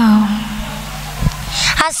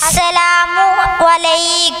 അസ്സലാമു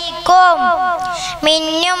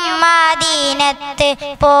മിന്നും മദീനത്ത്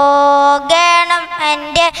പോകണം,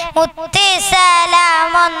 എൻ്റെ മുത്ത്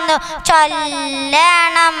സലാമൊന്നു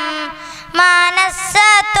ചൊല്ലണം.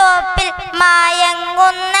 മാനസത്തോപ്പിൽ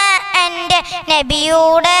മയങ്ങുന്ന എൻ്റെ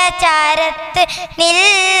നബിയുടെ ചാരത്ത്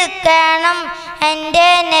നിൽക്കണം, എൻ്റെ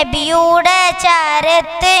നബിയുടെ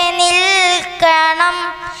ചാരത്ത് നിൽക്കണം.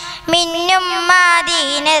 മിന്നും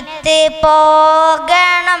മദീനത്ത്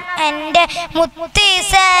പോകണം, എൻ്റെ മുത്ത്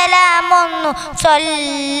സലാമൊന്നു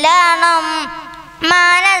ചൊല്ലണം.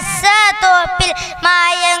 മാനസത്തോപ്പിൽ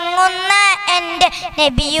മയങ്ങുന്ന എൻ്റെ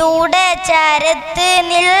നബിയുടെ ചാരത്ത്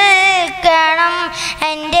നിൽക്കണം,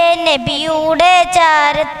 എൻ്റെ നബിയുടെ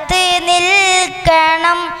ചാരത്ത്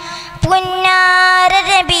നിൽക്കണം. പുന്നാര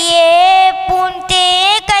നബിയേ പൂന്തേ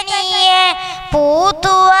കനിയെ,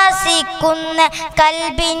 പൂത്തുവസിക്കുന്ന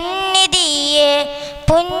കൽബിന്നിധിയെ.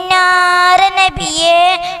 പുന്നാര നബിയേ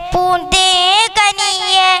പൂന്തേ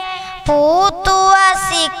കനിയെ,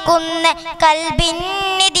 പൂത്തുവസിക്കുന്ന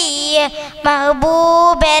കൽബിന്നിധിയെ.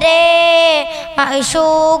 മഹബൂബരേ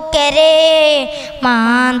മഹ്ശൂക്കരേ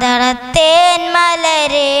മാന്തളത്തേൻ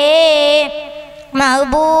മലരേ.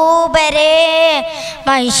 മഹബൂബരേ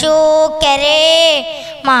മഹ്ശൂക്കരേ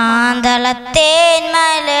മാന്തളത്തേൻ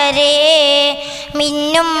മലരേ.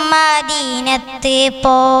 മിന്നും മദീനത്ത്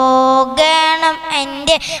പോകണം,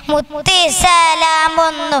 എൻ്റെ മുത്ത്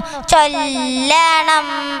സലാമൊന്നു ചൊല്ലണം.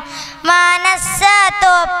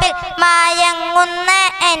 മാനസത്തോപ്പിൽ മയങ്ങുന്ന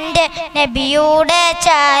എൻ്റെ നബിയുടെ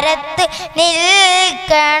ചാരത്ത്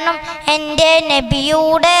നിൽക്കണം, എൻ്റെ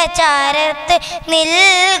നബിയുടെ ചാരത്ത്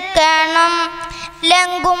നിൽക്കണം.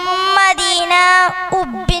 ലങ്കും മദീന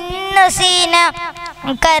ഉബ്ബിൻ നസീന,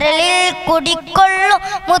 കരളിൽ കുടിക്കൊള്ളു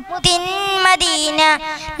മുത്തിൻ മദീന.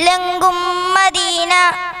 ലങ്കും മദീന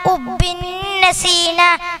ഉബ്ബിൻ നസീന,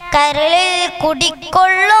 കരളിൽ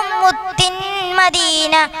കുടിക്കൊള്ളും മുത്തിൻ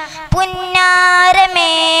മദീന.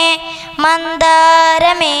 പുന്നാരമേ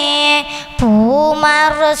മന്ദാരമേ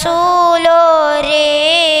പൂമർ റസൂലോരേ,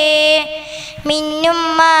 മിന്നും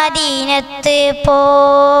മദീനത്ത്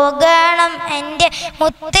പോകണം, എൻ്റെ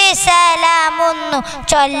മുത്ത് സലാമൊന്നു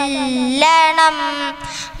ചൊല്ലണം.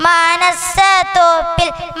 മാനസത്തോപ്പിൽ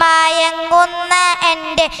മയങ്ങുന്ന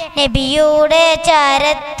എൻ്റെ നബിയുടെ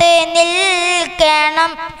ചാരത്ത്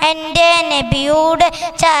നിൽക്കണം, എൻ്റെ നബിയുടെ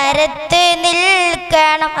ചാരത്ത്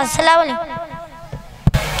നിൽക്കണം.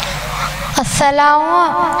 അസ്സലാമു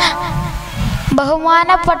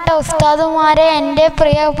ബഹുമാനപ്പെട്ട ഉസ്താദുമാരെ, എൻ്റെ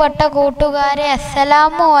പ്രിയപ്പെട്ട കൂട്ടുകാരെ,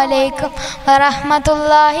 അസ്സലാമു അലൈക്കും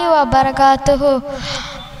വറഹ്മത്തുള്ളാഹി വബറകാതുഹു.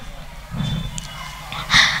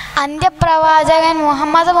 അന്ത്യപ്രവാചകൻ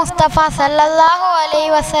മുഹമ്മദ് മുസ്തഫ സല്ലല്ലാഹു അലൈഹി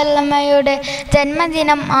വസല്ലമയുടെ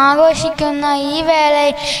ജന്മദിനം ആഘോഷിക്കുന്ന ഈ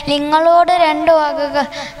വേളയിൽ നിങ്ങളോട് രണ്ട് വാക്കുകൾ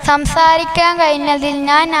സംസാരിക്കാൻ കഴിഞ്ഞതിൽ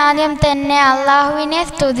ഞാൻ ആദ്യം തന്നെ അള്ളാഹുവിനെ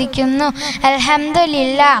സ്തുതിക്കുന്നു.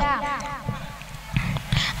 അൽഹംദുലില്ലാഹ്.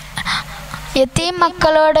 യതീം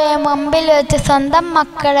മക്കളുടെ മുമ്പിൽ വെച്ച് സ്വന്തം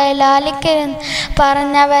മക്കളെ ലാലിക്കരുന്ന്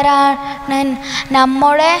പറഞ്ഞവരാണ്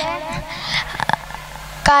നമ്മുടെ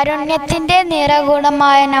കാരുണ്യത്തിൻ്റെ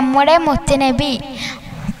നിറകുടമായ നമ്മുടെ മുത്തുനബി.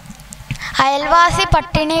 അയൽവാസി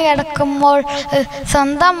പട്ടിണി കിടക്കുമ്പോൾ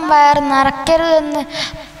സ്വന്തം വയർ നിറയ്ക്കരുതെന്ന്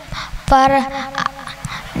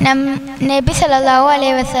നബി സല്ലല്ലാഹു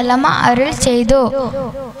അലൈഹി വസല്ലമ അരുൾ ചെയ്തു.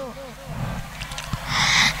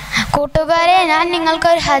 കൂട്ടുകാരെ, ഞാൻ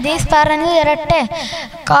നിങ്ങൾക്കൊരു ഹദീസ് പറഞ്ഞു തരട്ടെ.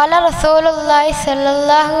 ഖാല റസൂലുള്ളാഹി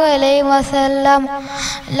സ്വല്ലല്ലാഹു അലൈഹി വസല്ലം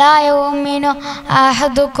ലാ യുമിനു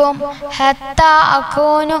അഹദുക്കും ഹത്താ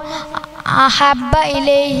അകൂനു അഹബ്ബ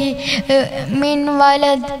ഇലൈഹി മിൻ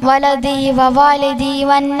വലദി വവാലിദി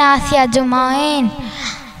വന്നാസി അജ്മഈൻ.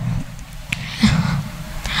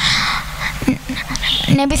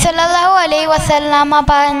 നബി സല്ലല്ലാഹു അലൈഹി വസല്ലമ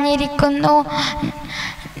പറഞ്ഞിരിക്കുന്നു,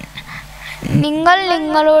 നിങ്ങൾ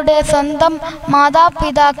നിങ്ങളുടെ സ്വന്തം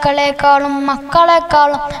മാതാപിതാക്കളെക്കാളും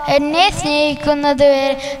മക്കളെക്കാളും എന്നെ സ്നേഹിക്കുന്നത്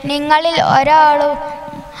വരെ നിങ്ങളിൽ ഒരാളും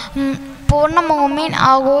പൂർണ്ണ മുഅ്മിൻ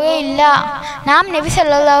ആകുകയില്ല. നാം നബി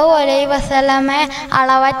സല്ലല്ലാഹു അലൈഹി വസല്ലമയെ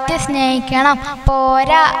അളവറ്റ് സ്നേഹിക്കണം.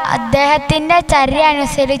 പോരാ, അദ്ദേഹത്തിൻ്റെ ചര്യ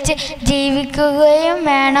അനുസരിച്ച് ജീവിക്കുകയും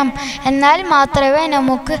വേണം. എന്നാൽ മാത്രമേ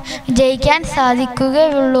നമുക്ക് ജയിക്കാൻ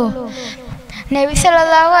സാധിക്കുകയുള്ളൂ. നബി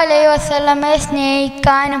സല്ലല്ലാഹു അലൈഹി വസല്ലമയെ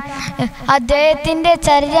സ്നേഹിക്കാനും അദ്ദേഹത്തിൻ്റെ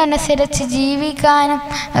ചര്യ അനുസരിച്ച് ജീവിക്കാനും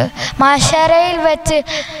മഹ്ശറയിൽ വെച്ച്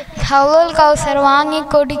ഹൗലുൽ കൗസർ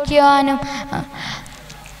വാങ്ങിക്കൊടുക്കുവാനും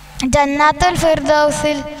ജന്നാത്തുൽ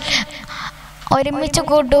ഫിർദൗസിൽ ഒരുമിച്ച്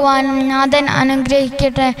കൂട്ടുവാനും നാഥൻ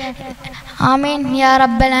അനുഗ്രഹിക്കട്ടെ. ആമീൻ യാ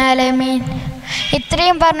റബ്ബൽ ആലമീൻ.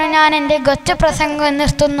 ഇത്രയും പറഞ്ഞു ഞാൻ എൻ്റെ കൊച്ചു പ്രസംഗം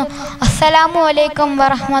നിർത്തുന്നു. അസ്സലാമു അലൈക്കും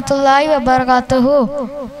വറഹ്മത്തുള്ളാഹി വബറകാതുഹു.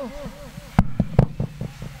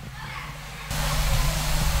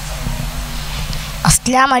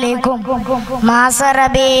 അസ്സലാമലൈക്കും.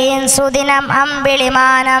 മാസറബീൻ സുദിനം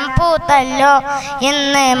അമ്പിളിമാനം പൂത്തല്ലോ,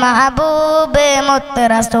 ഇന്ന് മഹബൂബ് മുത്ത്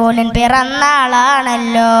റസൂലിൻ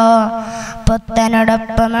പിറന്നാളാണല്ലോ.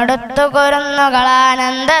 പുത്തനോടൊപ്പം എടുത്തു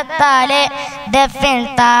കുരുന്നുകളാനന്ദത്താലെ ദഫിൻ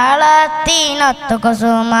താളത്തിനൊത്തു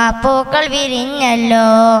കുസുമ പൂക്കൾ വിരിഞ്ഞല്ലോ.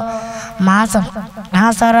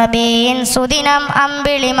 മാസറബീൻ സുദിനം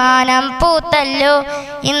അമ്പിളിമാനം പൂത്തല്ലോ,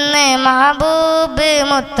 ഇന്ന് മഹബൂബ്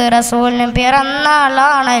മുത്ത് റസൂലിന്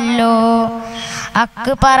പിറന്നാളാണല്ലോ.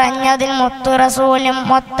 അക്ക് പറഞ്ഞതിൽ മുത്തു റസൂലും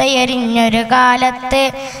മൊത്തയെരിഞ്ഞൊരു കാലത്ത്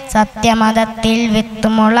സത്യമതത്തിൽ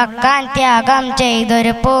വിത്തുമുളക്കാൻ ത്യാഗം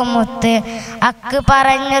ചെയ്തൊരു പൂമുത്ത്. അക്ക്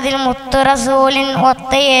പറഞ്ഞതിൽ മുത്തു റസൂലിൻ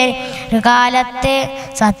ഒത്തയൊരു കാലത്ത്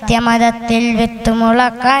സത്യമതത്തിൽ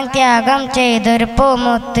വിത്തുമുളക്കാൻ ത്യാഗം ചെയ്തൊരു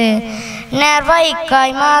പൂമുത്ത്.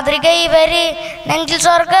 നേർവഴിക്കായി മാതൃക ഇവര്, നെഞ്ചിൽ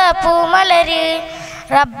സ്വർഗ പൂമലര്.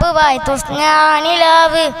 റബ്ബ് വായ്ത്തു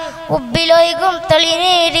സ്നാനിലാവ്, ഉബ്ബിലൊയ്കും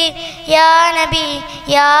തെളിനീര്. യാ നബി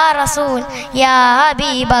യാ റസൂൽ യാ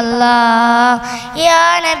ഹബീബല്ലാ, യാ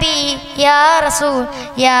നബി യാ റസൂൽ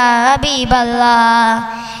യാ ഹബീബല്ലാ.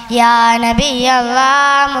 യാ നബി അല്ലാ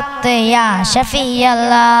മുത്ത് യാ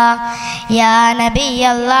ഷഫീഅല്ലാ, യാ നബി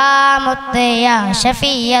അല്ലാ മുത്ത് യാ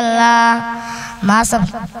ഷഫീഅല്ലാ.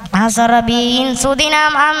 മാസറബീൻ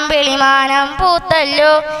സുദിനം അമ്പിളിമാനം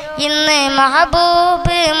പൂത്തല്ലോ, ഇന്ന്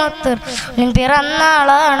മഹബൂബ് മുത്ത്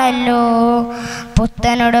പിറന്നാളാണല്ലോ.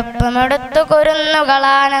 പുത്തനോടൊപ്പം എടുത്തു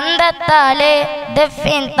കുരുന്നുകളാനന്ദത്താലെ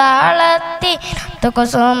ദഫിൻ താളത്തി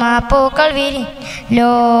കുസുമ പൂക്കൾ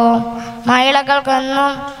വിരിഞ്ഞല്ലോ.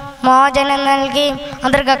 മഹിളകൾക്കൊന്നും മോചനം നൽകി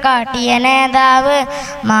മാതൃക കാട്ടിയ നേതാവ്,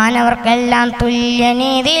 മാനവർക്കെല്ലാം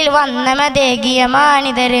തുല്യനീതിയിൽ വന്ന മതേകിയ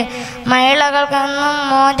മാനിതര്. മഹിളകൾക്കൊന്നും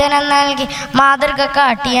മോചനം നൽകി മാതൃക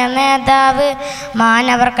കാട്ടിയ നേതാവ്,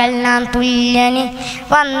 മാനവർക്കെല്ലാം തുല്യനി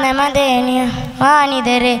വന്ന മതേനിയ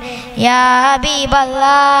മാനിതര്. യാ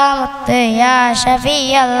ഹബീബല്ലാ മുത്ത് യാ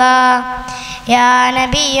ഷഫീഅല്ലാ, യാ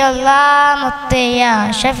നബിയല്ലാ മുത്ത് യാ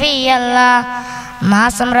ഷഫീഅല്ലാ.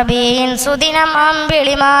 മാസം റബീൻ സുദിനം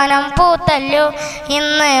അമ്പിളിമാനം പൂത്തല്ലോ,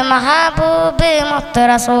 ഇന്ന് മഹബൂബ് മുത്ത്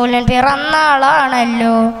റസൂലിൻ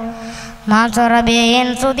പിറന്നാളാണല്ലോ. മാസം റബീൻ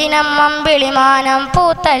സുദിനം അമ്പിളിമാനം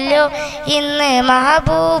പൂത്തല്ലോ, ഇന്ന്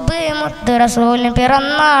മഹബൂബ് മുത്ത് റസൂലിൻ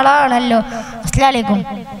പിറന്നാളാണല്ലോ. അസ്സലാമു അലൈക്കും.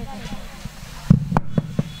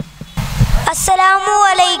 അസ്സലാമു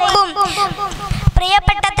അലൈക്കും.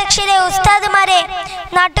 പ്രിയപ്പെട്ട അധ്യക്ഷരെ, ഉസ്താദുമാരെ,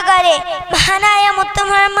 നാട്ടുകാരെ, മഹാനായ മുത്ത്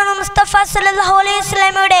മുഹമ്മദ് മുസ്തഫ സല്ലല്ലാഹു അലൈഹി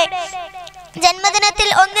വസല്ലമയുടെ ജന്മദിനത്തിൽ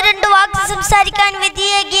ഒന്ന് രണ്ട് വാക്ക് സംസാരിക്കാൻ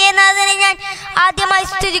വിധിയേകിയ നാഥനെ ഞാൻ ആദ്യമായി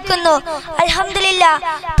സ്തുതിക്കുന്നു. അൽഹംദുലില്ലാ.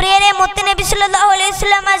 പ്രിയരെ, മുത്ത് നബി സല്ലല്ലാഹു അലൈഹി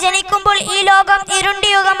വസല്ലമ ജനിക്കുമ്പോൾ ഈ ലോകം ഇരുണ്ട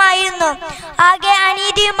യുഗമായിരുന്നു. ആകെ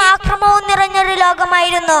അനീതിയും ആക്രമവും നിറഞ്ഞൊരു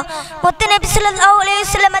ലോകമായിരുന്നു. മുത്ത് നബി സല്ലല്ലാഹു അലൈഹി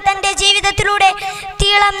വസല്ലമ തന്റെ ജീവിതത്തിലൂടെ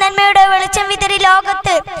തീളം നന്മയുടെ വെളിച്ചം വിതറി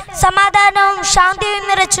ലോകത്ത് സമാധാനവും ശാന്തിയും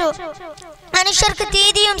നിറച്ചു. മനുഷ്യർക്ക്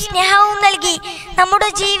നീതിയും സ്നേഹവും നൽകി. നമ്മുടെ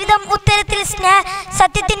ജീവിതം ഉത്തരത്തിൽ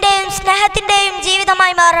സത്യത്തിന്റെയും സ്നേഹത്തിന്റെയും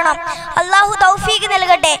ജീവിതമായി മാറണം. അല്ലാഹു തൗഫീഖ്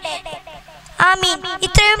നൽകട്ടെ. ആമീൻ.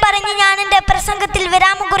 ഇത്രയും പറഞ്ഞ് ഞാൻ എൻ്റെ പ്രസംഗത്തിൽ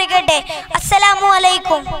വിരാമം കുറിക്കട്ടെ. അസ്സലാമു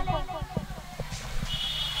അലൈക്കും.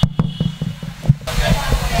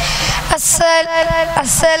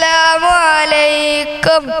 അസ്സലാമു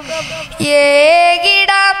അലൈക്കും.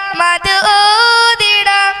 ഏകിടാം മത്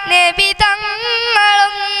ഓതിടാം നബി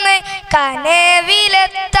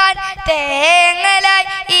തേങ്ങലായി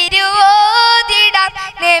ഇരുവോതിടാം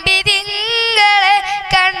നബി തിങ്കളെ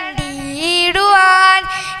കണ്ടിടുവാൻ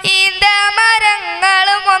ഈന്ത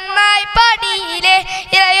മരങ്ങളും ഒന്നായി പടിയിലെ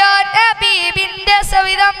ഇളയോ ഹബീബിന്റെ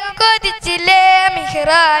സവിധം കൊതിച്ചില്ലേ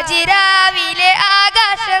മിഹ്റാജ് രാവിലെ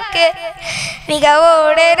ആകാശക്ക്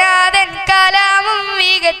മികവോടെ നാഥൻ കലാമും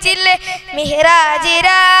മികച്ചില്ലേ മിഹ്റാജ്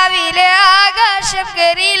രാവിലെ ആകാശം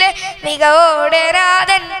കയറിയില്ലേ മികവോടെ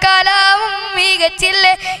നാഥൻ കലാമും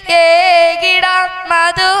മികച്ചില്ലേ ഏകിടാം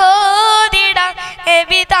മധുഹോദിടാം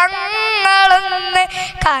നബി തങ്ങളൊന്ന്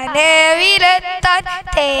കനവിലെത്താൻ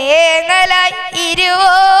തേങ്ങലായി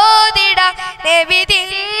ഇരുവോദിടാം നബി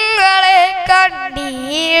തിങ്കളെ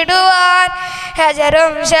കണ്ടിടുവാൻ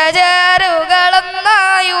ഹജറും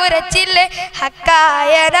ഷജറുകളൊന്നായി ഉരച്ചില്ലേ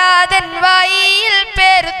ഹക്കായ നാഥൻ വായിൽ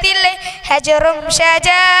പെരുത്തില്ലേ ഹജറും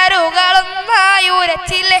ഷജറുകളൊന്നായി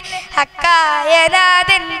ഉരച്ചില്ലേ ഹക്കായ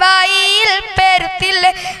നാഥൻ വായിൽ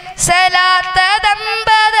പെരുത്തില്ലേ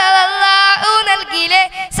സലാത്തതമ്പതല്ലാഹു നൽകിലേ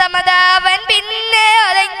സമതാവൻ പിന്നെ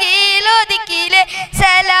അതെങ്കിലൊതുക്കിലേ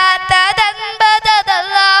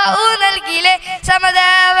സലാത്തതമ്പതല്ലാഹു നൽകിലേ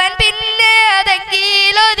സമതാവൻ പിന്നെ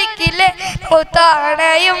അതെങ്കിലൊതുക്കിലേ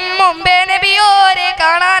മുത്താണയും മുമ്പേ നബിയോരെ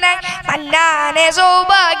കാണാനായി മന്നാനെ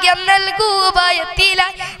സൗഭാഗ്യം നൽകൂ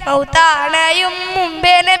ഭയത്തിലായി മൗത്താണയും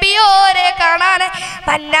മുമ്പേ നബിയോരെ കാണാനായി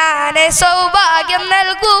മന്നാനെ സൗഭാഗ്യം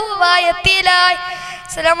നൽകൂ ഭയത്തിലായി.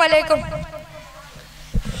 അസ്സലാമു അലൈക്കും.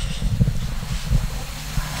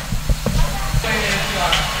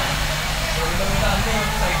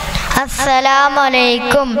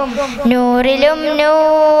 അസ്സലാമലൈക്കും. നൂറിലും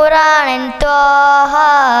നൂറാണൻ ത്വാഹ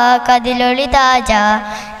കതിലൊളി താജ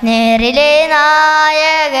നേരിലെ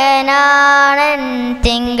നായകനാണൻ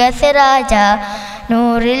തിങ്കസിറാജ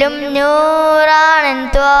നൂറിലും നൂറാണൻ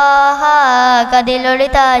ത്വാഹ കതിലൊളി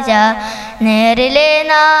താജ നേരിലെ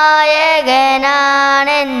നായകനാണൻ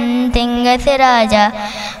തിങ്കസിറാജ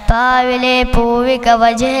പാവിലെ പൂവിക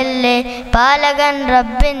വജഹല്ലേ പാലകൻ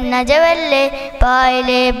റബ്ബിൻ നജവല്ലേ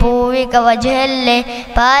പായിലെ പൂവിക വജഹല്ലേ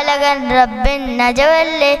പാലകൻ റബ്ബിൻ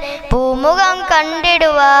നജവല്ലേ പൂമുഖം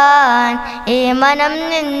കണ്ടിടുവാൻ ഈ മനം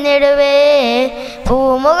നിന്നിടുവേ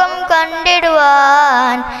പൂമുഖം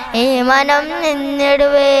കണ്ടിടുവാൻ ഈ മനം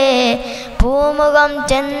നിന്നിടുവേ പൂമുഖം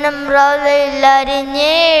ചെന്നും റൗളയിൽ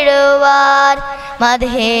അരിഞ്ഞിടുവാൻ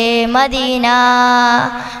മദ്ഹേ Medina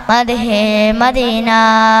മദ്ഹേ Medina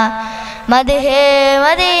മദ്ഹേ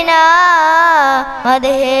Medina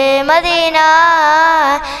മദ്ഹേ Medina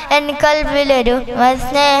N കൽബിലൊരു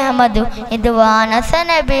സ്നേഹമധു ഇത് വാനസ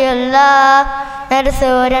നബിയുള്ള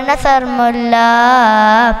നർസൂരന സർമുല്ല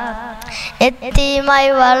എത്തിയുമായി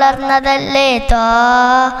വളർന്നതല്ലേ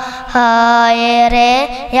ത്വാഹയേറെ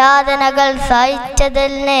യാതനകൾ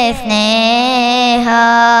സഹിച്ചതല്ലേ സ്നേഹ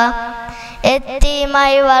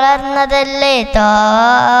എത്തിയുമായി വളർന്നതല്ലേ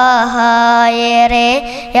ത്വാഹയേറെ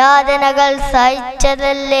യാതനകൾ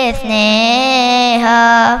സഹിച്ചതല്ലേ സ്നേഹ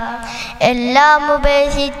എല്ലാം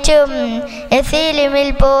ഉപേക്ഷിച്ചും എസീലിമിൽ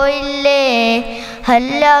പോയില്ലേ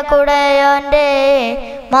അല്ല കുടയോൻ്റെ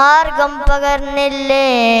മാർഗം പകർന്നില്ലേ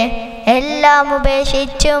എല്ലാം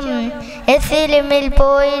ഉപേക്ഷിച്ചും എസീലിമിൽ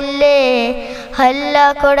പോയില്ലേ അല്ല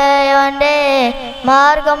കുടയോൻ്റെ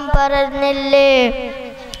മാർഗം പകർന്നില്ലേ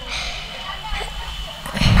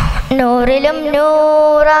നൂറിലും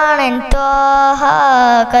നൂറാണൻ ത്വാഹ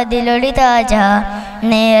കതിലൊളി താജ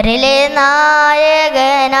നേരിലെ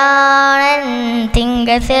നായകനാണൻ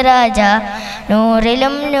തിങ്കസിറാജ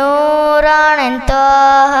നൂറിലും നൂറാണൻ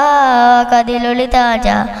ത്വാഹ കതിലൊളി താജ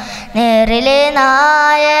നേരിലെ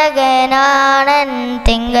നായകനാണൻ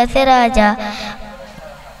തിങ്കസിറാജ.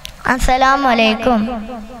 അസ്സലാമു അലൈക്കും.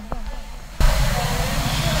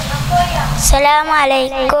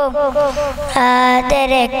 അസ്സലാമലൈക്കും.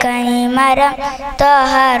 ആദരക്കണിമരം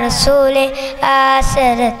ത്വഹ റസൂലെ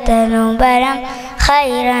ആസരത്തനുബരം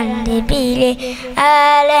ഖൈറൻ ദിബിലെ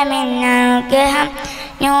ആലമിൻ അനുഗ്രഹം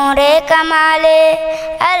നൂറെ കമാലെ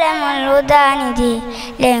അലമുൽ ഉദാനിധി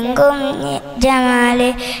ലെങ്കും ജമാലെ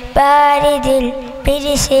പാരിതിൽ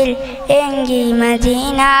പിരിശിൽ എങ്കി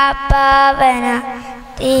മദീന പാവന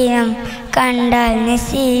തീരം കണ്ടാൽ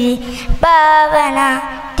നസീരി പാവന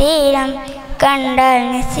തീരം കണ്ടാൽ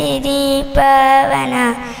നസീരി പാവന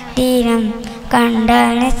തീരം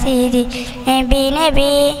കണ്ടാൽ നസീരി നബി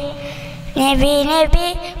നബി നബി നബി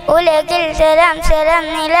ഉലകിൽ സലാം സലാം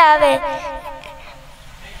നിലാവേ.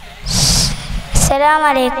 അസ്സലാമു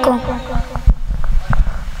അലൈക്കും.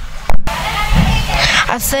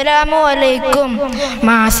 അസ്സലാമു അലൈക്കും.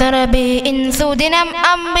 മാസറബി ഇൻസുദിനം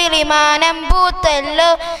അമ്പിളിമാനം പൂത്തല്ലോ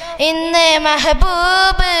ഇന്ന്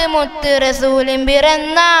മഹബൂബ് മുത്ത് റസൂലിൻ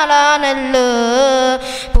പിറന്നാളാണല്ലോ.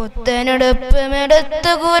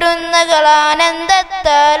 പുത്തനുടുപ്പുമെടുത്തു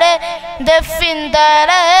കുരുന്നുകളാനന്ദത്താലെ ദഫിൻ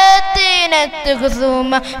താളത്തിനത്തു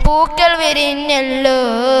കുസുമ പൂക്കൾ വിരിഞ്ഞല്ലോ.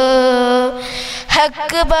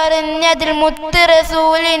 ഹക്ക് പറഞ്ഞതിൽ മുത്ത്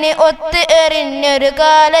റസൂലിന് ഒത്ത് എറിഞ്ഞൊരു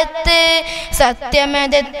കാലത്ത്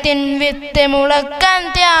സത്യമതത്തിൻ വിത്ത് മുളക്കാൻ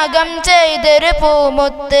ത്യാഗം ചെയ്തൊരു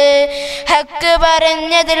പൂമുത്ത്. ഹക്ക്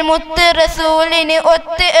പറഞ്ഞതിൽ മുത്ത് റസൂലിന്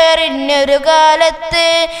ഒത്ത് എറിഞ്ഞൊരു കാലത്ത്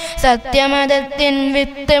സത്യമതത്തിൻ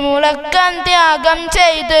വിത്ത് മുളക്കാൻ ത്യാഗം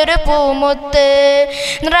ചെയ്തൊരു പൂമുത്ത്.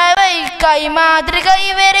 റവൈക്കായി മാതൃക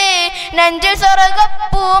ഇവരെ നെഞ്ചിൽ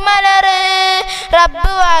സ്വർഗപ്പൂമലറ്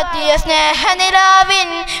റബ്ബ് വാത്തിയ സ്നേഹനിലാവിൻ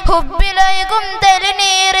ഹുബ്ബിലൊഴുകും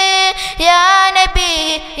തെളിനീര്. യാ നബി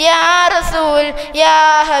യാ റസൂൽ യാ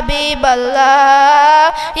ഹബീബല്ലാഹ്.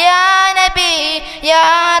 യാ നബി യാ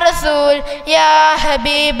റസൂൽ യാ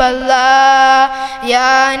ഹബീബല്ലാഹ്. യാ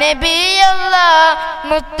നബി അല്ലാഹ്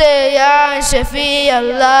മുത്ത് യാ ഷഫീ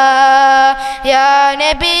അല്ലാഹ്. യാ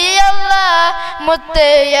നബി അല്ലാഹ് മുത്ത്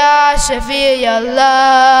യാ ഷഫീ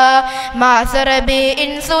അല്ലാഹ്.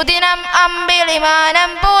 മാസറബിഇൻ സുദിനം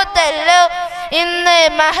അമ്പിളിമാനം പൂത്തല്ലോ. ഇന്ന്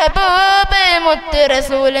മെഹബൂബ് മുത്ത്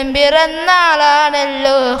റസൂലും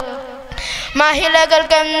പിറന്നാളാണല്ലോ.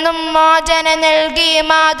 മഹിളകൾക്കെന്നും മോചന നൽകി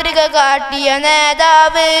മാതൃക കാട്ടിയ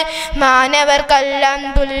നേതാവ്. മാനവർക്കെല്ലാം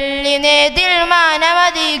തുല്യ നേതിൽ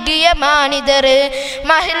മാനവതീകിയ മാനിതർ.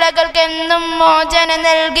 മഹിളകൾക്കെന്നും മോചന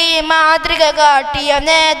നൽകി മാതൃക കാട്ടിയ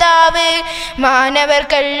നേതാവ്.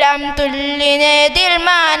 മാനവർക്കെല്ലാം തുല്യ നേതിൽ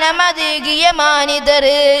മാനവതീകിയ മാനിതർ.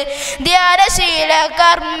 ധ്യാനശീല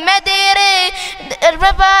കർമ്മധീര്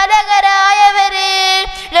ധർമ്മപാലകരായവര്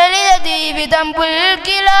ലളിത ജീവിതം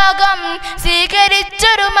പുൽകിലോകം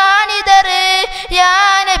സ്വീകരിച്ചൊരു മാനിതർ. യാ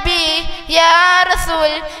നബി യാ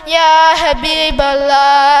റസൂൽ യാ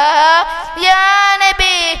ഹബീബല്ലാഹ്. യാ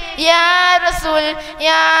നബി യാ റസൂൽ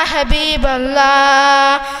യാ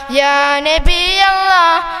ഹബീബല്ലാഹ്. യാ നബി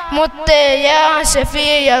അല്ലാഹ് മുത്ത് യാ ഷഫീ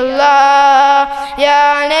അല്ലാഹ്. യാ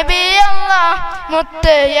നബി അല്ലാഹ്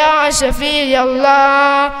മുത്ത് യാ ഷഫീ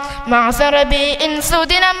അല്ലാഹ്. മാസറബിഇൻ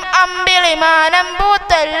സുദിനം അമ്പിളിമാനം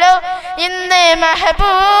പൂത്തല്ലോ. ഇന്ന്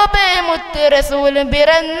മെഹബൂബ് മുത്ത് റസൂലും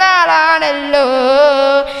പിറന്നാളാണല്ലോ.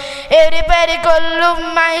 എരിപരി കൊല്ലും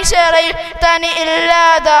മൈശറയിൽ തനി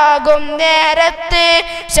ഇല്ലാതാകും നേരത്ത്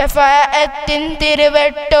ശഫാഅത്തിൻ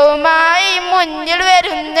തിരുവെട്ടവുമായി മുന്നിൽ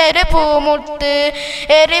വരുന്നൊരു പൂമുട്ട്.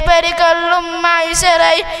 എരിപരി കൊല്ലും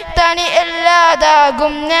മൈശറയിൽ തനി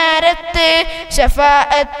ഇല്ലാതാകും നേരത്ത്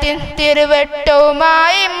ശഫാഅത്തിൻ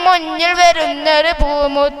തിരുവെട്ടവുമായി മുന്നിൽ വരുന്നൊരു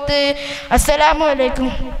പൂമുത്ത്. അസ്സലാമു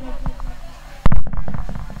അലൈക്കും.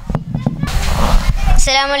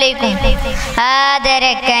 അസ്സലാമലൈക്കും.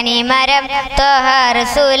 ആദരക്കനി മരം ത്വഹ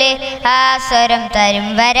റസൂല് ആസ്വരം തരും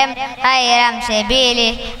വരം ഹൈറാം ഷബീല്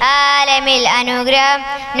ആലമിൽ അനുഗ്രഹം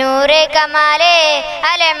നൂറെ കമാലേ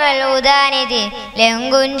അലമുൽ ഉദാനിധി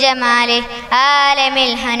ലംഘുഞ്ചമാല്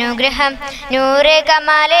ആലമിൽ അനുഗ്രഹം നൂറെ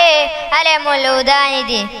കമാലേ അലമുൽ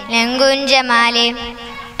ഉദാനിധി ലംഘുഞ്ചമാല്.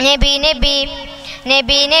 നബി നബി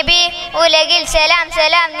നബി നബി ഉലകിൽ സലാം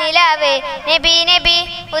സലാം നിലാവേ. നബി നബി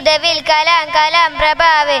ഉദവിൽ കലാം കലാം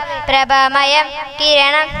പ്രഭാവേ. പ്രഭാമയം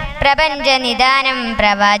കിരണം പ്രപഞ്ച നിദാനം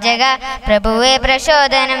പ്രവാചക പ്രഭുവേ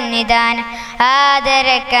പ്രചോദനം നിദാനം.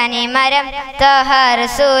 ആദരക്കനി മരം ത്വഹ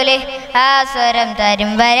റസൂല് ആസ്വരം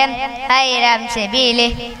തരും വരം ഹൈറാം ഷബീല്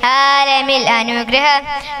ആലമിൽ അനുഗ്രഹം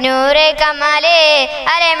നൂറെ കമാലേ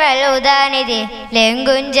അലമുൽ ഉദാനിധി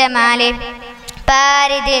ലംഘുഞ്ചമാല്.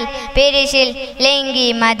 പാരിതിൽ പിരിശിൽ ലിംഗി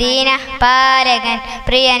മദീന പാലകൻ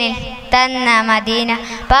പ്രിയനിൽ തന്ന മദീന.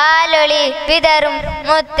 പാലൊളി വിതറും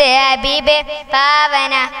മുത്ത് ഹബീബെ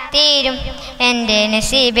പാവന തീരും എൻ്റെ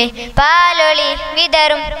നസീബെ. പാലൊളി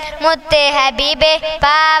വിതറും മുത്ത് ഹബീബെ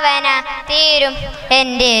പാവന തീരും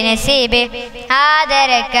എൻ്റെ നസീബെ.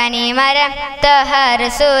 ആദരക്കനി മരം ത്വഹ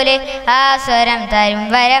റസൂല് ആസ്വരം തരും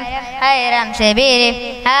വരം ഹൈറാം ഷബീല്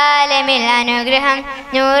ആലമിൽ അനുഗ്രഹം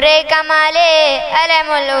നൂറെ കമാലേ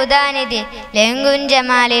അലമുൽ ഉദാനിധി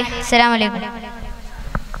ലംഘുഞ്ചമാല്. അസ്സലാമു അലൈക്കും.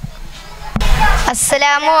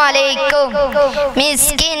 അസ്സലാമു അലൈക്കും.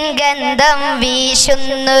 മിസ്കിൻ ഗന്ധം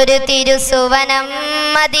വീശുന്നൊരു തിരുസുവനം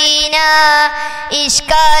മദീന.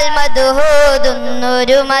 ഇഷ്കാൽ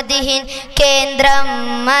മധുഹോതുന്നൊരു മദിഹിൻ കേന്ദ്രം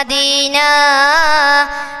മദീന.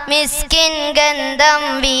 മിസ്കിൻ ഗന്ധം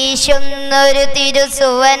വീശുന്നൊരു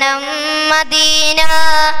തിരുസുവനം മദീന.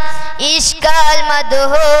 ഇഷ്കാൽ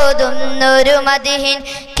മധുഹോതുന്നൊരു മദിഹിൻ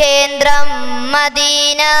കേന്ദ്രം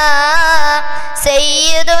മദീന.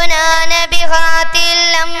 സയ്യിദുനാ നബി ഖാതിൽ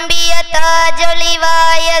അംബിയ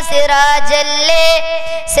താജൊളിവായ സിറാജല്ലേ.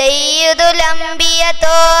 സയ്യിദുൽ അംബിയ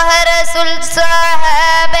ത്വഹ റസൂൽ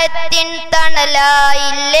സ്വഹാബത്തിൻ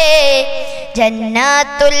തണലായില്ലേ.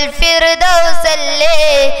 ജന്നാത്തുൽ ഫിർദൗസല്ലേ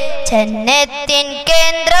ജന്നത്തിൻ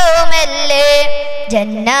കേന്ദ്രവുമല്ലേ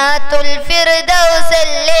ജന്നാത്തുൽ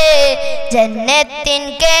ഫിർദൗസല്ലേ ജന്നത്തിൻ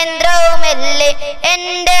കേന്ദ്രവുമല്ലേ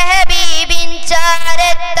എൻ്റെ ഹബീബിൻ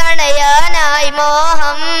ചാരത്തണയാനായി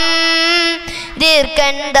മോഹം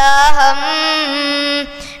ദീർഘദാഹം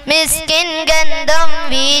മിസ്കിൻ ഗന്ധം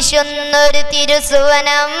വീശുന്നൊരു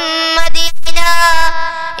തിരുസുവനം മദീന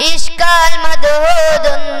ഇഷ്കാൽ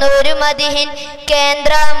മധുഹോതുന്നൊരു മദിഹിൻ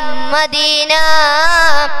കേന്ദ്രം മദീന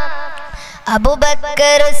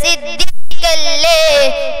അബൂബക്കർ സിദ്ദീഖല്ലേ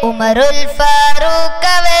ഉമറുൽ ഫാറൂഖ്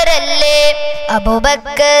അവരല്ലേ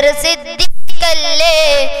അബൂബക്കർ സിദ്ദീഖല്ലേ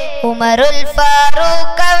ഉമറുൽ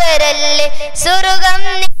ഫാറൂഖ് അവരല്ലേ സ്വർഗ്ഗം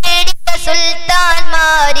നേടിയ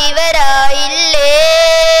സുൽത്താൻമാരിവരായില്ലേ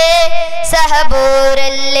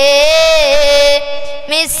സഹബൂരല്ലേ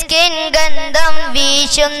മിസ്കിൻ ഗന്ധം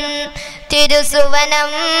വീശും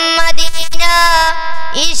തിരുസുവനം മദീന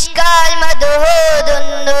ഇഷ്കാൽ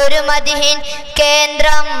മധുഹോതുന്നൊരു മദിഹിൻ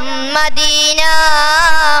കേന്ദ്രം മദീന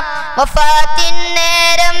വഫാത്തിൻ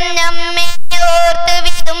നേരം നമ്മെ ഓർത്ത്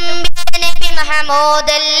വിതുമ്പിയ നബി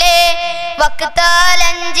മഹമൂദല്ലേ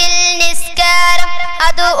വക്താലഞ്ചിൽ നിസ്കാരം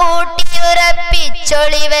അത്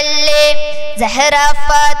ഊട്ടിയുറപ്പിച്ചൊളിവല്ലേ സഹറ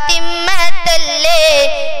ഫാത്തിമത്തല്ലേ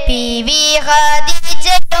പി വി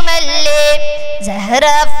ഖദീജയുമല്ലേ സഹറ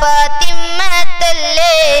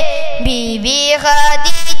ഫാത്തിമത്തല്ലേ ബീവി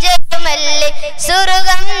ഖദീജയുമല്ലേ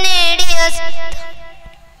സ്വർഗ്ഗം നേടിയ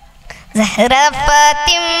സഹറ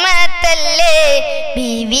ഫാത്തിമത്തല്ലേ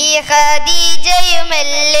ബീവി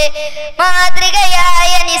ഖദീജയുമല്ലേ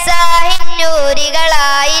മാതൃകയായ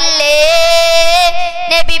നിസാഹിന്നൂരികളായില്ലേ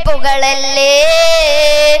നബി പുകളല്ലേ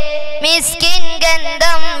മിസ്കിൻ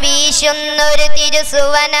ഗന്ധം വീശുന്നൊരു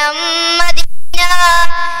തിരുസുവനം മദീന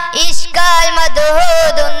ഇഷ്കാൽ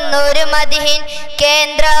മധുഹോതുന്നൊരു മദിഹിൻ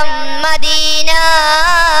കേന്ദ്രം മദീന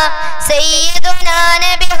സയ്യിദുനാ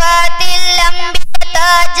നബി ഖാതിൽ അംബിയ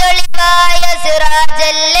താജൊളിവായ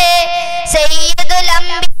സിറാജല്ലേ സയ്യിദുൽ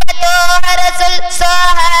അംബിയ തോഹ റസൂൽ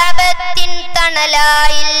സ്വഹാബത്തിൻ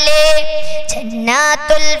തണലായില്ലേ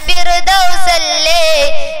ജന്നാത്തുൽ ഫിർദൗസല്ലേ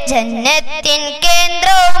ജന്നത്തിൻ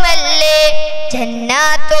കേന്ദ്രവുമല്ലേ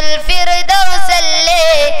ജന്നാത്തുൽ ഫിർദൗസല്ലേ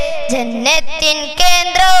ജന്നത്തിൻ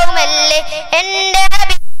കേന്ദ്രവുമല്ലേ എൻ്റെ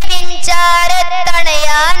ഹബീബിൻ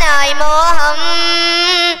ചാരത്തണയാനായി മോഹം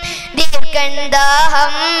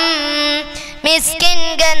ദീർഘദാഹം മിസ്കിൻ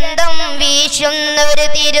ഗന്ധം വീശുന്നൊരു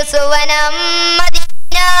തിരുസുവനം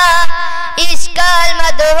മദീന ഇഷ്കാൽ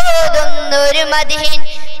മധുഹോതുന്നൊരു മദിഹിൻ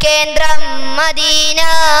കേന്ദ്രം മദീന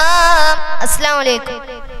അസ്സലാമു അലൈക്കും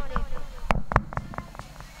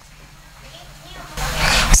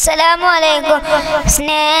അസ്സലാമു അലൈക്കും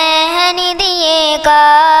സ്നേഹനിധിയെ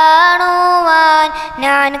കാണുവാൻ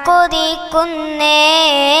ഞാൻ കൊതിക്കുന്നേ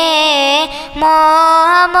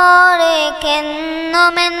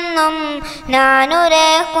മോഹമോടേക്കെന്നുമെന്നും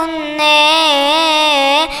ഞാനുരക്കുന്നേ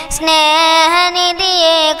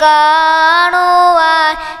സ്നേഹനിധിയെ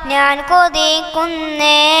കാണുവാൻ ഞാൻ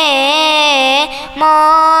കൊതിക്കുന്നേ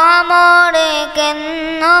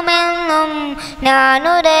മോഹമോടേക്കെന്നുമെന്നും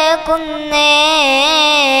ഞാനുരക്കുന്നേ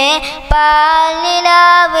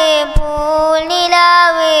പാൽനിലാവ്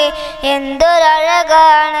പൂൽനിലാവ്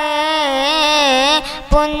എന്തൊരഴകാണ്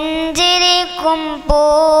പുഞ്ചിരിക്കും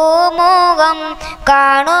പൂമുഖം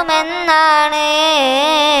കാണുമെന്നാണ്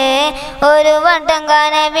ഒരു വട്ടം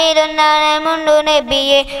കനവിലുന്നാണ് മുണ്ടു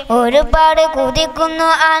നബിയെ ഒരുപാട് കുതിക്കുന്നു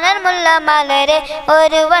അനൽമുള്ള മലരെ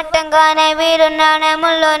ഒരു വട്ടം കനവിലുന്നാണ്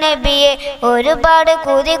മുള്ളു നബിയെ ഒരുപാട്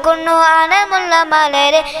കുതിക്കുന്നു അനൽമുള്ള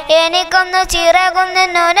മലരെ എനിക്കൊന്ന് ചിറകൊന്ന്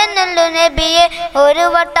നുരന്നുള്ളു നബിയെ ഒരു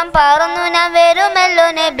വട്ടം പറന്നു ഞാൻ വരുമല്ലോ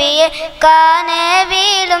നബിയെ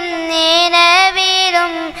കാനവിലും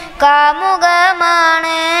നീനവിലും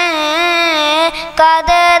കാമുകമാണ്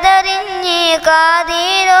കഥതറിഞ്ഞ്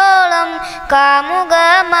കാതിരോളം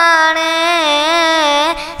കാമുകമാണ്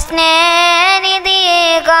സ്നേഹനിധിയെ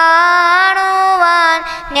കാണുവാൻ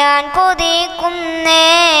ഞാൻ കൊതിക്കുന്നേ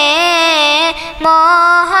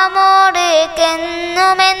മോഹമോട്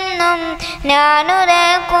കെന്നുമെന്നും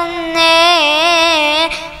ഞാനുരക്കുന്നേ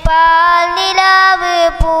പാൽനിലാവ്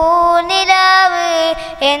പൂനിലാവ്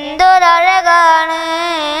എന്തൊരഴകാണ്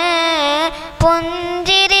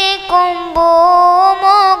പുഞ്ചിരിക്കും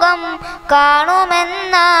പൂമുഖം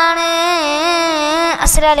കാണുമെന്നാണ്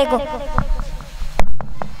അസ്സലാമു അലൈക്കും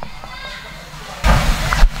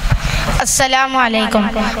അസ്സലാമു അലൈക്കും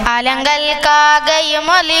അലങ്കൽ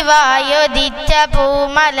കാകയുമൊലിവായൊദിച്ച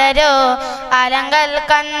പൂമലരോ അലങ്കൽ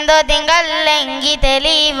കന്തു തിങ്കളെങ്കി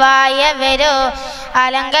തെളിവായവരോ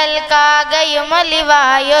അലങ്കൽ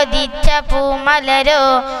കാകയുമൊലിവായൊതിച്ച പൂമലരോ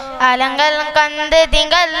അലങ്കൽ കണ്ട്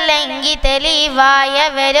തിങ്കല്ലെങ്കി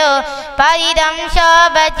തെളിവായവരോ പരിതം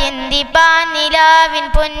ശോഭ ചിന്തിപ്പാനിലാവിൻ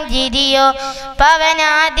പുഞ്ചിരിയോ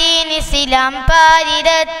പവനാദീനിസിലാം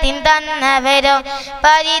പാരിതത്തിൻ തന്നവരോ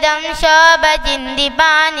പരിതം ശോഭ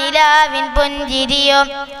ചിന്തിപ്പാനിലാവിൻ പുഞ്ചിരിയോ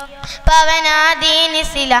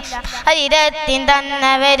പവനാദീനിസിലാം പാരിതത്തിൻ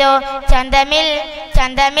തന്നവരോ ചന്തമിൽ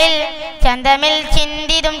ചന്തമിൽ ചന്തമിൽ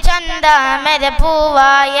ചിന്തിതും ചന്താമര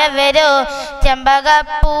പൂവായവരോ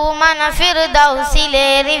ചെമ്പകപ്പൂമണ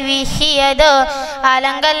ഫിർദൗസിലേറി വീശിയതോ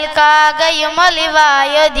അലങ്കൽ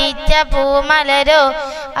കാകയുമൊലിവായൊതിച്ച പൂമലരോ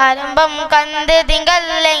അലമ്പം കണ്ട്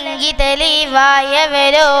തിങ്കല്ലെങ്കി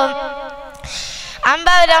തെളിവായവരോ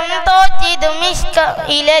അമ്പരം തോച്ചിതും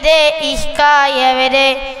ഇലരെ ഇഷ്കായവരെ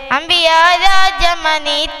അമ്പിയ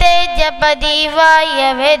രാജമണി തേജപതിവായവരോ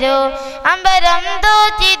അമ്പരം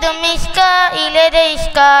തോച്ചിതും ഇലരെ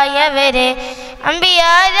ഇഷ്കായവരെ അമ്പിയ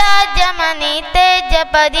രാജമണി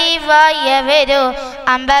തേജപതിവായവരോ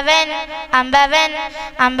അമ്പവൻ അമ്പവൻ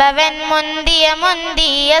അമ്പവൻ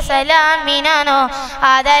മുന്തിയ സലാമിനാനോ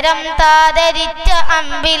ആദരം താദരിച്ച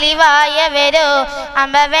അമ്പിലിവായവരോ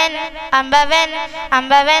അമ്പവൻ അമ്പവൻ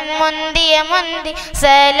അമ്പവൻ മുന്തിയ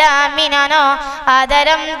സലാമിനാനോ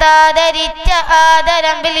ആദരം താദരിച്ച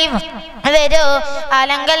ആദരമ്പിലിവരോ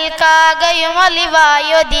അലങ്കൽ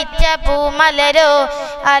കാകയുമൊലിവായൊതിച്ച പൂമലരോ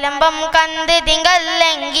അലമ്പം കണ്ട്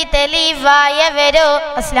തിങ്കല്ലെങ്കി തെളിവായവരോ.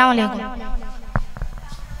 അസ്സലാമു അലൈക്കും.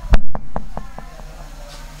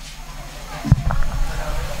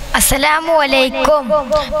 അസ്സലാമു അലൈക്കും.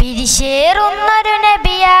 പിരിശേറുന്നൊരു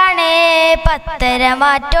നബിയാണ്,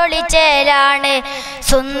 പത്തരമാറ്റൊളിച്ചേലാണ്,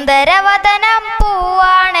 സുന്ദരവദനം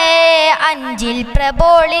പൂവാണ്, അഞ്ചിൽ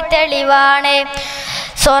പ്രബോളി തെളിവാണ്,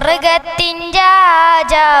 സ്വർഗത്തിൻ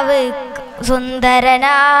രാജാവ്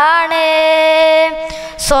സുന്ദരനാണ്,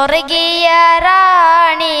 സ്വർഗീയ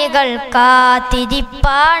റാണികൾ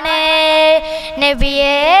കാത്തിരിപ്പാണ്.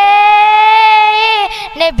 നബിയേ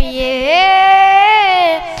നബിയേ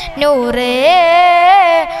നൂറേ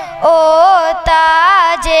ഓ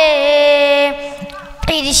താജേ.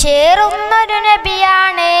 തിരിശേറുന്നൊരു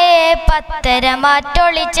നബിയാണ്,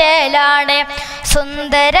 പത്തരമാറ്റൊളിച്ചേലാണ്,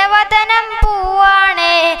 സുന്ദരവദനം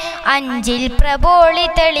പൂവാണ്, അഞ്ചിൽ പ്രബോളി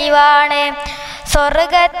തെളിവാണ്,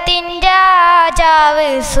 സ്വർഗത്തിൻ രാജാവ്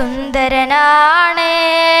സുന്ദരനാണ്,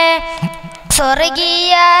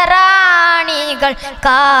 സ്വർഗീയ റാണികൾ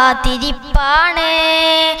കാത്തിരിപ്പാണ്.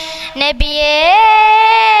 നബിയേ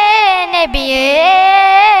നബിയേ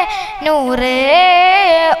നൂറേ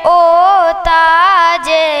ഓ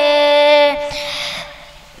താജേ.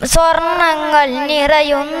 സ്വർണങ്ങൾ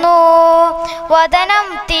നിറയുന്നു, വദനം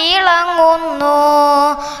തിളങ്ങുന്നു,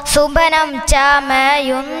 സുബനം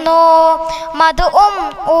ചമയുന്നു, മധുവും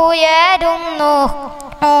ഉയരുന്നു.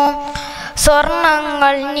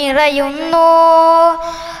 സ്വർണങ്ങൾ നിറയുന്നു,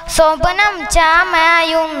 സ്വപ്നം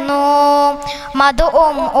ചമയുന്നു,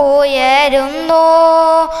 മധുവും ഉയരുന്നു,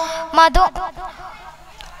 മധു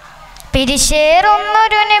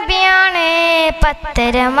പിരിശേറുന്നൊരു നബിയാണ്,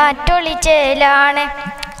 പത്തരമാറ്റൊളിച്ചേലാണ്,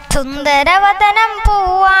 സുന്ദരവദനം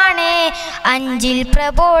പൂവാണ്, അഞ്ചിൽ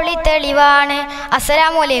പ്രബോളി തെളിവാണ്.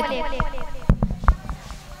 അസ്സലാമു അലൈക്കും.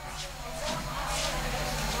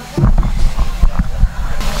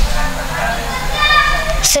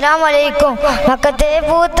 അസ്സലാമു അലൈക്കും. മക്കത്തെ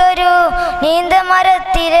പൂത്തൊരു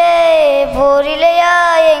നീന്തമരത്തിലെ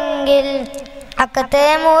പോരിലയായെങ്കിൽ അക്കത്തെ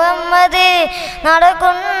മുഹമ്മദ്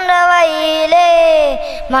നടക്കുന്ന വഴിയിലെ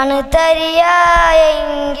മണുതരിയായെങ്കിൽ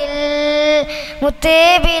മുത്തേ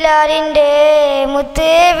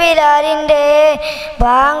ബിലാലിൻ്റെ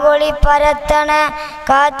ബാങ്കൊളി പരത്തണ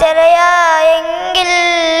കാറ്റലയായെങ്കിൽ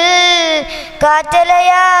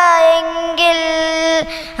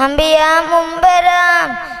അമ്പിയ മുമ്പരാം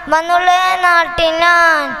വന്നുള്ള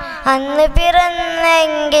നാട്ടിനാൻ അന്ന്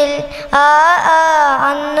പിറന്നെങ്കിൽ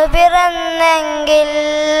അന്ന് പിറന്നെങ്കിൽ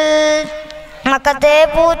മക്കത്തെ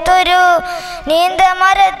പൂത്തൊരു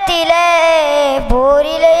നീന്തമരത്തിലെ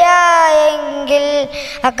പോരിലയായെങ്കിൽ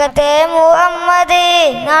അക്കത്തെ മുഹമ്മദ്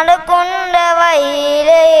നടക്കുന്ന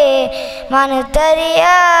വഴിയിലെ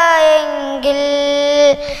മണുതരിയായെങ്കിൽ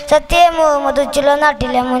സത്യമതുച്ചുള്ള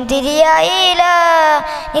നാട്ടിലെ മുന്തിരിയായില്ല,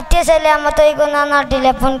 നിത്യസലാമത്തൊയ്ക്കുന്ന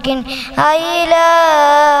നാട്ടിലെ പുൻകിൻ ആയില്ല,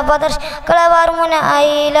 പദർശകളവാർമുന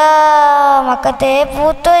ആയില്ല. മക്കത്തെ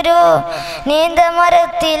പൂത്തൊരു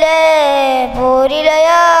നീന്തമരത്തിലെ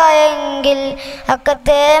പോരിലയായെങ്കിൽ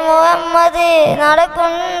അക്കത്തെ മുഹമ്മദ്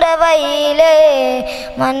നടക്കുന്ന വഴിയിലെ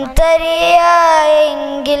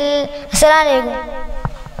മൺതരിയായെങ്കിൽ. അസ്സലാമു അലൈക്കും.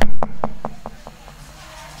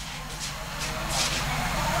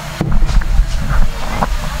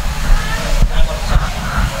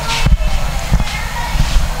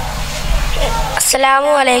 അസ്സലാമു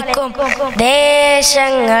അലൈക്കും.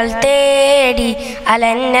 ദേശങ്ങൾ തേടി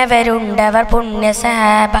അലന്നവരുണ്ടവർ പുണ്യ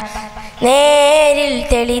സഹാബ, നേരിൽ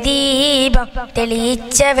തെളിദീപം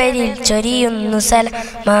തെളിയിച്ചവരിൽ ചൊരിയുന്നു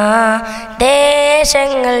സലമാ.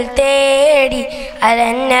 ദേശങ്ങൾ തേടി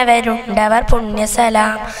അലന്നവരുണ്ടവർ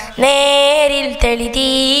പുണ്യസലാം, നേരിൽ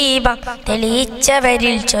തെളിദീപം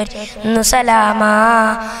തെളിയിച്ചവരിൽ ചൊരിയുന്നു സലാമാ.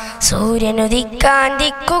 സൂര്യനുദിക്കാൻ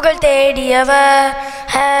ദിക്കുകൾ തേടിയവർ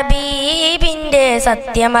ഹബീബിൻ്റെ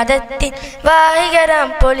സത്യമതത്തിൻ വാഹികരാം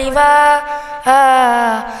പൊലിവാ.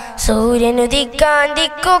 സൂര്യനുദിക്കാൻ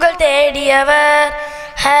ദിക്കുകൾ തേടിയവർ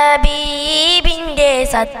ഹബീബിൻ്റെ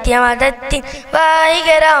സത്യമതത്തിൻ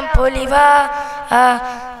വാഹികരാം പൊലിവാ.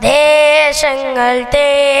 ദേശങ്ങൾ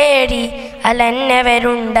തേടി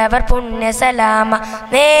അലന്നവരുണ്ടവർ പുണ്യസലാമ,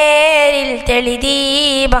 നേരിൽ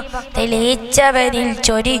തെളിദീപം തെളിയിച്ചവരിൽ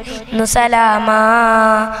ചൊരിയുന്നു സലാമാ.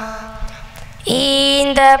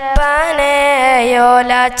 ഈന്തപ്പനയോല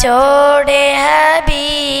ചോടെ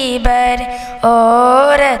ഹബീബർ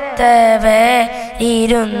ഓരത്തവരിരുന്നു.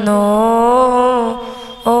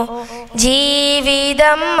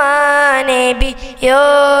 ജീവിതം മാനബിയോരിലും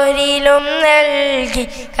നൽകി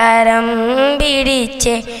കരം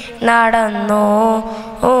പിടിച്ച് നടന്നു.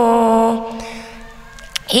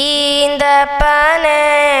 ഈന്തപ്പനയോല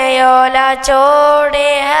ചോടെ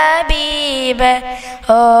ഹബീബ്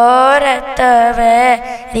ഓരത്തവരിരുന്നു.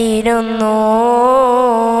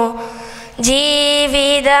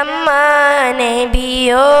 ജീവിതം മാനബിയോരിലും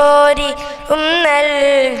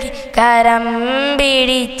നൽകി കരം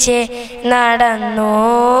പിടിച്ച് നടന്നു.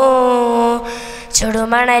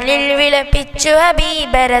 ചുടുമണലിൽ വിളപ്പിച്ചു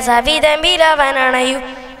ഹബീബര സവിധമിലവനണയും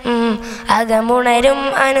അകമുണരും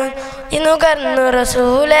അനു നുകർന്നു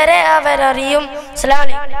റസൂലരെ അവരറിയും.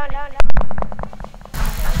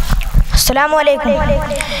 അസ്സലാമു അലൈക്കും.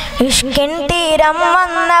 ഇഷ്കിൻ തീരം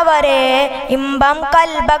വന്നവരെ, ഇമ്പം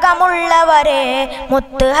കൽബകമുള്ളവരെ,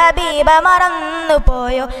 മുത്ത് ഹബീബ മറന്നു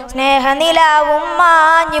പോയോ, സ്നേഹനിലാവും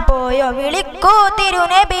മാഞ്ഞു പോയോ, വിളിക്കൂ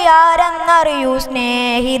തിരുനബിയാരെന്നറിയൂ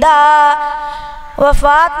സ്നേഹിത.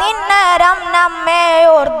 വഫാത്തിന്നേരം നമ്മെ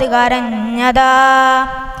ഓർത്ത് കരഞ്ഞതാ.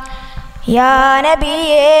 യാ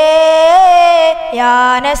നബിയേ യാ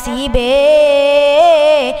നസീബേ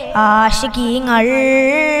ആശികീങ്ങൾ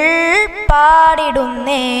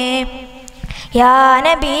പാടിടുന്നേ. യാ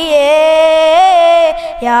നബിയേ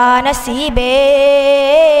യാ നസീബേ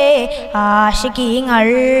ആശികീങ്ങൾ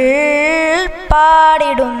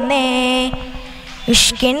പാടിടുന്നേ.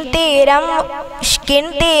 ഇഷ്കിൻ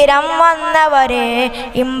തീരം വന്നവരെ,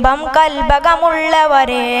 ഇമ്പം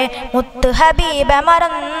കൽബകമുള്ളവരെ, മുത്ത് ഹബീബ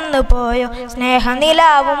മറന്നു പോയോ,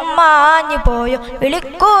 സ്നേഹനിലാവും മാഞ്ഞു പോയോ,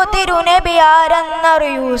 വിളിക്കൂ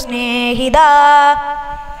തിരുനബിയാരെന്നറിയൂ സ്നേഹിത.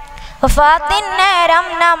 വഫാത്തിന്നേരം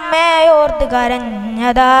നമ്മെ ഓർത്ത്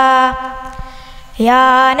കരഞ്ഞതാ. യാ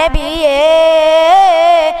നബിയേ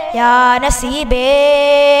യാ നസീബേ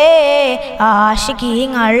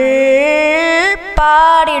ആശികീങ്ങൾ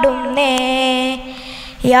പാടിടുന്നേ.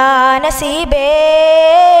 യാ നസീബേ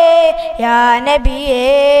യാ നബിയേ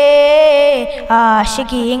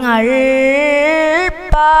ആശികീങ്ങൾ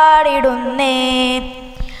പാടിടുന്നേ.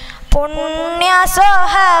 പുണ്യ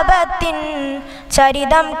സ്വഹാബത്തിൻ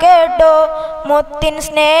ചരിതം കേട്ടോ, മുത്തിൻ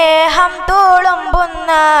സ്നേഹം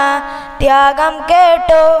തുളുമ്പുന്ന ത്യാഗം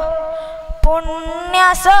കേട്ടോ. പുണ്യ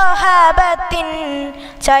സ്വഹാബത്തിൻ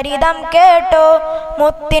ചരിതം കേട്ടോ,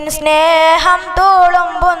 മുത്തിൻ സ്നേഹം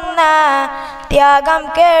തുളുമ്പുന്ന ത്യാഗം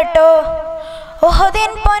കേട്ടോ.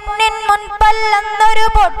 ഉഹുദിൻ പൊന്നിൻ മുൻപല്ലെന്നൊരു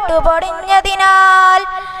പൊട്ടു പൊടിഞ്ഞതിനാൽ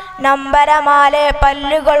നമ്പരമാലെ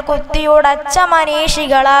പല്ലുകൾ കുത്തിയുടച്ച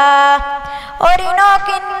മനീഷികളാ. ഒരു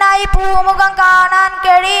നോക്കിനായി പൂമുഖം കാണാൻ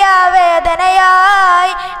കഴിയ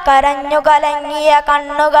വേദനയായി കരഞ്ഞു കലങ്ങിയ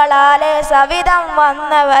കണ്ണുകളാലെ സവിധം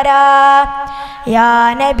വന്നവരാ. യാ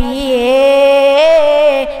നബിയേ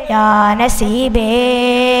യാ നസീബേ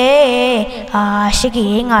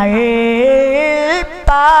ആശികീങ്ങൾ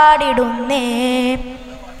പാടിടുന്നേ.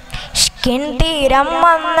 ഇഷ്കിൻ തീരം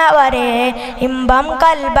വന്നവരെ, ഇമ്പം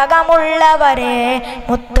കൽബകമുള്ളവരെ,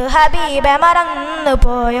 മുത്ത് ഹബീബ മറന്നു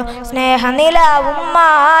പോയോ, സ്നേഹനിലാവും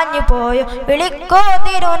മാഞ്ഞു പോയോ, വിളിക്കൂ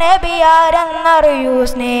തിരുനബിയാരെന്നറിയൂ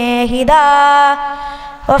സ്നേഹിത.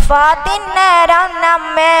 വഫാത്തിന്നേരം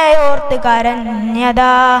നമ്മെ ഓർത്ത്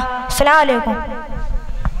കരഞ്ഞതാ. അസ്സലാമു അലൈക്കും.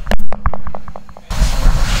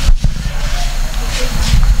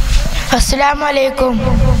 അസ്സലാമു അലൈക്കും.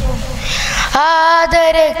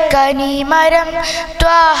 ആദരക്കനിമരം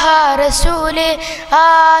ത്വാഹ റസൂല്,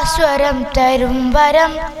 ആസ്വരം തരും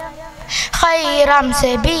വരം ഖൈറാം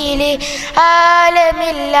സബീല്,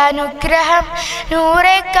 ആലമിൽ അനുഗ്രഹം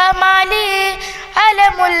നൂറെ കമാല്,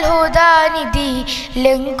 അലമുൽ ഹുദാനിധി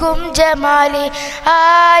ലങ്കും ജമാലി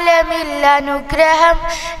ആലമിൽ അനുഗ്രഹം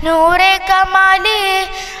നൂറെ കമാലി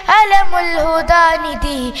അലമുൽ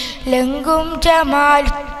ഹുദാനിധി ലങ്കും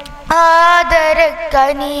ജമാലി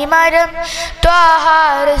ആദരക്കനിമരം ത്വാഹ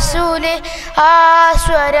റസൂല്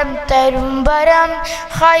ആസ്വരം തരുംബരം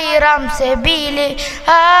ഖൈറാം സബീല്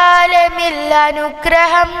ആലമിൽ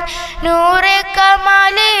അനുഗ്രഹം നൂറെ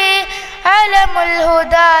കമാലി അലമുൽ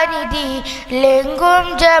ഹുദാനിധി ലങ്കും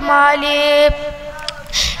ജമാലി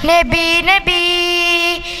നബി നബി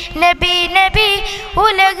നബി നബി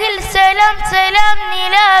ഉലകിൽ സലാം സലാം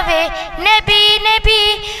നിലാവേ നബി നബി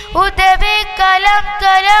ഉദവേ കലാം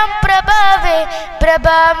കലാം പ്രഭാവേ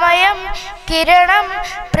പ്രഭാമയം കിരണം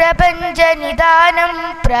പ്രപഞ്ചനിദാനം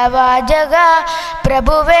പ്രവാചക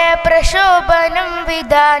പ്രഭുവേ പ്രശോഭനം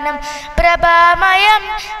വിധാനം പ്രഭാമയം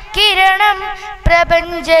കിരണം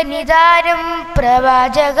പ്രപഞ്ചനിദാനം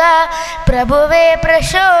പ്രവാചക പ്രഭുവേ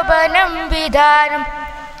പ്രശോഭനം വിധാനം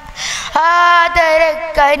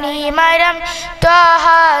ആദരക്കനിമരം ത്വാഹ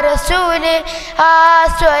റസൂല്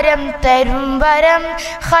ആസ്വരം തരുംബരം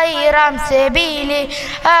ഖൈറാം സബീല്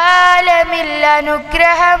ആലമിൽ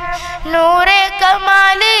അനുഗ്രഹം നൂറെ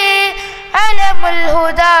കമാല് അലമുൽ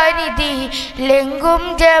ഹുദാനിധി ലങ്കും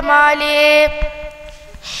ജമാലി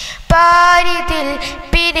പാരിതിൽ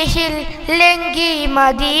പിരിഹിൽ ലങ്കി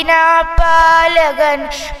മദീന പാലകൻ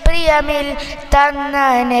പ്രിയമിൽ തന്ന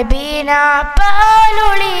നബീന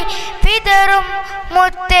പാലുളി വിതറും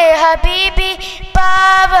മുത്തേ ഹബീബി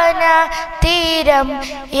പാവന തീരം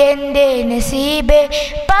എൻ്റെ നസീബെ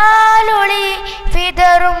പാലുളി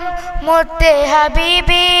വിതറും മുത്തേ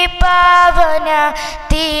ഹബീബി പാവന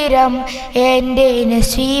തീരം എൻ്റെ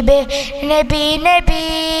നസീബെ നബി നബി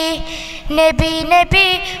നബി നബി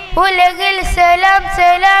ഉലകിൽ സലാം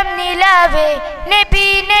സലാം നിലാവേ നബി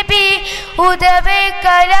നബി ഉദവേ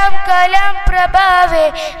കലാം കലാം പ്രഭാവേ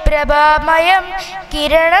പ്രഭാമയം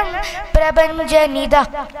കിരണം പ്രപഞ്ചനിധ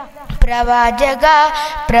പ്രവാചക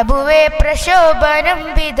പ്രഭുവേ പ്രശോഭനം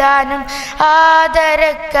വിധാനം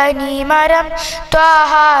ആദരക്കനിമരം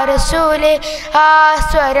ത്വാഹ റസൂല്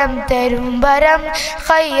ആസ്വരം തരുംബരം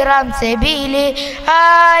ഖൈറാം സബീല്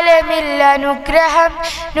ആലമിൽ അനുഗ്രഹം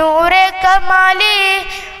നൂറെ കമാലി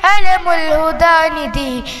അലമുൽ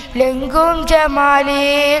ഹുദാനിധി ലങ്കും ജമാലി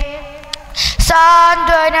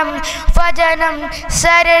സാന്ത്വനം വചനം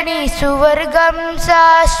സരണി സുവർഗം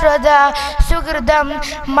ശാശ്വത സുഹൃതം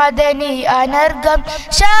മദനി അനർഗം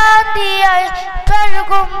ശാന്തിയായി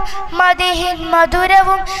കഴുകും മദിഹിൻ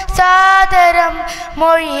മധുരവും സാദരം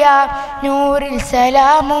മൊഴിയ നൂറിൽ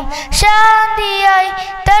സലാമും ശാന്തിയായി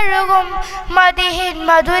തഴുകും മദിഹിൻ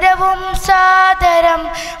മധുരവും സാദരം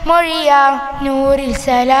മൊഴിയ നൂറിൽ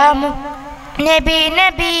സലാമും നബി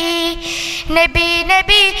നബി നബി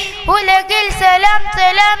നബി ഉലകിൽ സലാം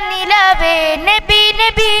സലാം നിലാവേ നബി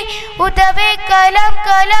നബി ഉദവേ കലാം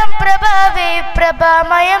കലാം പ്രഭാവേ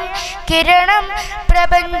പ്രഭാമയം കിരണം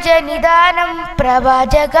പ്രപഞ്ചനിദാനം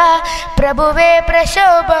പ്രവാചക പ്രഭുവേ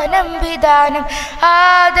പ്രശോഭനം വിധാനം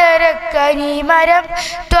ആദരക്കനിമരം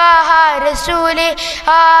ത്വാഹ റസൂല്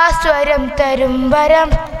ആസ്വരം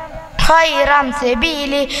തരുംബരം ഖൈറാം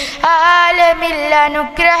സബീല് ആലമിൽ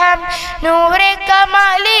അനുഗ്രഹം നൂറെ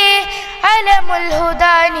കമാലി അലമുൽ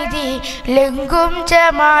ഹുദാനിധി ലങ്കും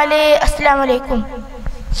ജമാലി അസ്സലാമു അലൈക്കും.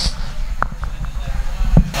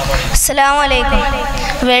 അസ്സലാമലൈക്കും.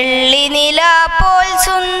 വെള്ളി നില പോൽ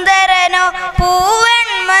സുന്ദരനോ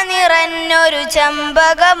പൂവെണ്മ നിറഞ്ഞൊരു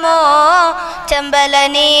ചമ്പകമോ ചമ്പല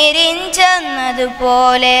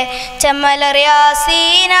നീരിഞ്ചെന്നതുപോലെ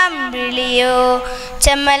ചെമ്മലറിയാസീനമ്പിളിയോ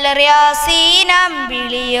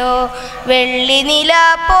ചെമ്മലറിയാസീനമ്പിളിയോ വെള്ളി നില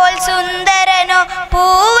പോൽ സുന്ദരനോ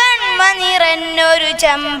പൂവെണ്മ നിറഞ്ഞൊരു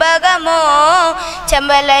ചമ്പകമോ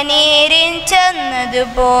ചമ്പല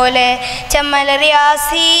നീരിഞ്ചെന്നതുപോലെ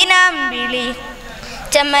ചെമ്മലറിയാസീനമ്പിളി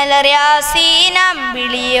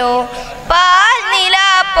ചെമ്മലറിയാസീനമ്പിളിയോ പാൽ നില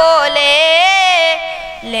പോലെ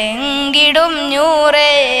ലംഘിടും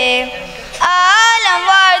നൂറേ ആലം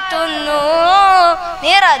വാഴ്ത്തുന്നു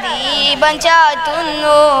നിറദീപം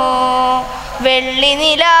ചാത്തുന്നു വെള്ളി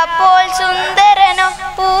നില പോൽ സുന്ദരനോ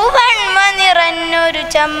പൂവെണ്മ നിറഞ്ഞൊരു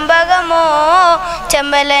ചമ്പകമോ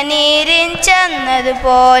ചെമ്പല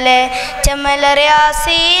നീരിഞ്ചെന്നതുപോലെ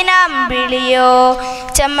ചെമ്മലറിയാസീനമ്പിളിയോ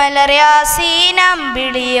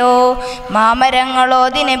ചെമ്മലറിയാസീനമ്പിളിയോ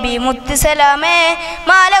മാമരങ്ങളോതി നബി മുത്തുസലാമേ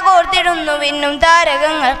മാല കോർത്തിടുന്നു വിന്നും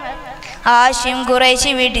താരകങ്ങൾ ആശിം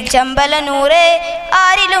ഖുറൈശി വീട്ടിൽ ചമ്പല നൂറേ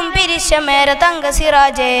ആരിലും പിരിശമേറെ തങ്ക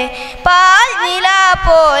സിറാജേ പാൽ നില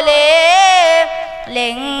പോലെ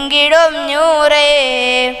ലംഘിടും നൂറേ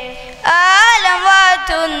ആലം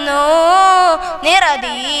വാഴ്ത്തുന്നു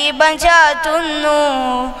നിറദീപം ചാത്തുന്നു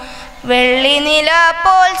വെള്ളി നില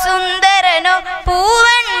പോൽ സുന്ദരനോ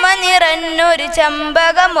പൂവൺമ നിറഞ്ഞൊരു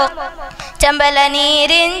ചമ്പകമോ ചമ്പല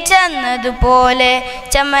നീരിൻ ചെന്നതുപോലെ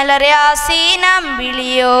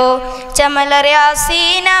ചമലറിയാസീനമ്പിളിയോ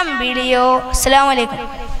ചമലറിയാസീനമ്പിളിയോ.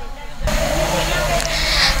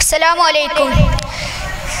 അസ്സലാമു അലൈക്കും.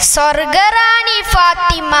 സ്വർഗറാണി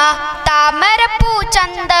ഫാത്തിമ താമരപ്പൂ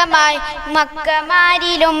ചന്തമായി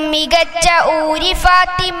മക്കമാരിലും മികച്ച ഊരി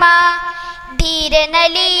ഫാത്തിമ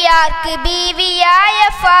ധീരനലിയാർക്ക് ബീവിയായ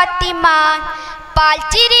ഫാത്തിമ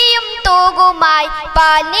പാൽച്ചിരിയും തൂകുമായി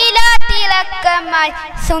പാൽനില തിളക്കമായി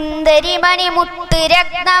സുന്ദരിമണി മുത്ത്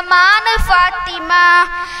രത്നമാണ് ഫാത്തിമ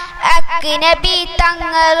അക്ക് നബി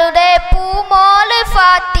തങ്ങളുടെ പൂമോള്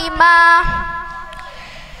ഫാത്തിമ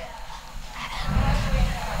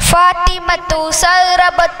ഫാത്തിമത്തു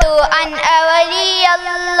സഅറബത്തു അൻ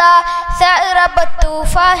അവലിയല്ലാഹ് സഅറബത്തു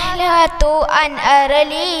ഫഹ്ലത്തു അൻ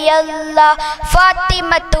അറലിയല്ലാഹ്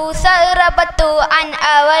ഫാത്തിമത്തു സഅറബത്തു അൻ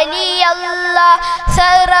അവലിയല്ലാഹ്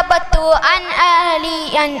സഅറബത്തു അൻ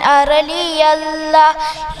അറലിയല്ലാഹ്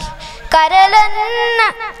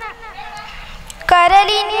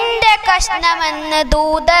കരലിൻ്റെ കഷ്ണമെന്ന്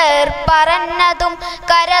ദൂതർ പറഞ്ഞതും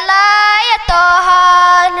കരളായ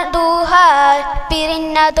ദൂഹ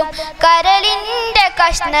പിരിഞ്ഞതും കരലിൻ്റെ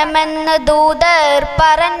കഷ്ണമെന്ന് ദൂതർ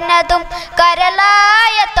പറഞ്ഞതും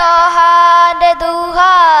കരളായ തോഹാന്റെ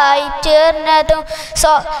ദൂഹായി ചേർന്നതും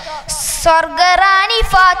സ്വർഗറാണി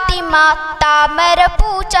ഫാത്തിമ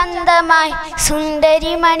താമരപ്പൂ ചന്തമായി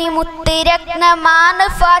സുന്ദരിമണി മുത്ത് രത്നമാണ്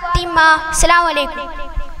ഫാത്തിമ.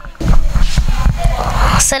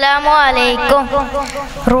 അസ്സലാമു അലൈക്കും.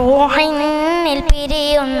 റൂഹിനിൽ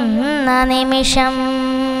പിരിയുന്ന നിമിഷം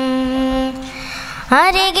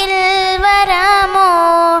അരികിൽ വരാമോ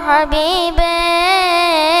ഹബീബേ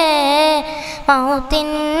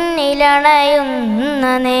മൗത്തിനിലണയുന്ന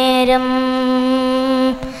നേരം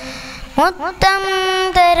മുത്തം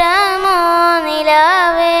തരാമോ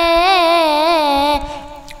നിലാവേ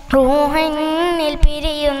റൂഹിനിൽ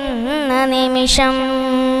പിരിയുന്ന നിമിഷം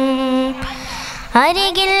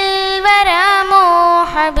അരികിൽ വരാമോ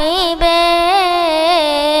ഹബീബേ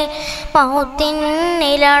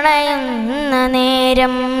മൗത്തിനിലണയുന്ന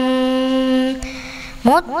നേരം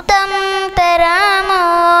മുത്തം തരാമോ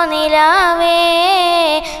നിലാവേ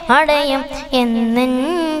അടയും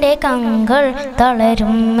എന്നെൻ്റെ കങ്കൾ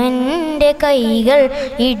തളരും എൻ്റെ കൈകൾ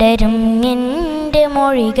ഇടരും എൻ്റെ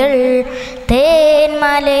മൊഴികൾ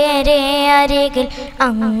തേന്മലരെ അരികിൽ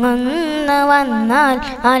അങ്ങൊന്ന് വന്നാൽ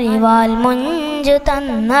അറിവാൽ മുഞ്ചു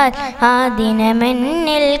തന്നാൽ ആ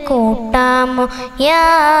ദിനമെന്നിൽ കൂട്ടാമോ യാ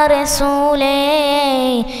റസൂലേ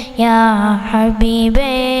യാ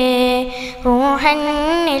ഹബീബേ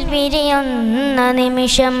റൂഹന്നിൽ പിരിയുന്ന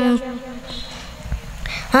നിമിഷം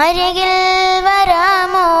അരികിൽ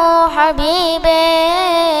വരാമോ ഹബീബേ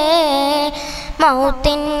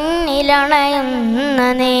മൗത്തിനിലണയുന്ന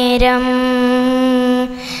നേരം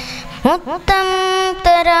മുത്തം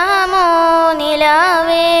തരാമോ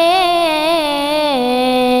നിലാവേ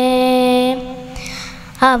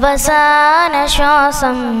അവസാന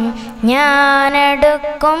ശ്വാസം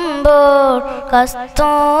ഞാനെടുക്കുമ്പോൾ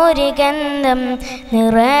കസ്തൂരി ഗന്ധം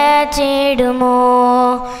നിറച്ചിടുമോ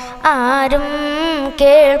ആരും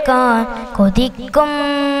കേൾക്കാൻ കൊതിക്കും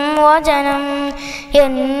വചനം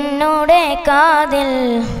എന്നുടെ കാതിൽ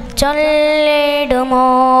ചൊല്ലിടുമോ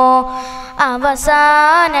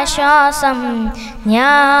അവസാന ശ്വാസം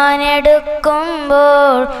ഞാനെടുക്കുമ്പോൾ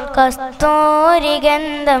കസ്തൂരി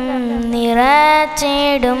ഗന്ധം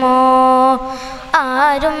നിറച്ചിടുമോ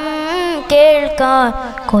ആരും കേൾക്കാൻ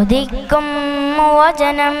കൊതിക്കും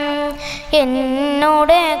വചനം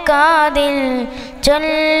എന്നുടെ കാതിൽ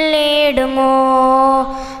ചൊല്ലിടുമോ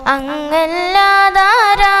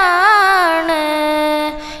അങ്ങല്ലാതാരാണ്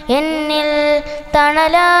എന്നിൽ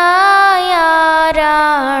തണലായാരാണ്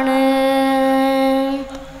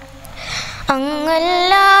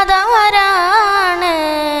അങ്ങല്ലാതാരാണ്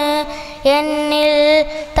എന്നിൽ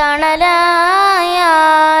തണലായാരാണ്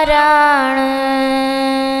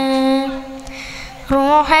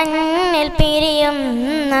റൂഹന്നിൽ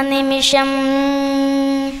പിരിയുന്ന നിമിഷം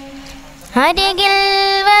അരികിൽ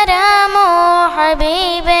വരാമോ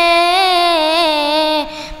ഹബീബേ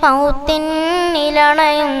മൗത്തിനിലണയുന്ന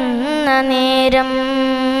നേരം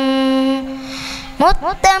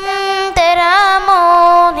മുത്തം തരാമോ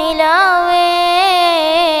നിലാവേ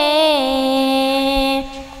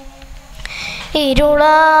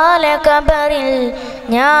ഇരുളാല കബറിൽ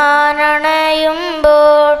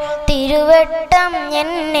ഞാനണയുമ്പോൾ തിരുവട്ടം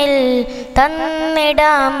എന്നിൽ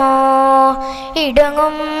തന്നിടാമോ?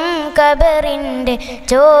 ഇടങ്ങും കബറിൻ്റെ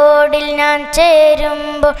ചോടിൽ ഞാൻ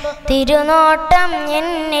ചേരുമ്പോൾ തിരുനോട്ടം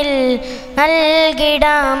എന്നിൽ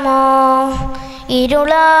നൽകിടാമോ?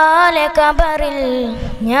 ഇരുളാലെ കബറിൽ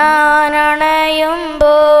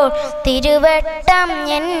ഞാനണയുമ്പോൾ തിരുവട്ടം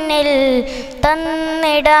എന്നിൽ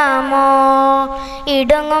തന്നിടാമോ?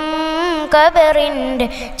 ഇടങ്ങും കബറിൻ്റെ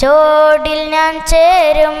ചോടിൽ ഞാൻ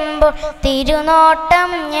ചേരുമ്പോൾ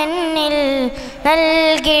തിരുനോട്ടം എന്നിൽ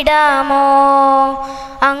നൽകിടാമോ?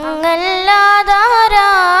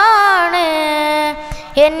 അങ്ങല്ലാതാരാണ്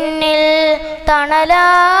എന്നിൽ തണലായാരാണ്?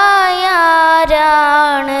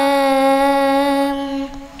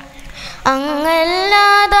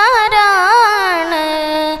 അങ്ങല്ലാതാരാണ്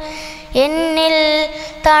എന്നിൽ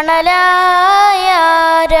തണലായാരാണ്?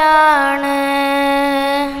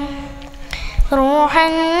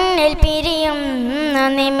 റൂഹന്നിൽ പിരിയുന്ന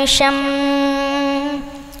നിമിഷം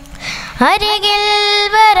അരികിൽ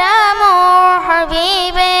വരാമോ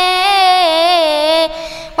ഹബീബേ?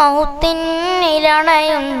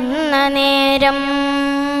 മൗത്തിനിലണയുന്ന നേരം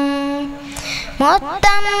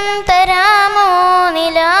മൊത്തം തരാമോ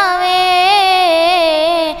നിലാവേ?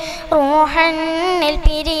 റൂഹന്നിൽ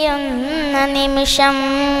പിരിയുന്ന നിമിഷം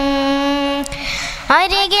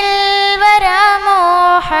അരികിൽ വരാമോ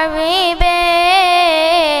ഹബീബേ?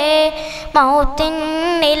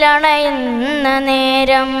 മൗത്തിനിലണയുന്ന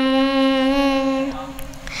നേരം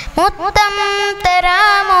മുത്തം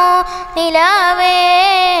തരാമോ നിലാവേ?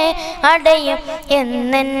 അടയും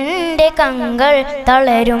എന്നെൻ്റെ കങ്കൾ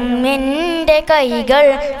തളരും എൻ്റെ കൈകൾ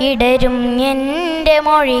ഇടരും എൻ്റെ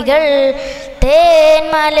മൊഴികൾ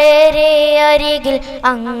തേന്മലരെ അരികിൽ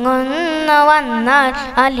അങ്ങൊന്നു വന്നാൽ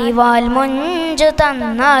അലിവാൽ മൊഞ്ചു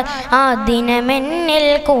തന്നാൽ ആ ദിനമെന്നിൽ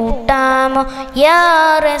കൂട്ടാമോ? യാ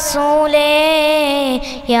റസൂലേ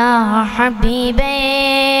യാ ഹബീബേ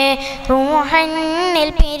റൂഹന്നിൽ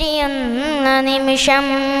പിരിയുന്ന നിമിഷം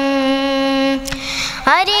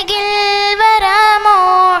അരികിൽ വരാമോ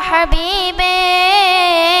ഹബീബേ?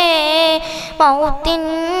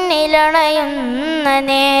 മൗത്തിനിലണയുന്ന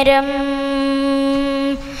നേരം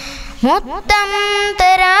മുത്തം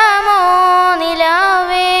തരാമോ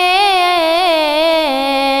നിലാവേ?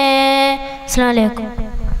 അസ്സലാമു അലൈക്കും.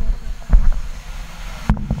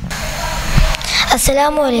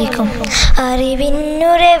 അസ്സലാമു അലൈക്കും.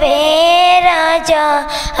 അറിവിന്നുരവേ രാജ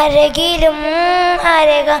അരകിലും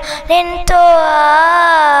അരകോ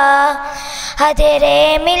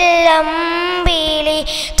അതരമില്ലം ബീളി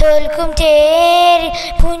തോൽക്കും ചേരി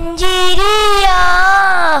പുഞ്ചിരിയാ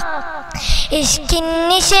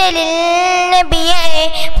ഇഷ്കിന്നിശലിൽ നബിയെ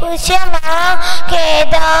പുഷമാ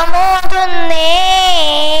കേദാമോതുന്നേ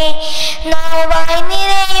നോവായി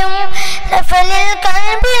നിറയും റഫലിൽ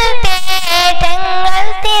കൽബിൽ തേട്ടങ്ങൾ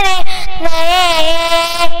തിരഞ്ഞേ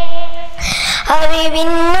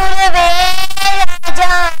അറിവിന്നുരവേ രാജ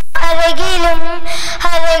അരകിലും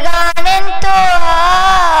അരകാനൻ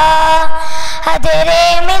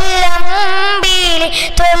അതരമില്ലം ബീളി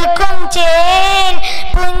തോൽക്കും ചേൻ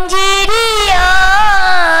പുഞ്ചിരിയാ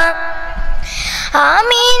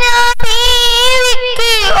ആമീന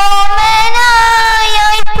ബീവിക്ക് ഓമനായി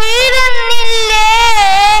പിറന്നില്ലേ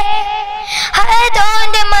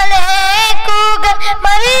ഹദോന്റെ മലക്കുകൾ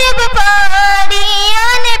മറിയബ് പാടിയ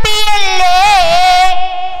നബിയല്ലേ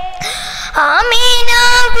ആമീന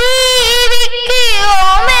ബീവിക്ക്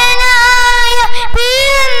ഓമനായ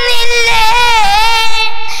പിറന്നില്ലേ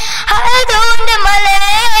ഹദോന്റെ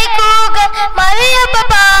മലക്കുകൾ മറിയബ്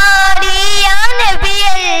പാടിയ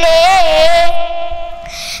നബിയല്ലേ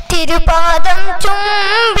തിരുപാദം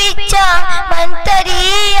ചുംബിച്ച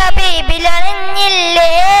മൻതരിയ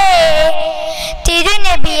ബേബിലറിഞ്ഞില്ലേ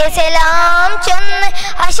തിരുനബിയെ സലാം ചൊന്ന്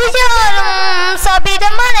അശുചാറും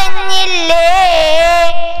സബിതമറിഞ്ഞില്ലേ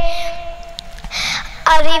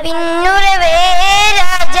അറിവിന്നുരവേ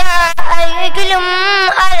രാജ അരികിലും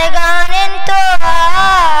അഴകാനൻ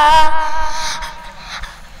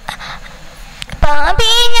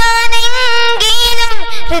പാപി ഞാനെങ്കിലും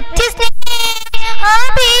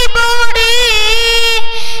ഹബീബോട്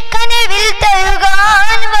കനവിൽ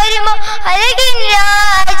തഴുകാൻ വരുമോ അഴകിൻ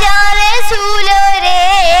രാജാ റസൂലരേ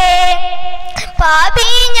പാപി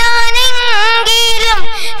ഞാനെങ്കിലും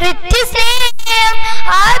ഹൃത്യസ്നേഹം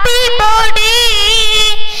ഹബീബോട്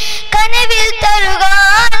കനവിൽ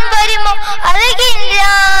തഴുകാൻ വരുമോ അഴകിൻ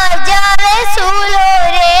രാജാ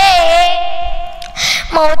റസൂലരേ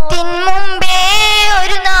മൗത്തിൻ മുമ്പേ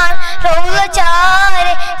ഒരു നാൾ റൗള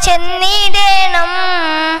ചാരെ ചെന്നിടണം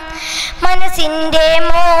മനസ്സിന്റെ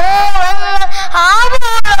മോഹങ്ങൾ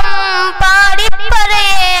ആവോളം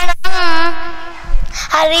പാടിപ്പറയണം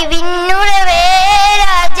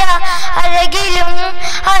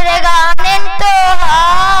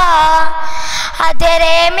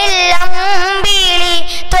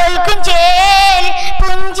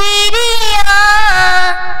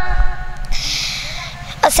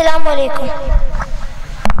അലൈക്കും.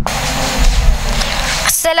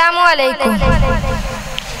 അസ്സലാമു അലൈക്കും.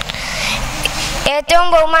 ഏറ്റവും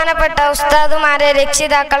ബഹുമാനപ്പെട്ട ഉസ്താദുമാരെ,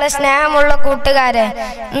 രക്ഷിതാക്കളെ, സ്നേഹമുള്ള കൂട്ടുകാരെ,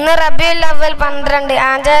 ഇന്ന് റബീഉൽ അവ്വൽ 12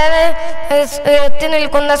 ആചാര്യ എത്തി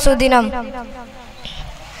നിൽക്കുന്ന സുദിനം.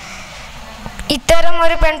 ഇത്തരം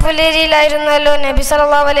ഒരു പെൺപുലരിയിലായിരുന്നല്ലോ നബി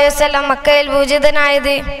സല്ലല്ലാഹു അലൈഹി വസല്ലം മക്കയിൽ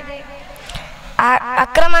പൂജിതനായത്.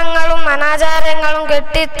 അക്രമങ്ങളും അനാചാരങ്ങളും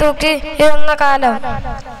കെട്ടിത്തൂക്കിയിരുന്ന കാലം.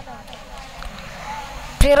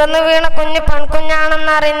 പിറന്നു വീണ കുഞ്ഞ്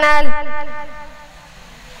പെൺകുഞ്ഞാണെന്നറിഞ്ഞാൽ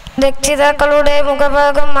രക്ഷിതാക്കളുടെ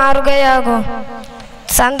മുഖഭാഗം മാറുകയാകും.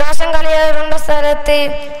 സന്തോഷം കളിയാറുള്ള സ്ഥലത്ത്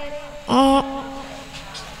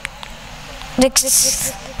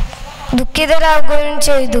ദുഃഖിതരാകുകയും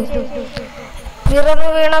ചെയ്തു. പിറന്നു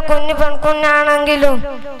വീണ കുഞ്ഞു പെൺകുഞ്ഞാണെങ്കിലും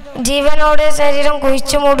ജീവനോടെ ശരീരം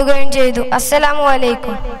കുഴിച്ചു മൂടുകയും ചെയ്തു. അസ്സലാമു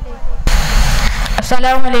അലൈക്കും.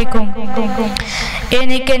 അസ്സലാമലൈക്കും.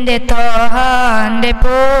 എനിക്കെൻ്റെ ത്വാഹാന്റെ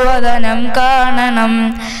പൂവദനം കാണണം,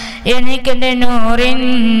 എനിക്കെൻ്റെ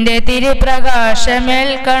നൂറിൻ്റെ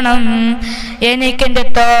തിരുപ്രകാശമേൽക്കണം, എനിക്കെൻ്റെ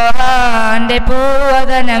ത്വാഹാന്റെ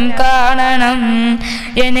പൂവദനം കാണണം,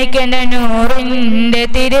 എനിക്കെൻ്റെ നൂറിൻ്റെ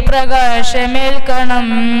തിരുപ്രകാശമേൽക്കണം.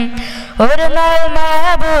 ഒരു നാൾ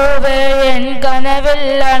മഹബൂബ് എൻ കനവിൽ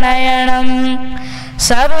അണയണം,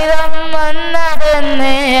 സവിധം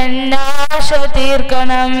വന്നതെന്ന് എന്നാശ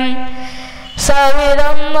തീർക്കണം,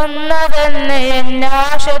 സവിധം വന്നതെന്ന്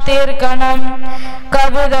എന്നാശ തീർക്കണം.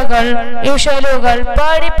 കവിതകൾ ഇഷലുകൾ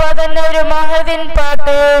പാടിപ്പതന്നൊരു മഹദിൻ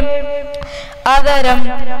പാട്ട്, അതരം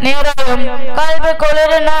നിറയും കൽബ്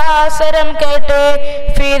കുളിരുന്ന ആസരം കേട്ട്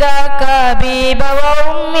ഫിദാക ഹബീബ വ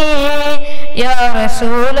ഉമ്മി യാ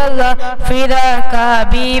റസൂലല്ലാഹ്, ഫിദാക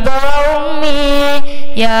ഹബീബ വ ഉമ്മി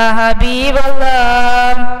യാ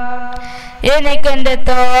ഹബീബല്ലാഹ്. എനിക്കെൻ്റെ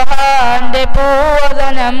ത്വാഹാന്റെ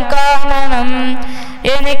പൂവദനം കാണണം,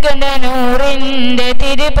 എനിക്കെൻ്റെ നൂറിൻ്റെ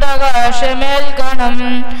തിരുപ്രകാശമേൽക്കണം,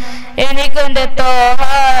 എനിക്കെൻ്റെ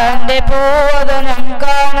ത്വാഹാന്റെ പൂവദനം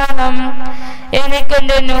കാണണം,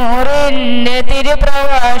 എനിക്കെൻ്റെ നൂറിൻ്റെ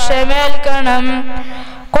തിരുപ്രകാശമേൽക്കണം.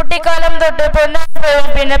 കുട്ടിക്കാലം തൊട്ട് പൊന്നമ്മയും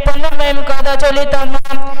പിന്നെ പൊന്നമ്മയും കഥ ചൊല്ലി തന്നു,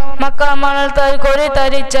 മക്കാമണൽ കൊരി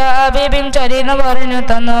തരിച്ച ഹബീബിൻ ചരിതം പറഞ്ഞു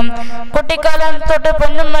തന്നു. കുട്ടിക്കാലം തൊട്ട്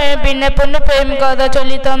പൊന്നമ്മയും പിന്നെ പൊന്നുപ്പയും കഥ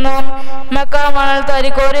ചൊല്ലി തന്നു, മക്കാമണൽ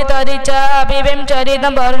കൊരി തരിച്ച ഹബീബിൻ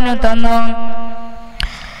ചരിതം പറഞ്ഞു തന്നു.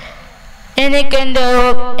 എനിക്കെൻ്റെ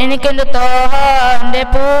ത്വാഹാന്റെ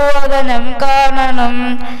പൂവദനം കാണണം,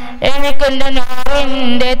 എനിക്കെൻ്റെ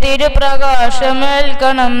നൂറിൻ്റെ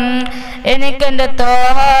തിരുപ്രകാശമേൽക്കണം, എനിക്കെൻ്റെ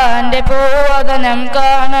ത്വാഹാന്റെ പൂവദനം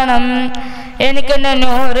കാണണം, എനിക്കെൻ്റെ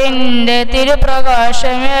നൂറിൻ്റെ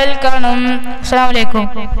തിരുപ്രകാശമേൽക്കണം. അസ്സലാമു അലൈക്കും.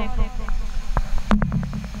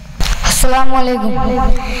 അസ്സലാമു അലൈക്കും.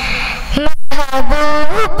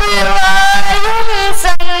 മഹബൂബായും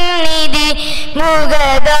സന്നിധി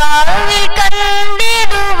മുഖദാവിൽ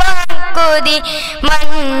കണ്ടിടുവാൻ കൊതി,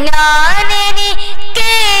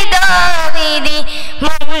 മന്നാനെനിക്കേതാവിധി,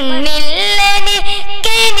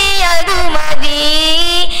 മണ്ണില്ലെനിക്കെനി അതു മതി.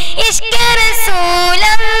 ഇഷ്ക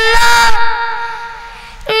റസൂലല്ലാഹ്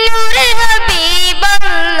നൂറ്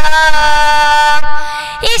ഹബീബല്ലാഹ്,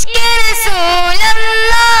 ഇഷ്ക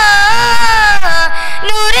റസൂലല്ലാഹ്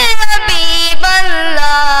നൂറ് ഹബീബല്ലാഹ്.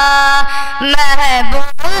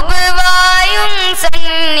 മെഹബൂബ് വായും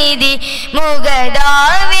സന്നിധി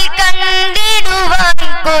മുഖദാവിൽ കണ്ടിടുവാൻ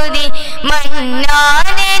കൊതി,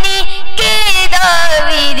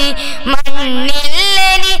 മന്നാനെനിക്കേതാവിധി,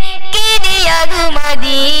 മണ്ണില്ലെനിക്കെനി അതു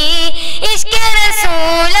മതി. ഇഷ്ക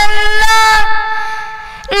റസൂലല്ലാഹ്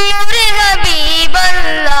നൂറ്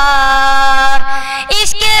ഹബീബല്ലാഹ്,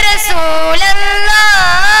 ഇഷ്ക റസൂലല്ലാഹ്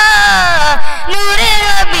നൂറ്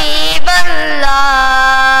ഹബീബല്ലാഹ്.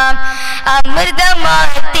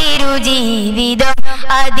 അമൃതമാത്തിരു ജീവിതം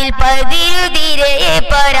അതിൽ പതിരുതിരെ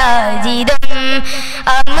പരാജിതം,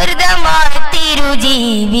 അമൃതമാത്തിരു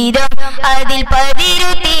ജീവിതം അതിൽ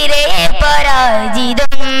പതിരുതിരെ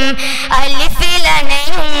പരാജിതം.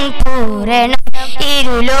 അലിഫിലനയും പൂരണം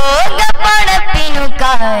ഇരുലോക പടപ്പിനു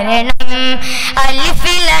കാരണം,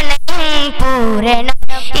 അലിഫിലനയും പൂരണം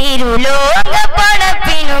ഇരുലോക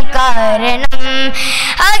പടപ്പിനു കാരണം.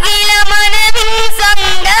 അഖില മനവിൻ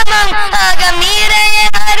സംഗമം അകമിറയ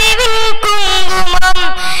അറിവിൻ കുങ്കുമം,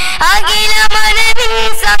 അഖില മനവിൻ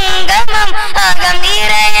സംഗമം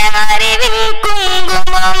അകമിറയ അറിവിൻ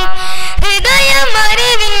കുങ്കുമം.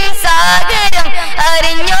 ഹൃദയമറിവിൻ സാഗരം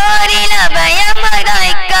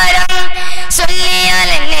അറിഞ്ഞോരിലഭയമതായിക്കരം. സൊല്ലിയാൽ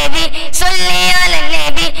നബി, സൊല്ലിയാൽ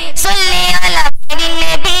നബി, സൊല്ലിയാൽ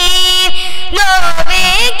നബി.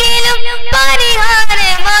 നോവേകിലും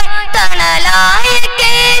പരിഹാരമായി തണലായ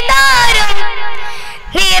കേദാരം,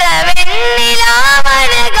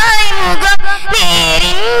 നിറവെണ്ണിലാവണകായി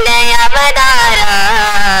നൂറിന്റെ അവതാരം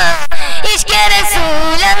ഇഷ്ക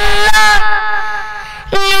റസൂലല്ലാഹ്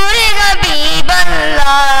നൂറ്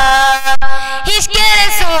ഹബീബല്ലാഹ് ഇഷ്ക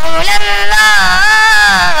റസൂലല്ലാഹ്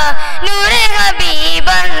നൂറ്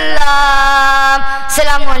ഹബീബല്ലാഹ്.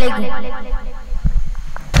 അസ്സലാമു അലൈക്കും.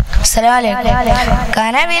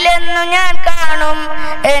 കനവിലെന്നു ഞാൻ കാണും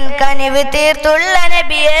എൻ കനിവ് തീർത്തുള്ള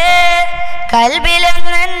നബിയെ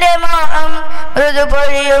കൽബിലെന്നെന്റെ മോഹം മൃദു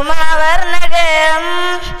പൊഴിയുമാവർണകം.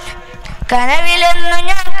 കനവിലെന്നു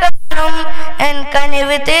ഞാൻ കാണും എൻ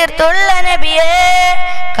കനിവ് തീർത്തുള്ള നബിയെ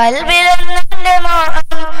കൽബിലെന്നെന്റെ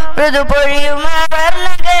മോഹം മൃദു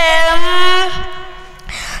പൊഴിയുമാവർണകം.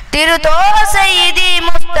 തിരുതോഹ സയ്യിദി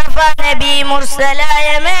മുസ്തഫ നബി മുർസലായ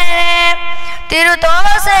മേനെ തിരുതോഹ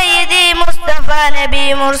സയ്യിദി മുസ്തഫ നബി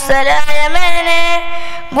മുർസലായ മേനെ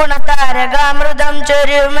ഗുണതാരകാമൃതം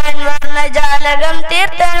ചൊരുമൻ വർണ്ണജാലകം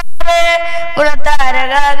തീർത്തനൂറേ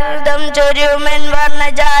ഗുണതാരകാമൃതം ചൊരുമൻ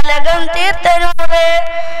വർണ്ണജാലകം തീർത്തനൂറേ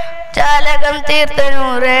ജാലകം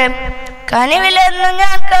തീർത്തനൂറേ. കനിവിലെന്നു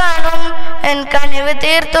ഞാൻ കാണും എൻ കനിവ്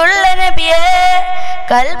തീർത്തുള്ള നബിയെ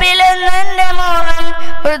കൽബിലെന്നെന്റെ മോഹം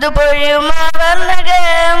മൃദു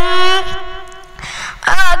പൊഴിയുമാവർണകം.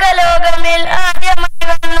 ആകലോകമിൽ ആദ്യമായി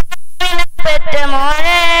വന്ന പെറ്റ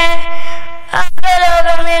മോനെ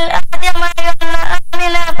ആകലോകമിൽ ആദ്യമായി വന്ന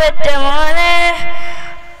അമിന പെറ്റ മോനെ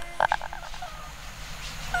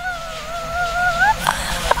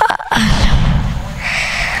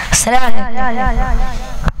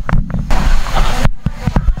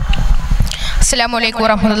അസ്സലാമു അലൈക്കും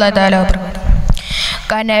വറഹ്മത്തുള്ളാഹി തആല വബറകാതുഹു.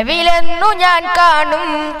 കനവിലെന്നു ഞാൻ കാണും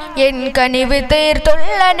എൻ കനിവ് തീർത്തുള്ള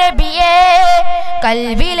നബിയെ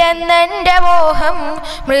കൽവിലെന്നെന്റെ മോഹം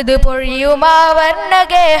മൃദു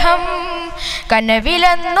പൊഴിയുമാവർണഗേഹം.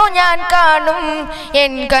 കനവിലെന്നു ഞാൻ കാണും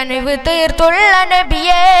എൻ കനിവ് തീർത്തുള്ള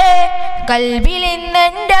നബിയെ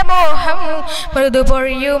കൽബിലിന്നെന്റെ മോഹം മൃദു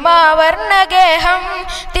പൊഴിയുമാവർണഗേഹം.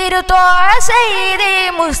 തിരുത്വാ സയ്യിദി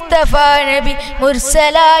മുസ്തഫ നബി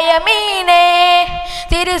മുർസലായ മീനെ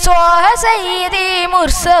തിരുസ്വാഹ സയ്യിദി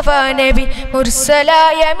മുസ്തഫ നബി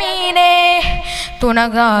മുർസലായ മീനെ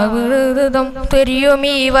തുണകാവൃതം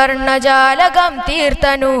തെരിയുമീ വർണ്ണജാലകം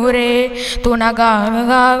തീർത്തനൂരേ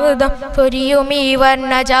തുണകാവൃതം തെരിയുമീ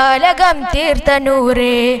വർണ്ണജാലകം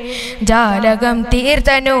തീർത്തനൂരേ ജാലകം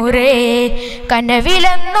തീർത്തനൂരേ.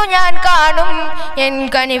 കനവിലെന്നു ഞാൻ കാണും എൻ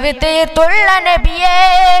കനിവ് തീർത്തുള്ള നബിയെ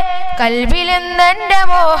കൽബിലെന്നെന്റെ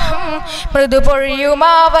മോഹം മൃദു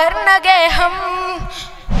പൊഴിയുമാവർണഗേഹം.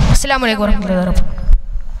 അസ്സലാമു അലൈക്കും വറഹ്മത്തുള്ളാഹി വബറകാതുഹു.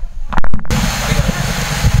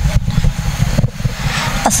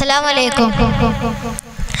 അസ്സലാമു അലൈക്കും.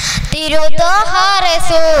 തിരുത്വാഹ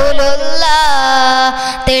റസൂലുള്ളാഹ്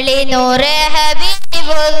തെളിനൂറെ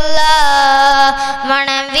ഹബീബുള്ളാഹ്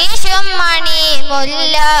മണം വീശും മണി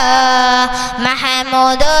മുല്ല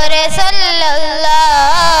മുഹമ്മദ്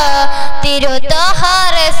റസൂലുള്ളാഹ് തിരുത്വാഹ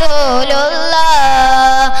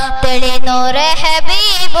റസൂലുള്ളാഹ് തെളിനൂറെ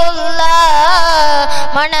ഹബീബുള്ളാഹ്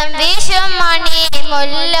മണം വീശും മണി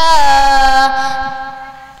മുല്ല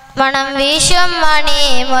മണം വീശും മണി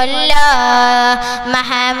മുല്ല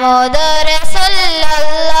മുഹമ്മദ്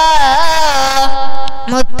റസൂലുള്ളാഹ്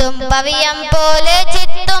മുത്തും പവിയം പോലെ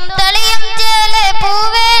ചിത്തും തളിയും ചേലെ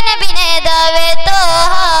പൂവേ നബി നേതാവേ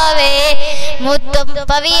തോഹാവേ മുത്തും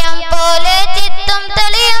പവിയം പോലെ ചിത്തും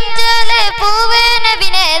തളിയും ചേലെ പൂവേ നബി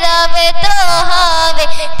നേതാവേ തോഹാവേ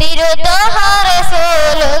തിരുത്വാഹ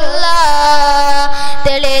റസൂലുള്ളാഹ്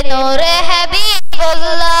തെളിനൂറെ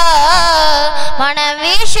ഹബീബുള്ളാഹ് മണം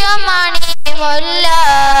വീശും മണി മുല്ല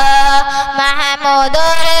മുഹമ്മദ്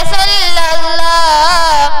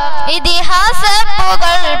റസൂലുള്ളാഹ് ഇതിഹാസ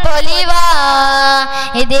പുകൾ പൊലിവാ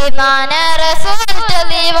ഇതിമാന റസൂൽ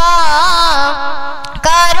തെളിവാ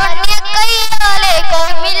കാരുണ്യ കയ്യാലെ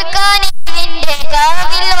കൗമിൽ കാനിന്റെ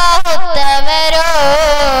കാവിൽ വാഹുത്തവരോ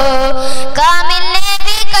കാമിൽ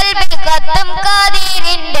നബി കൽബിൽ കത്തും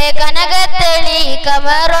കാദീരിന്റെ കനകത്തെളി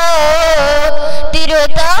കമറോ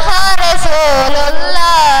തിരുത്വാഹ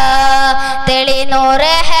റസൂലുള്ളാഹ്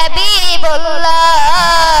തെളിനൂറെ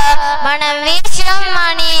ഹബീബുള്ളാഹ് മണം വീശും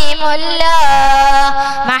മണി മുല്ല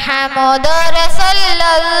മുഹമ്മദ്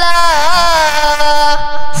റസൂലുള്ളാഹ്.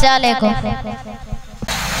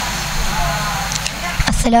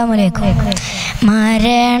 അസ്സലാമു അലൈക്കും.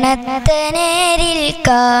 മരണത്തെ നേരിൽ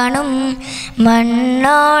കാണും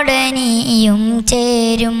മണ്ണോടനിയും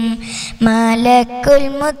ചേരും മലക്കുൽ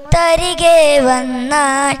മുത്തരികെ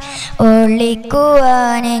വന്നാൽ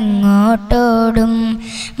ഒളിക്കുവാനെങ്ങോട്ടോടും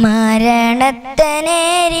മരണത്തെ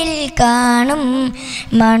നേരിൽ കാണും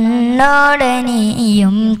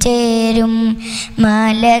മണ്ണോടനിയും ചേരും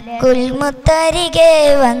മലക്കുൽ മുത്തരികെ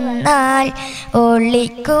വന്നാൽ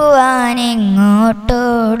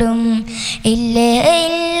ഒളിക്കുവാനെങ്ങോട്ടോടും ഇല്ല ഇല്ലേ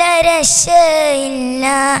ഇല്ല രക്ഷയില്ല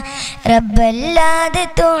റബ്ബല്ലാതെ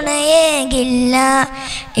തുണയേകില്ല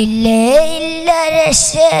ഇല്ലേ ഇല്ല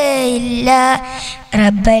രക്ഷയില്ല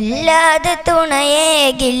റബ്ബല്ലാതെ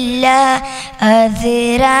തുണയേകില്ല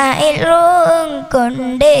അസ്റായിൽ റൂഹ്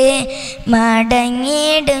കൊണ്ട്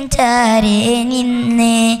മടങ്ങിടും ചാരേ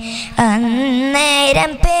നിന്നെ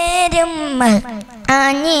അന്നേരം പേരും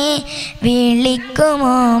ആഞ്ഞി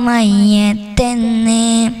വിളിക്കുമോ മയ്യത്തെന്ന്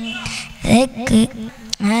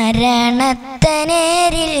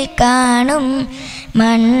മരണത്തനേരിൽ കാണും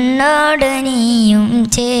മണ്ണോട് നീയും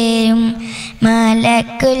ചേരും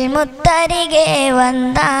മലക്കുൽ മുത്തരികെ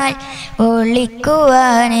വന്നാൽ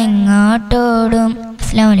ഒളിക്കുവാൻ എങ്ങോട്ടോടും.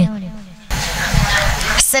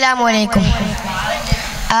 അസ്സലാമു അലൈക്കും.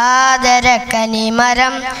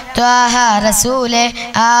 ആദരക്കനിമരം ത്വാഹ റസൂലെ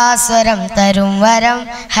ആസ്വരം തരും വരം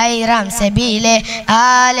ഹൈറാം സബീലെ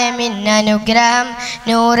ആലമിൻ അനുഗ്രഹം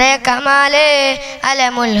നൂറെ കമാലെ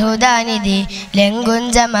അലമുൽ ഹുദാനിധി ലംഘുൻ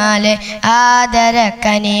ജമാലെ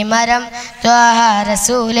ആദരക്കനിമരം ത്വാഹ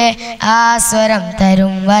റസൂലെ ആസ്വരം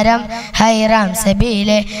തരും വരം ഹൈറാം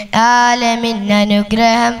സബീലെ ആലമിൻ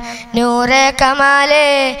അനുഗ്രഹം നൂറെ കമാലെ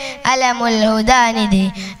അലമുൽ ഹുദാനിധി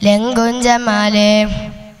ലംഘുൻ ജമാലെ.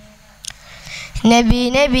 നബി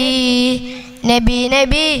നബി നബി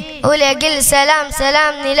നബി ഉലകിൽ സലാം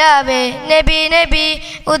സലാം നിലാവേ നബി നബി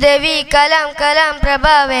ഉദവി കലാം കലാം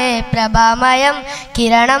പ്രഭാവേ പ്രഭാമയം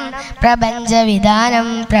കിരണം പ്രപഞ്ച വിധാനം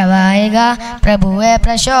പ്രവായിക പ്രഭുവേ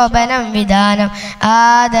പ്രശോഭനം വിധാനം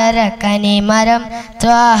ആദര കനിമരം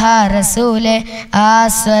ത്വാഹ റസൂലെ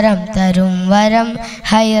ആസ്വരം തരും വരം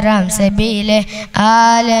ഹൈറാം സബീലെ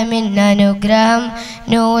ആലമിൻ അനുഗ്രഹം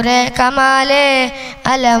നൂറെ കമാലെ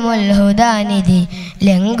അലമുൽ ഹുദാനിധി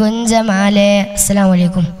ലംഘുൻ ജമാലെ. അസ്സലാമു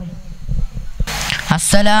അലൈക്കും.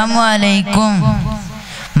 അസ്സലാമു അലൈക്കും.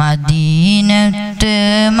 മദീനത്ത്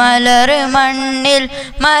മലർ മണ്ണിൽ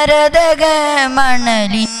മരതക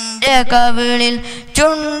മണലിൻ്റെ കവിളിൽ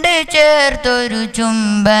ചുണ്ട് ചേർത്തൊരു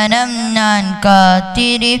ചുംബനം ഞാൻ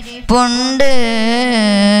കാത്തിരിപ്പുണ്ട്.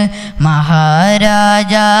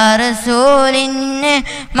 മഹാരാജാ റസൂലിനെ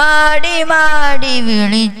മാടി മാടി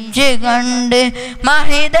വിളിച്ച് കണ്ട്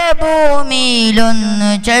മഹിത ഭൂമിയിലൊന്നു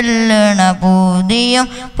ചൊല്ലണ പൂതിയും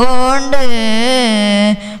പോണ്ട്.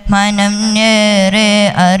 മനം ഏറെ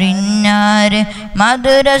അറിഞ്ഞാര്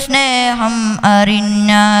മധുര സ്നേഹം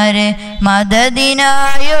അറിഞ്ഞാര്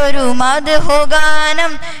മദദിനായൊരു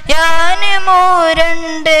മദ്ഹുഗാനം ഞാന്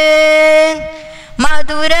മൂരണ്ട്.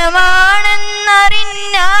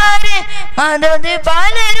 മധുരമാണെന്നറിഞ്ഞാര് മദത്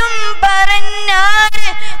പലരും പറഞ്ഞാര്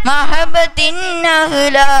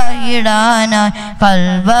മഹബത്തിനഹ്ലായിടാനായി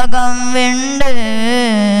കൽവകം വിണ്ട്.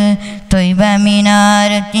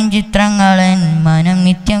 തൊയ്ബമിനാരത്തിൻ ചിത്രങ്ങളൻ മനം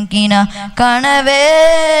നിത്യം കിന കണവേ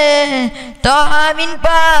ത്വാഹാവിൻ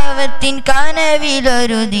പാവത്തിൻ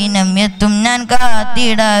കനവിലൊരു ദിനം എത്തും ഞാൻ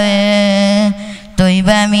കാത്തിടവേ.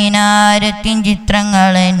 തൊയ്ബമിനാരത്തിൻ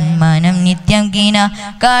ചിത്രങ്ങളൻ മനം നിത്യം കിന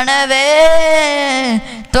കണവേ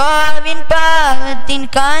ത്വാഹാവിൻ പാവത്തിൻ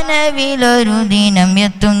കനവിലൊരു ദിനം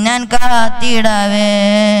എത്തും ഞാൻ കാത്തിടവേ.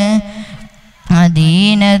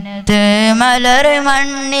 മദീനത്ത് മലർ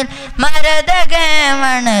മണ്ണിൽ മരതക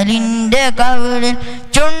മണലിൻ്റെ കവിളിൽ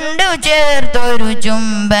ചുണ്ടു ചേർത്തൊരു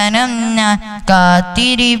ചുംബനം ഞാൻ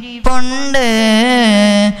കാത്തിരിപ്പുണ്ട്.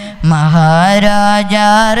 മഹാരാജാ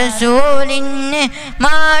റസൂലിനെ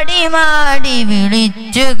മാടി മാടി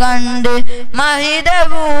വിളിച്ചു കണ്ട് മഹിത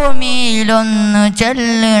ഭൂമിയിലൊന്നു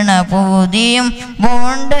ചെല്ലണ പൂതിയും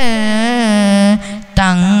പൂണ്ട്.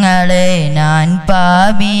 തങ്ങളെ ഞാൻ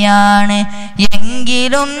പാപിയാണ്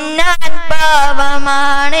എങ്കിലും ഞാൻ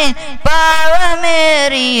പാവമാണ്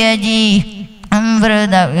പാവമേറിയ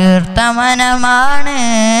അമൃതവീർത്തമനമാണ്.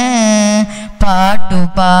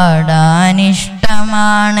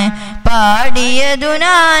 പാട്ടുപാടാനിഷ്ടമാണ് പാടിയതു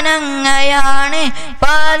ഞാനങ്ങയാണ്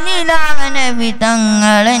പാലിലാനവി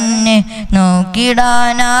തങ്ങളെന്നെ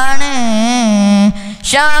നോക്കിടാനാണ്.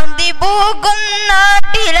 ശാന്തി പൂക്കും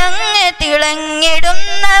നാട്ടിലങ്ങ്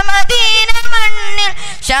തിളങ്ങിടുന്ന മദീന മണ്ണിൽ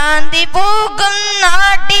ശാന്തി പൂക്കും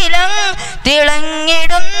നാട്ടിലങ്ങ്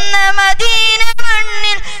തിളങ്ങിടുന്ന മദീന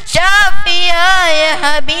മണ്ണിൽ ഷാഫിയായ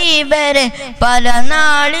ഹബീബരെ പല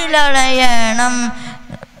നാളിലളയണം.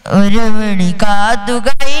 ഒരു വിളി കാത്തു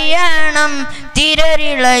കഴിയണം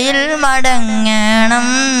തിരരിളയിൽ മടങ്ങണം.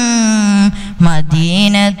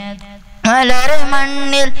 മദീന മലർ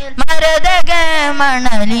മണ്ണിൽ മരതക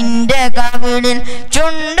മണലിൻ്റെ കവിളിൽ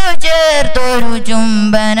ചുണ്ടു ചേർത്തൊരു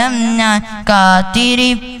ചുംബനം ഞാൻ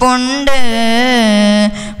കാത്തിരിപ്പുണ്ട്.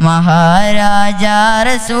 മഹാരാജാ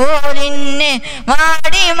റസൂലിനെ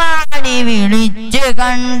മാടി മാടി വിളിച്ചു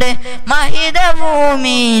കണ്ട്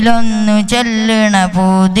മഹിതഭൂമിയിലൊന്നു ചെല്ലണ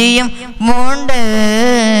പൂതിയും മൂണ്ട്.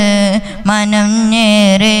 മനം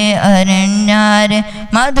നേരെ അരഞ്ഞാര്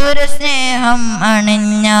മധുര സ്നേഹം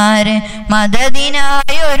അണിഞ്ഞാര്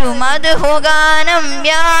മദദിനായൊരു മധുഗാനം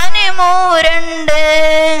ഞാന് മൂരണ്ട്.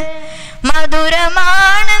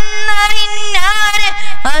 മധുരമാണെന്നറിഞ്ഞാര്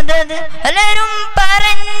അതത് പലരും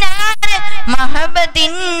പറഞ്ഞാര്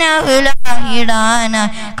മഹബത്തിനഹിടാന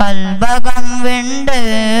കൽബകം വെണ്ട്.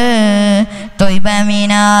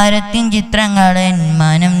 തൊയ്ബമിനാരത്തിൻ ചിത്രങ്ങളൻ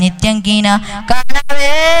മനം നിത്യം കീന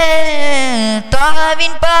കാണവേ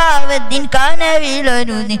ത്വാവിൻ പാവത്തിൻ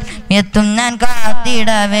കനവിലൊരു എത്തും ഞാൻ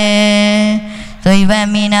കാത്തിടവേ.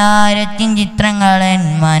 തൊയ്വമിനാരത്തിൻ ചിത്രങ്ങളൻ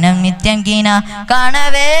മനം നിത്യം കീന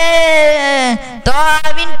കാണവേ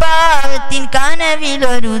ത്വാവിൻ പാവത്തിൻ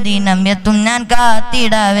കനവിലൊരു ദിനം എത്തും ഞാൻ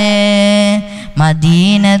കാത്തിടവേ.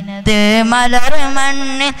 മദീനത്ത് മലർ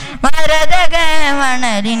മണ്ണിൽ മരതക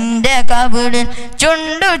മണലിൻ്റെ കവിളിൽ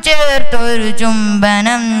ചുണ്ടു ചേർത്തൊരു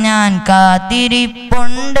ചുംബനം ഞാൻ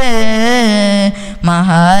കാത്തിരിപ്പുണ്ട്.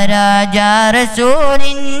 മഹാരാജാ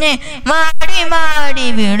റസൂലിനെ മാടി മാടി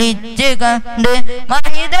വിളിച്ചു കണ്ട്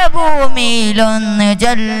മഹിതഭൂമിയിലൊന്ന്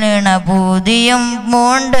ചൊല്ലണ പൂതിയും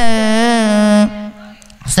മൂണ്ട്.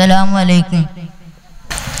 അസ്സലാമു അലൈക്കും.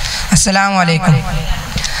 അസ്സലാമു അലൈക്കും.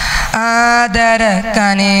 ആദര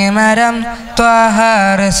കനിമരം ത്വഹ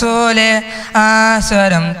റസൂലെ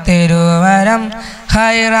ആസ്വരം തിരുവരം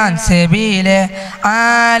ഖൈറാൻ സബീലെ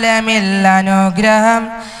ആലമിൽ അനുഗ്രഹം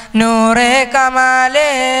നൂറേ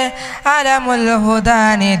കമാലെ അലമുൽ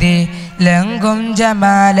ഹുദാനിധി ലങ്കും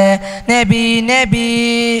ജമാലെ നബി നബി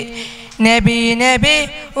നബി നബി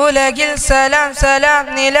ഉലകിൽ സലാം സലാം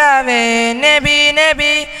നിലാവേ നബി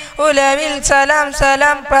നബി ഉലവിൽ സലാം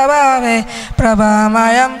സലാം പ്രഭാവേ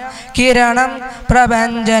പ്രഭാമയം കിരണം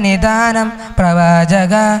പ്രപഞ്ചനിദാനം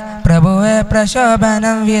പ്രവാചക പ്രഭുവേ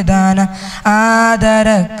പ്രശോഭനം വിധാനം ആദര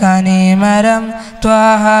കനിമരം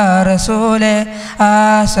ത്വഹ റസൂലെ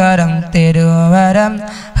ആസ്വരം തിരുവരം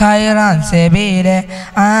ഖൈറാൻ സബീലെ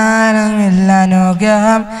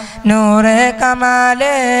ആനമില്ലനുഗ്രഹം നൂറേ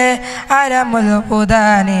കമാലെ അലമുൽ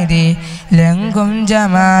ഹുദാനിധി ലങ്കും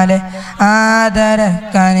ജമാലെ ആദര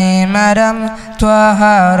കനിമരം ത്വഹ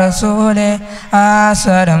റസൂലെ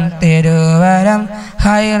ആസ്വരം തിരുവരം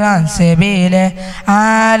ഖൈറാൻ സബീലെ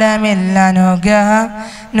ആലമിൽ അനുഗ്രഹം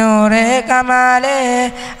നൂറേ കമാലെ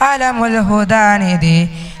അലമുൽ ഹുദാനിധി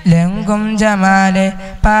ലങ്കും ജമാലെ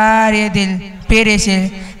പാരിതിൽ പിരിശിൽ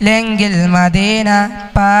ലെങ്കിൽ മദീന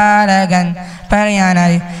പാലകൻ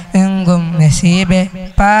പറയാനായി എങ്കും നസീബെ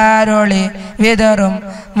പാരൊളി വിതറും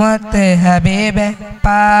മുത്ത് ഹബീബെ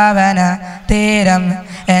പാവന തീരം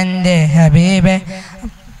എൻ്റെ ഹബീബെ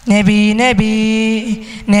നബി നബി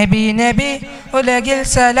നബി നബി ഉലകിൽ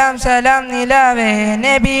സലാം സലാം നിലാവേ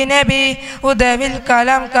നബി നബി ഉദവിൽ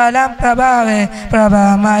കലാം കലാം പ്രഭാവേ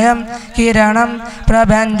പ്രഭാമയം കിരണം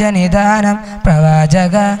പ്രപഞ്ചനിദാനം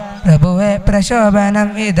പ്രവാചക പ്രഭുവേ പ്രശോഭനം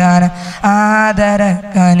വിധാനം ആദര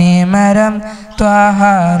കനിമരം ത്വഹ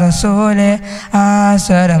റസൂലെ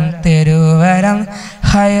ആസ്വരം തിരുവരം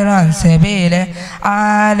ഖൈറാൻ സബീലെ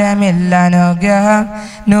ആലമിൽ അനുഗ്രഹം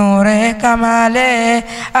നൂറേ കമാലെ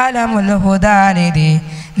അലമുൽ ഹുദാനിധി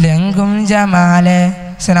ലങ്കും ജമാലെ.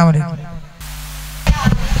 അസ്സലാമു അലൈക്കും.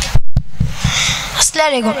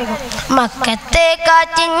 മക്കത്തെ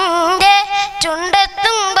കാറ്റിൻ്റെ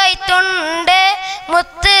ചുണ്ടത്തും ബൈത്തുണ്ട്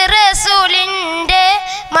മുത്ത് റസൂലിൻ്റെ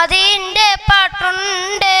മദീൻ്റെ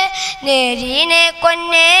പാട്ടുണ്ട് നേരിനെ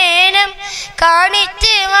കൊന്നേനം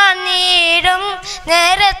കാണിച്ച് വന്നിടും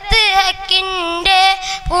നേരത്ത് ഹക്കിൻ്റെ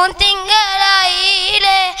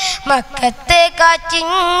പൂന്തിങ്കളായിലെ മക്കത്തെ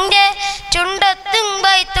കാറ്റിൻ്റെ ചുണ്ടത്തും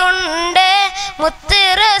ബൈത്തുണ്ട് മുത്ത്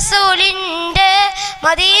റസൂലിൻ്റെ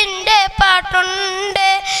മദീൻ്റെ പാട്ടുണ്ട്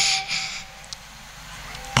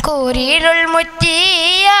കൂരിരുൾ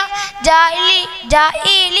മുറ്റിയ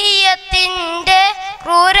ജാഹിലിയത്തിൻ്റെ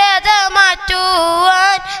ക്രൂരത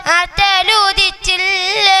മാറ്റുവാൻ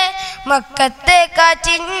ആറ്റലുദിച്ചില്ലേ മക്കത്തെ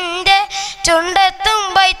കാറ്റിൻ്റെ ചുണ്ടത്തും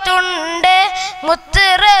ബൈത്തുണ്ട് മുത്ത്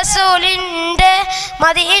റസൂലിൻ്റെ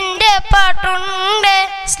മദീൻ്റെ പാട്ടുണ്ട്.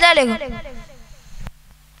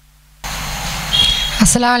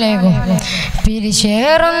 അസ്സലാമലൈക്കും.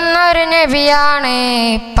 പിരിശേറുന്നൊരു നബിയാണ്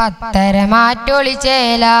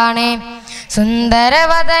പത്തരമാറ്റൊളിച്ചേലാണ്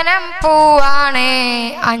സുന്ദരവദനം പൂവാണ്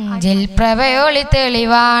അഞ്ചിൽ പ്രഭയൊളി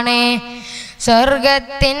തെളിവാണ്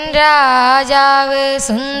സ്വർഗത്തിൻ രാജാവ്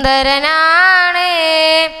സുന്ദരനാണ്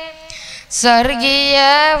സ്വർഗീയ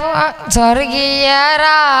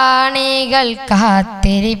റാണികൾ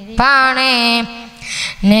കാത്തിരിപ്പാണേ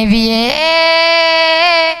നബിയേ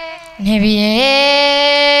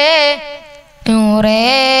നൂറേ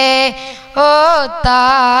ഓ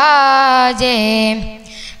താജേ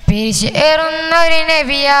പിരിശേറുന്നൊരു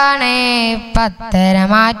നബിയാണ്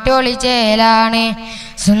പത്തരമാറ്റൊളി ചേലാണ്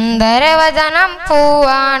സുന്ദരവദനം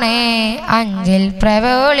പൂവാണ് അഞ്ചിൽ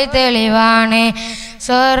പ്രഭൊളി തെളിവാണ്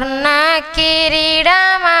സ്വർണ്ണ കിരീടമാണിഞ്ഞ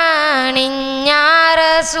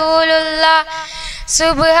റസൂലുള്ള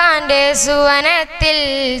സുബ്ഹാന്റെ സുവനത്തിൽ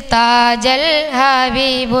താജൽ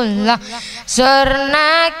ഹബീബുള്ള സ്വർണ്ണ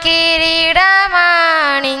കിരീടമാണിഞ്ഞ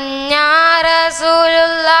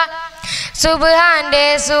റസൂലുള്ള സുബ്ഹാന്റെ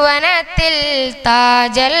സുവനത്തിൽ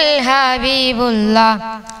താജൽ ഹബീബുള്ള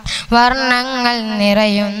വർണ്ണങ്ങൾ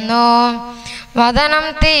നിറയുന്നു വദനം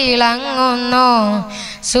തിളങ്ങുന്നു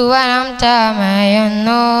സുവനം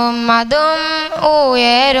ചമയുന്നു മധും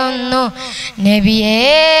ഉയരുന്നു നബിയേ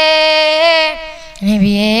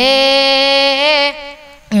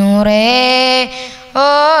നൂറേ ഓ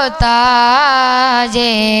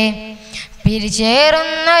താജേ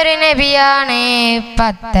പിരിച്ചേറുന്നൊരു നബിയാണ്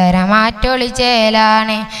പത്തരമാറ്റൊളി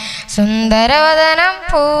ചേലാണ് സുന്ദരവദനം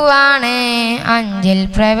പൂവാണ് അഞ്ചിൽ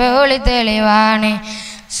പ്രഭൊളി തെളിവാണ്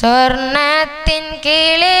സ്വർണത്തിൻ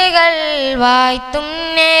കിളികൾ വായ്ത്തും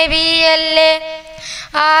നബിയല്ലേ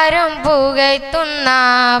ആരും പുകയ്ത്തുന്ന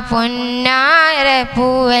പൊന്നാര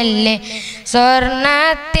പൂവല്ലേ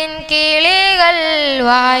സ്വർണത്തിൻ കിളികൾ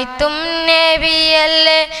വായ്ത്തും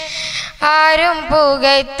നബിയല്ലേ ആരും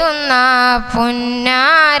പുകയ്ത്തുന്ന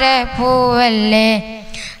പൊന്നാര പൂവല്ലേ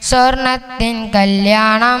സ്വർണത്തിൻ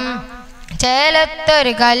കല്യാണം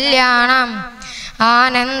ചേലത്തൊരു കല്യാണം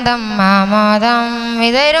ആനന്ദം ആമോദം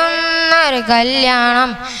വിതരുന്നൊരു കല്യാണം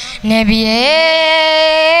നബിയേ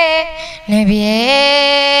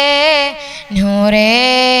നൂറേ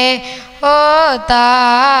ഓ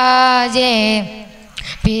താജേ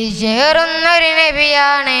പിരിച്ചേറുന്നൊരു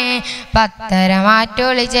നബിയാണ്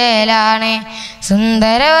പത്തരമാറ്റൊളി ചേലാണ്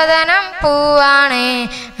സുന്ദരവദനം പൂവാണ്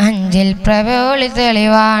അഞ്ചിൽ പ്രഭൊളി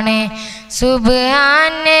തെളിവാണ്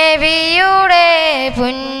സുബ്ഹാൻ നബിയുടെ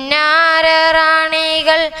പുന്നാര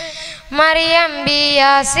റാണികൾ മറിയം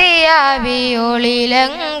ബിയാസിയാബിയൊളിലെങ്കും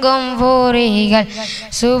പൂറികൾ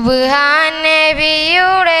സുബ്ഹാൻ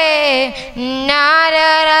നബിയുടെ പുന്നാര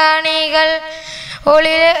റാണികൾ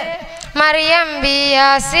മറിയം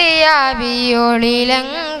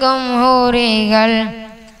ബിയാസിയാബിയൊളിലെങ്കും ഹൂറികൾ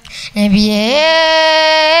നബിയേ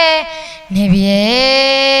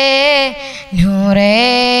നൂറേ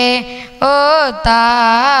ഓ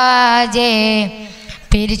താജേ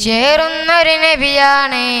പിരിച്ചേറുന്നൊരു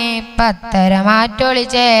നബിയാണ് പത്തരമാറ്റൊളി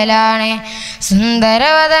ചേലാണ്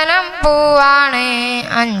സുന്ദരവദനം പൂവാണ്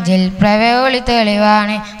അഞ്ചിൽ പ്രഭൊളി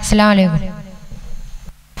തെളിവാണ് അസ്സലാമു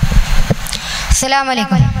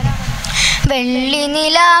അലൈക്കും വെള്ളി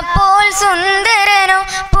നില പോൽ സുന്ദരനോ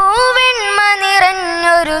പൂവെണ്മ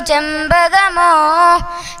നിറഞ്ഞൊരു ചെമ്പകമോ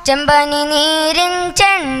ചെമ്പനി നീരിൻ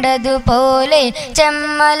ചെണ്ടതുപോലെ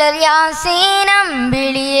ചെമ്മലർ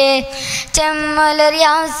യാസീനമ്പിളിയെ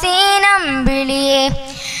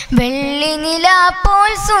വെള്ളി നില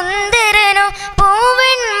പോൽ സുന്ദരനോ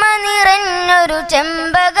പൂവെണ്മ നിറഞ്ഞൊരു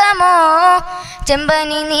ചെമ്പകമോ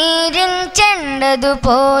ചെമ്പനി നീരിൻ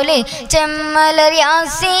ചെണ്ടതുപോലെ ചെമ്മലർ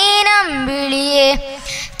യാസീനമ്പിളിയെ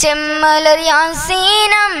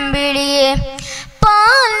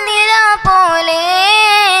പാൽ നില പോലെ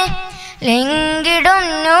ലംഘിടും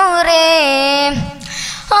നൂറേ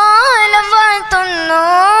ആലം വാഴ്ത്തുന്നു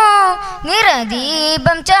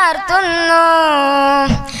നിറദീപം ചാർത്തുന്നു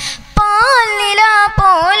പാൽ നില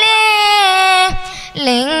പോലെ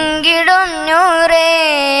ലംഘിടും നൂറേ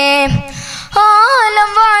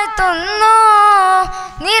ആലം വാഴ്ത്തുന്നു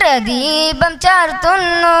നിറദീപം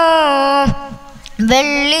ചാർത്തുന്നു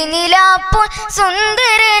വെള്ളി നിലാപ്പോൾ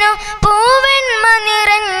സുന്ദരനോ പൂവെണ്മ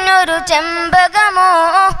നിറഞ്ഞൊരു ചെമ്പകമോ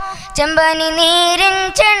ചെമ്പനി നീരിൻ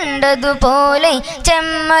ചെണ്ടതുപോലെ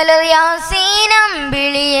ചെമ്മലർ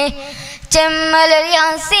യാസീനമ്പിളിയെ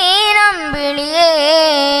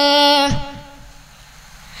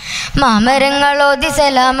മാമരങ്ങളോതി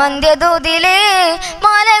സലാമന്ത്യദൂതില്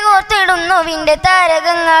മാല കോർത്തിടുന്നുവിൻ്റെ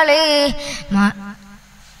താരകങ്ങള്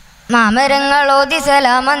മാമരങ്ങളോതി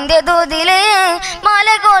സലാമന്ത്യദൂതില് മാല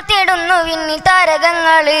കോർത്തിടുന്നുവിന്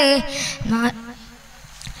താരകങ്ങള്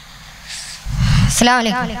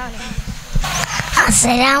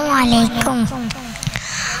അസ്സലാമു അലൈക്കും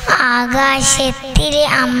ആകാശത്തിലെ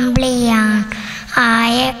അമ്പിളിയാണ്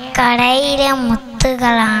ആയക്കടയിലെ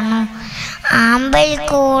മുത്തുകളാണ് ആമ്പൽ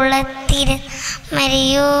കൂളത്തിൽ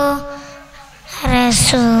മരിയോ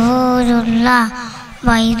റസൂലുള്ള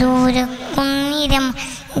വൈദൂര ഉന്നിരം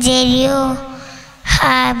ജരിയോ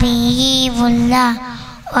ഹബീബുള്ള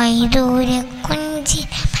വൈദൂര കുഞ്ചി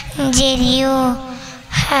ജരിയോ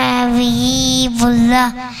ഹബീബുള്ള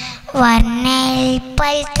വർണ്ണൽ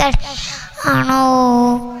പൽക്കട ആണോ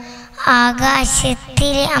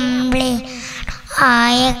ആകാശത്തിൽ അമ്പിളി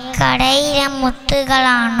ആയ കടയില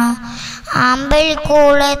മുത്തുകളാണോ ആമ്പൽ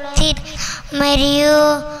കൂളത്തിൽ മരിയോ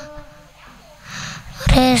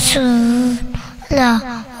റസൂല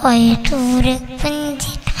വൈദൂര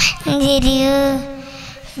കുഞ്ചിരിയോ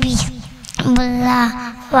ബിസ്മില്ല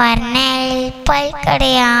വർണ്ണൽ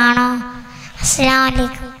പൽക്കടയാണോ? അസ്സലാമു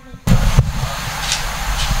അലൈക്കും.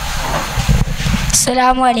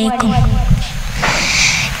 അസ്സലാമു അലൈക്കും.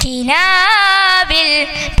 കിനാവിൽ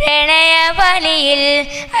പ്രണയവനിയിൽ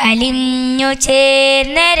അലിഞ്ഞു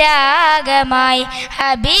ചേർന്ന രാഗമായി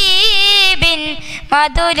ഹബീബിൻ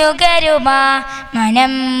മധുരുകരുമാ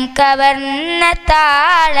മനം കവർന്ന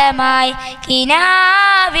താളമായി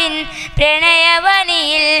കിനാവിൻ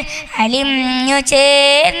പ്രണയവനിയിൽ അലിഞ്ഞു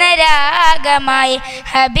ചേർന്ന രാഗമായി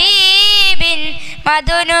ഹബീബിൻ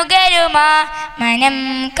മധുനുകരുമാ മനം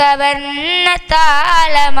കവർന്ന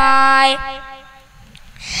താളമായി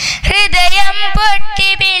ഹൃദയം പൊട്ടി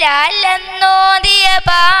ബിലാലെന്നോദിയ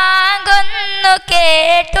പാങ്കൊന്നു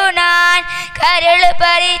കേട്ടു ഞാൻ കരള്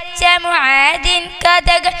പറിച്ച മുഅദിൻ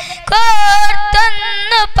കഥകൾ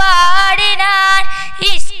കോർത്തൊന്നു പാടിനാൻ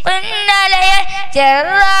ഇസ്കുന്നലയ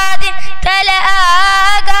ജറാദിൻ തല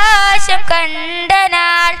ആകാശം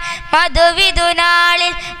കണ്ടനാൾ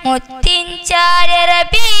മധുവിധുനാളിൽ മുത്തിൻ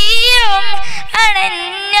ചാരറബിയും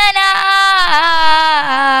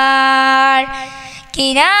അണഞ്ഞനാൾ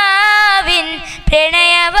കിനാവിൻ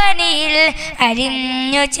പ്രണയവനിയിൽ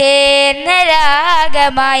അരിഞ്ഞു ചേർന്ന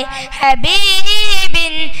രാഗമായി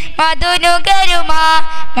ഹബീബിൻ മധുനുകരുമാ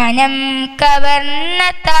മനം കവർന്ന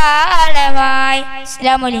താളമായി.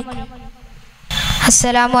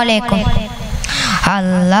 അസ്സലാമു അലൈക്കും.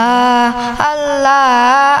 Allah Allah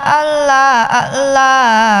Allah Allah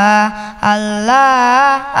Allah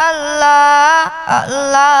Allah Allah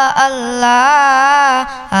Allah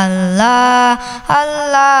Allah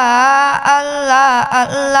Allah Allah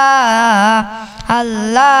Allah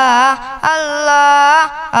Allah Allah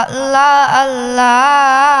Allah Allah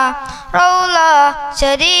റൗള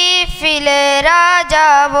ശരീഫിലെ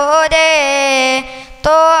രാജാവോരേ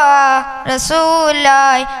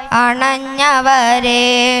റസൂലായി അണഞ്ഞവരെ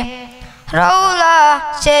റൗള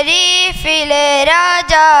ശരീഫിലെ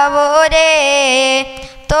രാജാവോരേ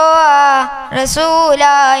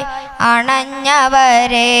റസൂലായി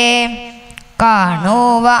അണഞ്ഞവരെ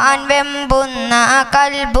കാണുവാൻ വെമ്പുന്ന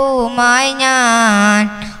കൽബുമായി ഞാൻ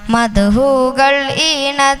മദ്ഹുകൾ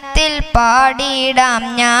ഈണത്തിൽ പാടിടാം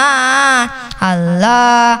ഞാൻ. അല്ലാ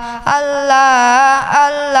അല്ലാ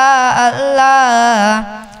അല്ലാ അല്ലാ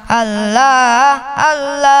അല്ലാ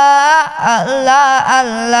അല്ലാ അല്ലാ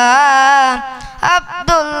അല്ലാ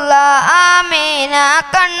അബ്ദുള്ള ആമീന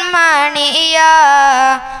കൺമണിയ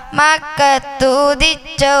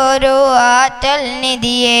മക്കത്തുദിച്ചൊരു ആറ്റൽ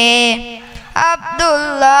നിധിയേ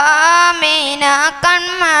അബ്ദുള്ള ആമീന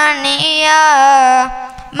കൺമണിയ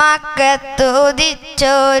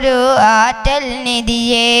മക്കത്തുദിച്ചൊരു ആറ്റൽ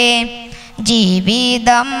നിധിയേ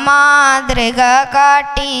ജീവിതം മാതൃക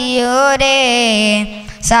കാട്ടിയോരേ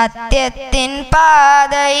സത്യത്തിൻ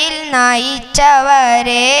പാതയിൽ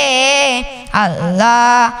നയിച്ചവരെ അല്ലാ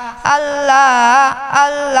അല്ലാ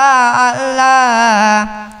അല്ലാ അല്ലാ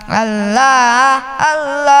അല്ലാ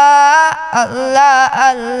അല്ലാ അല്ലാ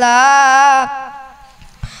അല്ലാ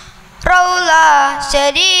റൗള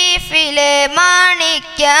ശരീഫിലെ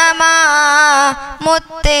മാണിക്യമാ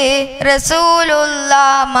മുത്ത് റസൂലുള്ള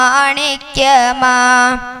മാണിക്യമാ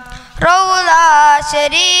റൗള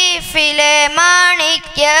ശരീഫിലെ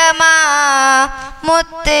മാണിക്യമാ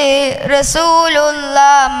മുത്ത് റസൂലുള്ള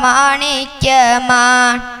മാണിക്യമാ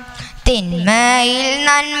തിന്മയിൽ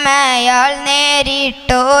നന്മയാൽ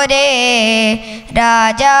നേരിട്ടോരേ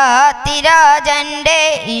രാജാതിരാജന്റെ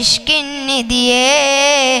ഇഷ്കിൻ നിധിയേ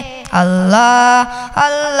അല്ലാ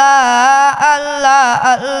അല്ലാ അല്ലാ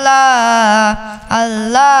അല്ലാ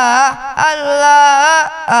അല്ലാ അല്ലാ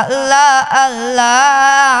അല്ലാ അല്ലാ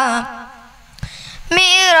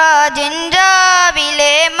മിറാജിൻ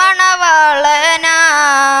രാവിലെ മണവാളനാ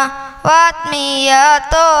വാത്മീയ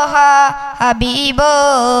തോഹ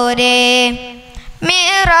ഹബീബോരേ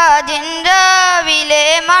മിറാജിൻ രാവിലെ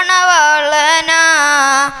മണവാളനാ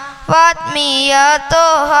വാത്മീയ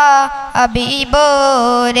തോഹ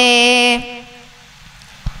ഹബീബോരേ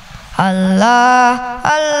അല്ലാ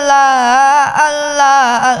അല്ലാ അല്ലാ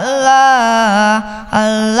അല്ലാ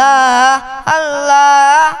അല്ലാ അല്ലാ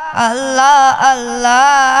അല്ലാ അല്ലാ.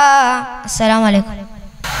 അസ്സലാമു അലൈക്കും.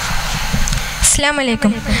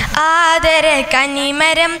 അസ്സലാമലൈക്കും. ആദര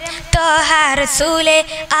കനിമരം തോഹ റസൂലെ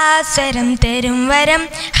ആസ്വരം തരും വരം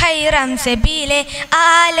ഹൈറാം സബീലെ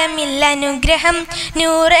ആലമിൽ അനുഗ്രഹം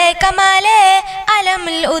നൂറെ കമാലെ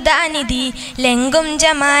അലമുൽ ഉദാനിധി ലംഘും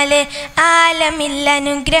ജമാലെ ആലമിൽ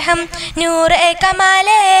അനുഗ്രഹം നൂറെ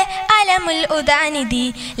കമാലെ അലമുൽ ഉദാനിധി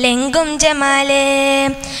ലംഘും ജമാലെ.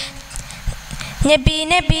 നബി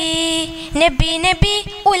നബി നബി നബി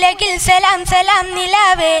ഉലകിൽ സലാം സലാം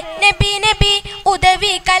നിലാവേ നബി നബി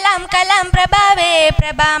ഉദവി കലാം കലാം പ്രഭാവേ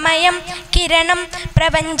പ്രഭാമയം കിരണം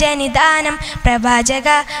പ്രപഞ്ചനിദാനം പ്രവാചക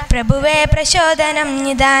പ്രഭുവേ പ്രചോദനം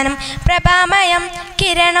നിദാനം പ്രഭാമയം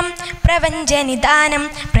കിരണം പ്രപഞ്ചനിദാനം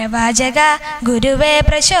പ്രവാചക ഗുരുവേ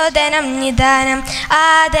പ്രചോദനം നിദാനം.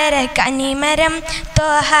 ആദര കനിമരം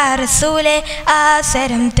തോഹ റസൂലെ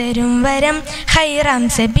ആസരം തരും വരം ഹൈറാം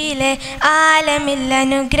സബീലെ ആലമിൽ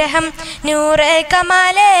അനുഗ്രഹം നൂറെ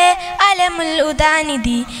കമാലെ അലമുൽ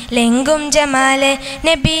ഉദാനിധി ലംഘും ജമാലെ.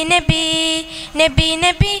 നബി നബി നബി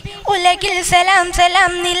നബി ഉലകിൽ സലാം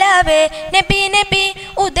സലാം നിലാവേ നബി നബി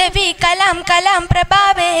ഉദവി കലാം കലാം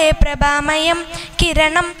പ്രഭാവേ പ്രഭാമയം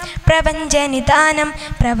കിരണം പ്രപഞ്ചനിദാനം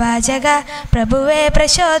പ്രവാചക പ്രഭുവേ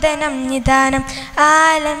പ്രചോദനം നിദാനം.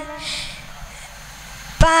 ആലം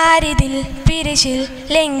പാരിതിൽ പിരിശിൽ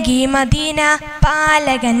ലംഘി മദീന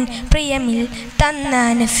പാലകൻ പ്രിയമിൽ തന്ന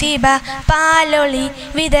നസീബ പാലൊളി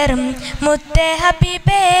വിതറും മുത്തേ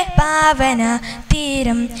ഹബീബേ പാവന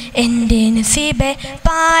തീരം എൻ്റെ നസീബേ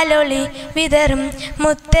പാലൊളി വിതറും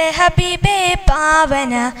മുത്തേ ഹബീബേ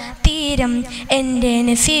പാവന തീരം എൻ്റെ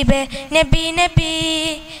നസീബേ. നബി നബി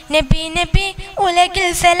നബി നബി ഉലകിൽ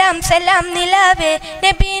സലാം സലാം നിലാവേ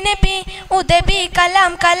നബി നബി ഉദബി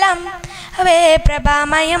കലാം കലാം വേ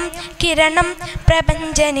പ്രഭാമയം കിരണം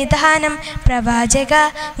പ്രപഞ്ചനിദാനം പ്രവാചക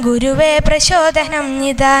ഗുരുവേ പ്രചോദനം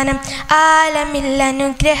നിദാനം. ആലമിൽ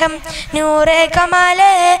അനുഗ്രഹം നൂറെ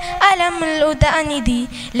കമാലെ അലമുൽ ഉദാനിധി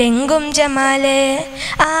ലംഘും ജമാലെ.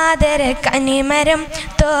 ആദര കനിമരം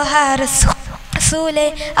തോഹ റസൂലെ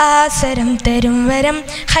ആസരം തരും വരം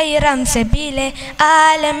ഹൈറാം സബീലെ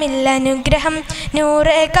ആലമിൽ അനുഗ്രഹം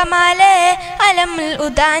നൂറെ കമാലെ അലമുൽ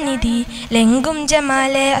ഉദാനിധി ലംഘും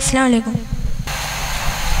ജമാലെ. അസ്സലാമു അലൈക്കും.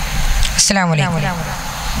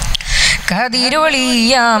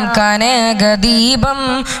 കതിരൊളിയാം കനകദീപം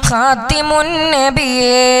ഖാത്തിമുൻ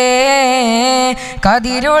നബിയേ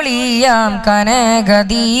കതിരൊളിയാം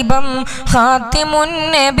കനകദീപം ഖാത്തിമുൻ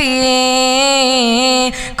നബിയേ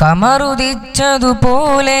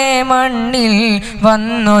കമറുദിച്ചതുപോലെ മണ്ണിൽ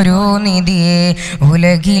വന്നൊരു നിധിയെ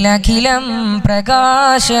ഉലകിലഖിലം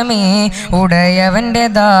പ്രകാശമേ ഉടയവന്റെ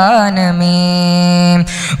ദാനമേ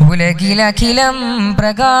ഉലകിലഖിലം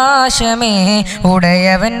പ്രകാശമേ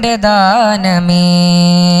ഉടയവന്റെ ദാനമേ.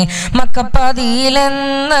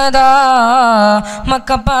 മക്കപ്പതിയിലെന്നതാ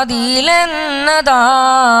മക്കപ്പതിയിലെന്നതാ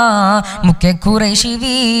മുഖ്യ ഖുറൈശി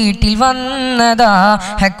വീട്ടിൽ വന്നതാ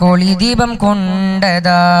ഹക്കോളി ദീപം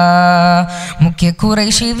കൊണ്ടതാ മുഖ്യ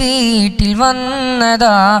ഖുറൈശി വീട്ടിൽ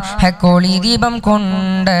വന്നതാ ഹക്കോളി ദീപം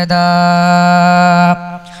കൊണ്ടതാ.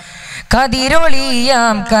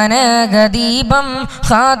 കതിരൊളിയാം കനകദീപം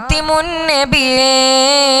ഖാത്തിമുൻ നബിയേ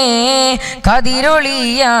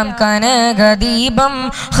കതിരൊളിയാം കനകദീപം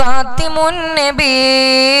ഖാത്തിമുൻ നബിയേ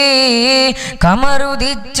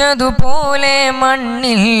കമറുദിച്ചതുപോലെ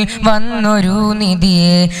മണ്ണിൽ വന്നൊരു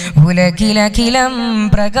നിധിയെ ഉലകിലഖിലം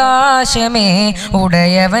പ്രകാശമേ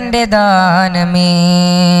ഉടയവന്റെ ദാനമേ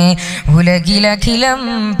ഉലകിലഖിലം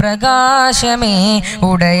പ്രകാശമേ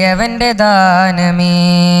ഉടയവന്റെ ദാനമേ.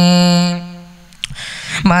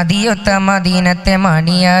 മതിയൊത്ത മദീനത്തെ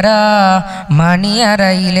മണിയറ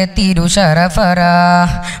മണിയറയിലെ തിരുശറഫറ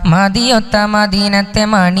മതിയൊത്ത മദീനത്തെ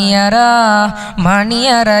മണിയറ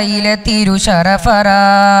മണിയറയിലെ തിരുശറഫറ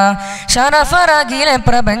ശറഫറകിലെ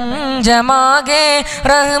പ്രപഞ്ചമാകെ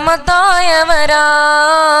റഹ്മത്തായവരാം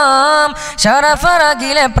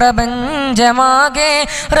ശറഫറകിലെ പ്രപഞ്ചമാകെ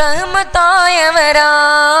റഹ്മത്തായവരാം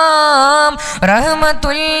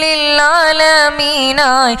റഹ്മത്തുല്ലിൽ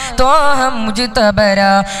ആലമീനായി ത്വാഹ മുജ്തബര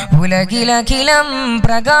ഉലകിലഖിലം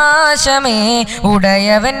പ്രകാശമേ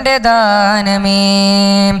ഉടയവന്റെ ദാനമേ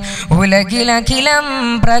ഉലകിലഖിലം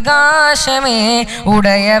പ്രകാശമേ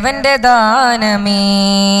ഉടയവന്റെ ദാനമേ.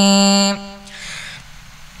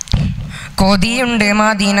 കൊതിയുണ്ട്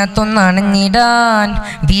മദീനത്തൊന്നണഞ്ഞിടാൻ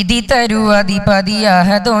വിധി തരൂ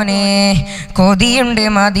അധിപതിയഹദോനെ കൊതിയുണ്ട്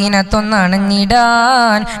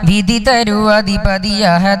മദീനത്തൊന്നണഞ്ഞിടാൻ വിധി തരൂ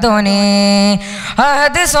അധിപതിയഹദോനെ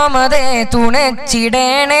അഹദ് സ്വമതേ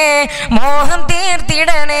തുണച്ചിടണേ മോഹം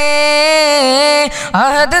തീർത്തിടണേ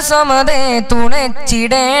അഹദ് സ്വമതേ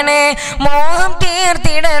തുണച്ചിടണേ മോഹം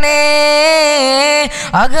തീർത്തിടണേ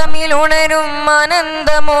അകമിലുണരും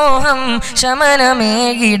അനന്തമോഹം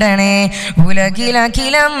ശമനമേകിടണേ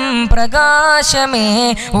ഉലകിലഖിലം പ്രകാശമേ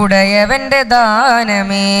ഉടയവൻ്റെ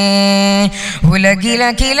ദാനമേ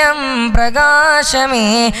ഉലകിലഖിലം പ്രകാശമേ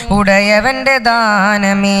ഉടയവൻ്റെ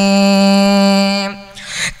ദാനമേ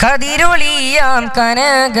കതിരൊളിയാം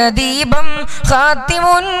കനകദീപം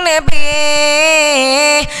ഖാത്തിമുൻ നബിയേ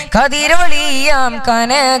കതിരൊളിയാം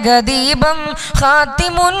കനകദീപം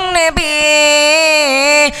ഖാത്തിമുൻ നബിയേ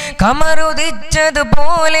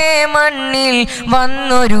കമറുദിച്ചതുപോലെ മണ്ണിൽ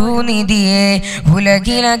വന്നൊരു നിധിയെ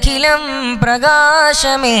ഉലകിലഖിലം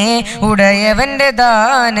പ്രകാശമേ ഉടയവൻ്റെ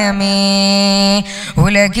ദാനമേ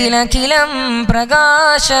ഉലകിലഖിലം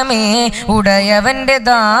പ്രകാശമേ ഉടയവൻ്റെ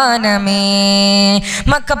ദാനമേ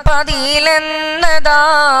മക്കപ്പതിയിലെന്നതാ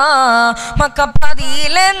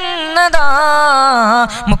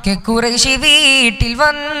മുഖ്യ ഖുറൈശി വീട്ടിൽ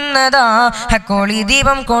വന്നതാ ഹക്കോളി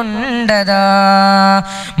ദീപം കൊണ്ടതാ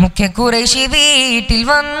മുഖ്യ ഖുറൈശി വീട്ടിൽ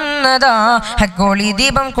വന്നതാ ഹക്കോളി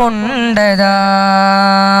ദീപം കൊണ്ടതാ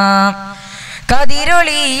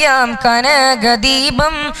കതിരൊളിയാം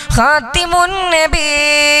കനകദീപം ഖാത്തിമുൻ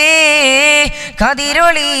നബിയേ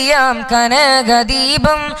കതിരൊളിയാം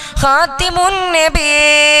കനകദീപം ഖാത്തിമുൻ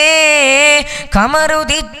നബിയേ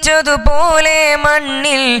കമറുദിച്ചതുപോലെ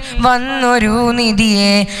മണ്ണിൽ വന്നൊരു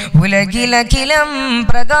നിധിയെ ഉലകിലഖിലം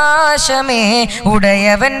പ്രകാശമേ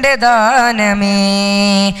ഉടയവൻ്റെ ദാനമേ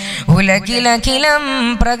ഉലകിലഖിലം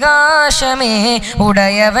പ്രകാശമേ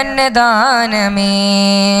ഉടയവൻ്റെ ദാനമേ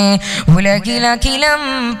ഉലകിലഖിലം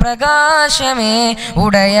പ്രകാശമേ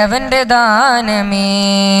ഉടയവൻ്റെ ദാനമേ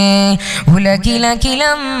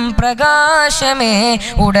ഉലകിലഖിലം പ്രകാശമേ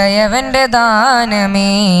ഉടയവൻ്റെ ദാനമേ.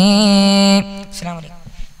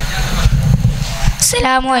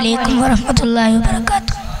 അസ്സലാമു അലൈക്കും വറഹ്മത്തുള്ളാഹി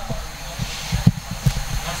വബറകാതുഹു.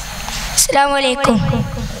 അസ്സലാമു അലൈക്കും.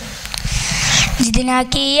 जितना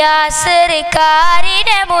किया सरकार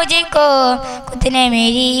ने मुझको कुतने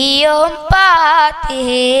मेरी ओम पाते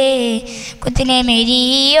हैं कुतने मेरी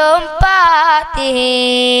ओम पाते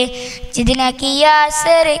हैं जितना किया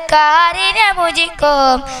सरकार ने मुझको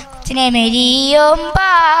कुतने मेरी ओम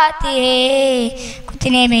पाते हैं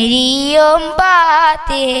कुतने मेरी ओम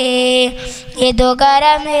पाते हैं ये दो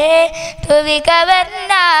गरम है तो भी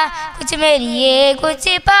कवरना कुछ मेरी ये कुछ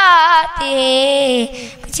पाते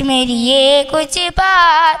कुछ मेरी ये कुछ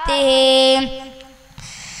पाते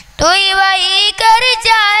तो वही कर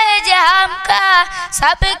जाए जहाँ का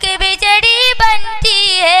सबकी बिजड़ी बनती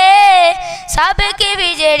है सबकी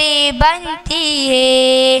बिजड़ी बनती है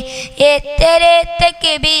ये तेरे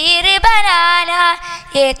तकबीर बनाना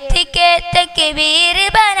ये तिके तकबीर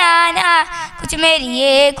बनाना कुछ मेरी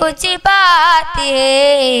ये कुछ बात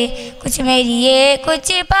है कुछ मेरी ये कुछ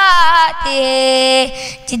बात है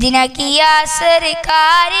जितना किया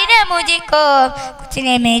सरकार ने मुझको कुछ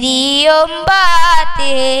ने मेरी ओम बात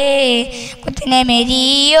है कुछ ने मेरी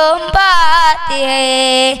ओम बात है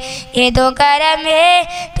ये दो करम है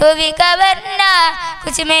तो भी कवरना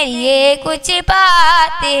कुछ मेरी ये कुछ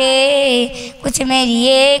बात है कुछ मेरी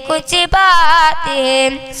ये कुछ बात है.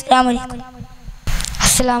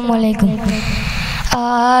 अस्सलामु अलैकुम.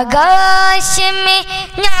 ആകാശമേ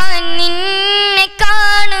ഞാൻ നിന്നെ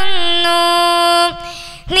കാണുന്നു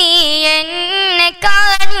നീ എന്നെ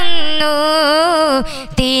കാണുന്നു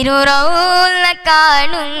തിരുറൗള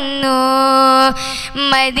കാണുന്നു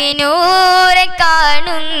മദീനൂരെ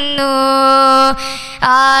കാണുന്നു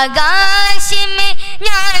ആകാശമേ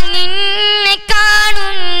ഞാൻ നിന്നെ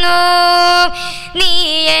കാണുന്നു നീ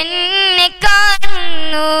എന്നെ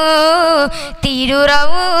കാണുന്നു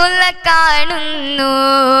തിരുറൗള കാണുന്നു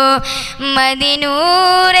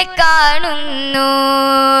മദീനൂരെ കാണുന്നു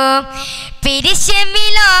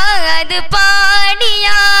പിരിശമിലാത് പാടിയ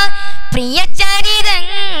പ്രിയ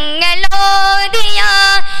ചരിതങ്ങളോദിയ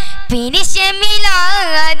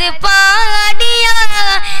പിരിശമിലാത് പാടിയ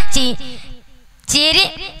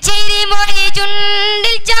ചിരിമൊഴി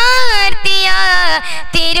ചുണ്ടിൽ ചാർത്തിയ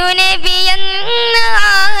തിരുനബിയെന്ന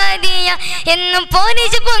ആദിയ എന്നും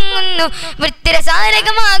പോനിച്ച് പൊങ്ങുന്നു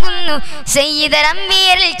വൃത്തിരസാരകമാകുന്നു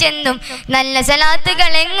സയ്യിദരമ്പിയരിൽ ചെന്നും നല്ല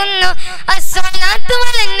സലാത്തുകൾ എങ്ങുന്നു അസ്സലാത്തു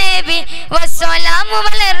അലൻ നബി വസ്സലാമു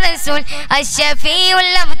അലർ റസൂൽ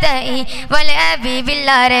അശ്ശഫീഉൽ അബ്ദഈ വൽ ഹബീബിൽ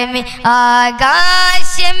അറമി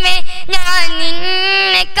ആകാശമേ ഞാൻ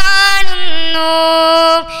നിന്നെ കാണുന്നു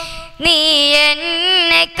നീ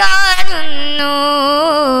എന്നെ കാണുന്നു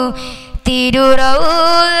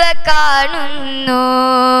തിരുറൗള കാണുന്നു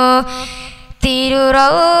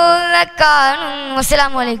തിരുറൗള കാണുന്നു.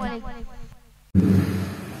 അസ്സലാമു അലൈക്കും.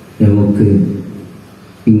 നമുക്ക്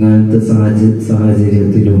ഇങ്ങനത്തെ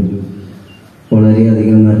സാഹചര്യത്തിലും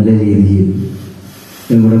വളരെയധികം നല്ല രീതിയിൽ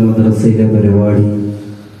നമ്മുടെ മദ്രസയിലെ പരിപാടി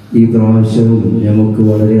ഈ പ്രാവശ്യവും നമുക്ക്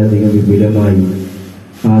വളരെയധികം വിപുലമായി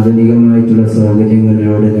ആധുനികമായിട്ടുള്ള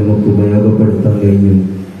സൗകര്യങ്ങളിലൂടെ നമുക്ക് ഉപയോഗപ്പെടുത്താൻ കഴിഞ്ഞു.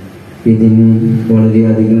 ഇതിന്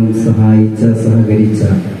വളരെയധികം സഹകരിച്ച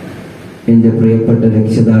എൻ്റെ പ്രിയപ്പെട്ട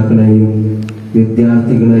രക്ഷിതാക്കളെയും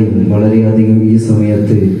വിദ്യാർത്ഥികളെയും വളരെയധികം ഈ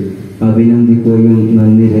സമയത്ത് അഭിനന്ദിക്കുകയും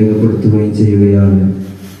നന്ദി രേഖപ്പെടുത്തുകയും ചെയ്യുകയാണ്.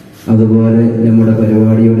 അതുപോലെ നമ്മുടെ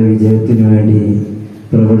പരിപാടിയുടെ വിജയത്തിനു വേണ്ടി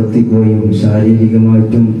പ്രവർത്തിക്കുകയും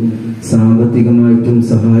ശാരീരികമായിട്ടും സാമ്പത്തികമായിട്ടും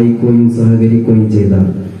സഹായിക്കുകയും സഹകരിക്കുകയും ചെയ്ത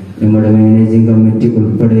നമ്മുടെ മാനേജിംഗ് കമ്മിറ്റി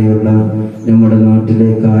ഉൾപ്പെടെയുള്ള നമ്മുടെ നാട്ടിലെ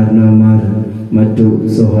കാരണവന്മാർ, മറ്റു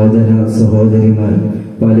സഹോദരിമാർ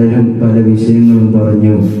പലരും പല വിഷയങ്ങളും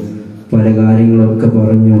പറഞ്ഞു, പല കാര്യങ്ങളൊക്കെ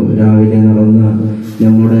പറഞ്ഞു. രാവിലെ നടന്ന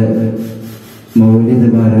നമ്മുടെ മൗലിദ്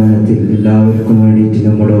പാരായണത്തിൽ എല്ലാവർക്കും വേണ്ടിയിട്ട്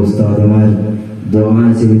നമ്മുടെ ഉസ്താദുമാർ ദുആ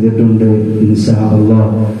ചെയ്തിട്ടുണ്ട്. ഇൻഷാ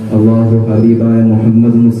അല്ലാഹ് അല്ലാഹു ഹബീബായ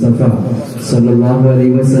മുഹമ്മദ് മുസ്തഫ സല്ലല്ലാഹു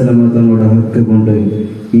അലൈഹി വസല്ലം തങ്ങളുടെ ഹക്ക് കൊണ്ട്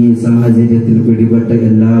ഈ സാഹചര്യത്തിൽ പിടിപെട്ട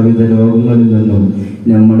എല്ലാവിധ രോഗങ്ങളിൽ നിന്നും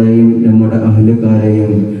നമ്മളെയും നമ്മുടെ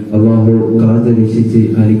അഹ്ലുകാരെയും അല്ലാഹു കാത്തുരക്ഷിച്ച്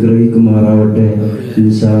അനുഗ്രഹിക്കുമാറാവട്ടെ.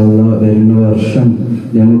 ഇൻഷാ അല്ലാഹ് വരുന്ന വർഷം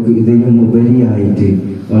നമുക്ക് ഇതിനും ഉപരിയായിട്ട്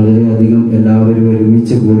വളരെയധികം എല്ലാവരും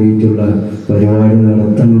ഒരുമിച്ച് കൂടിയിട്ടുള്ള പരിപാടി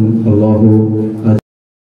നടത്തണം. അല്ലാഹു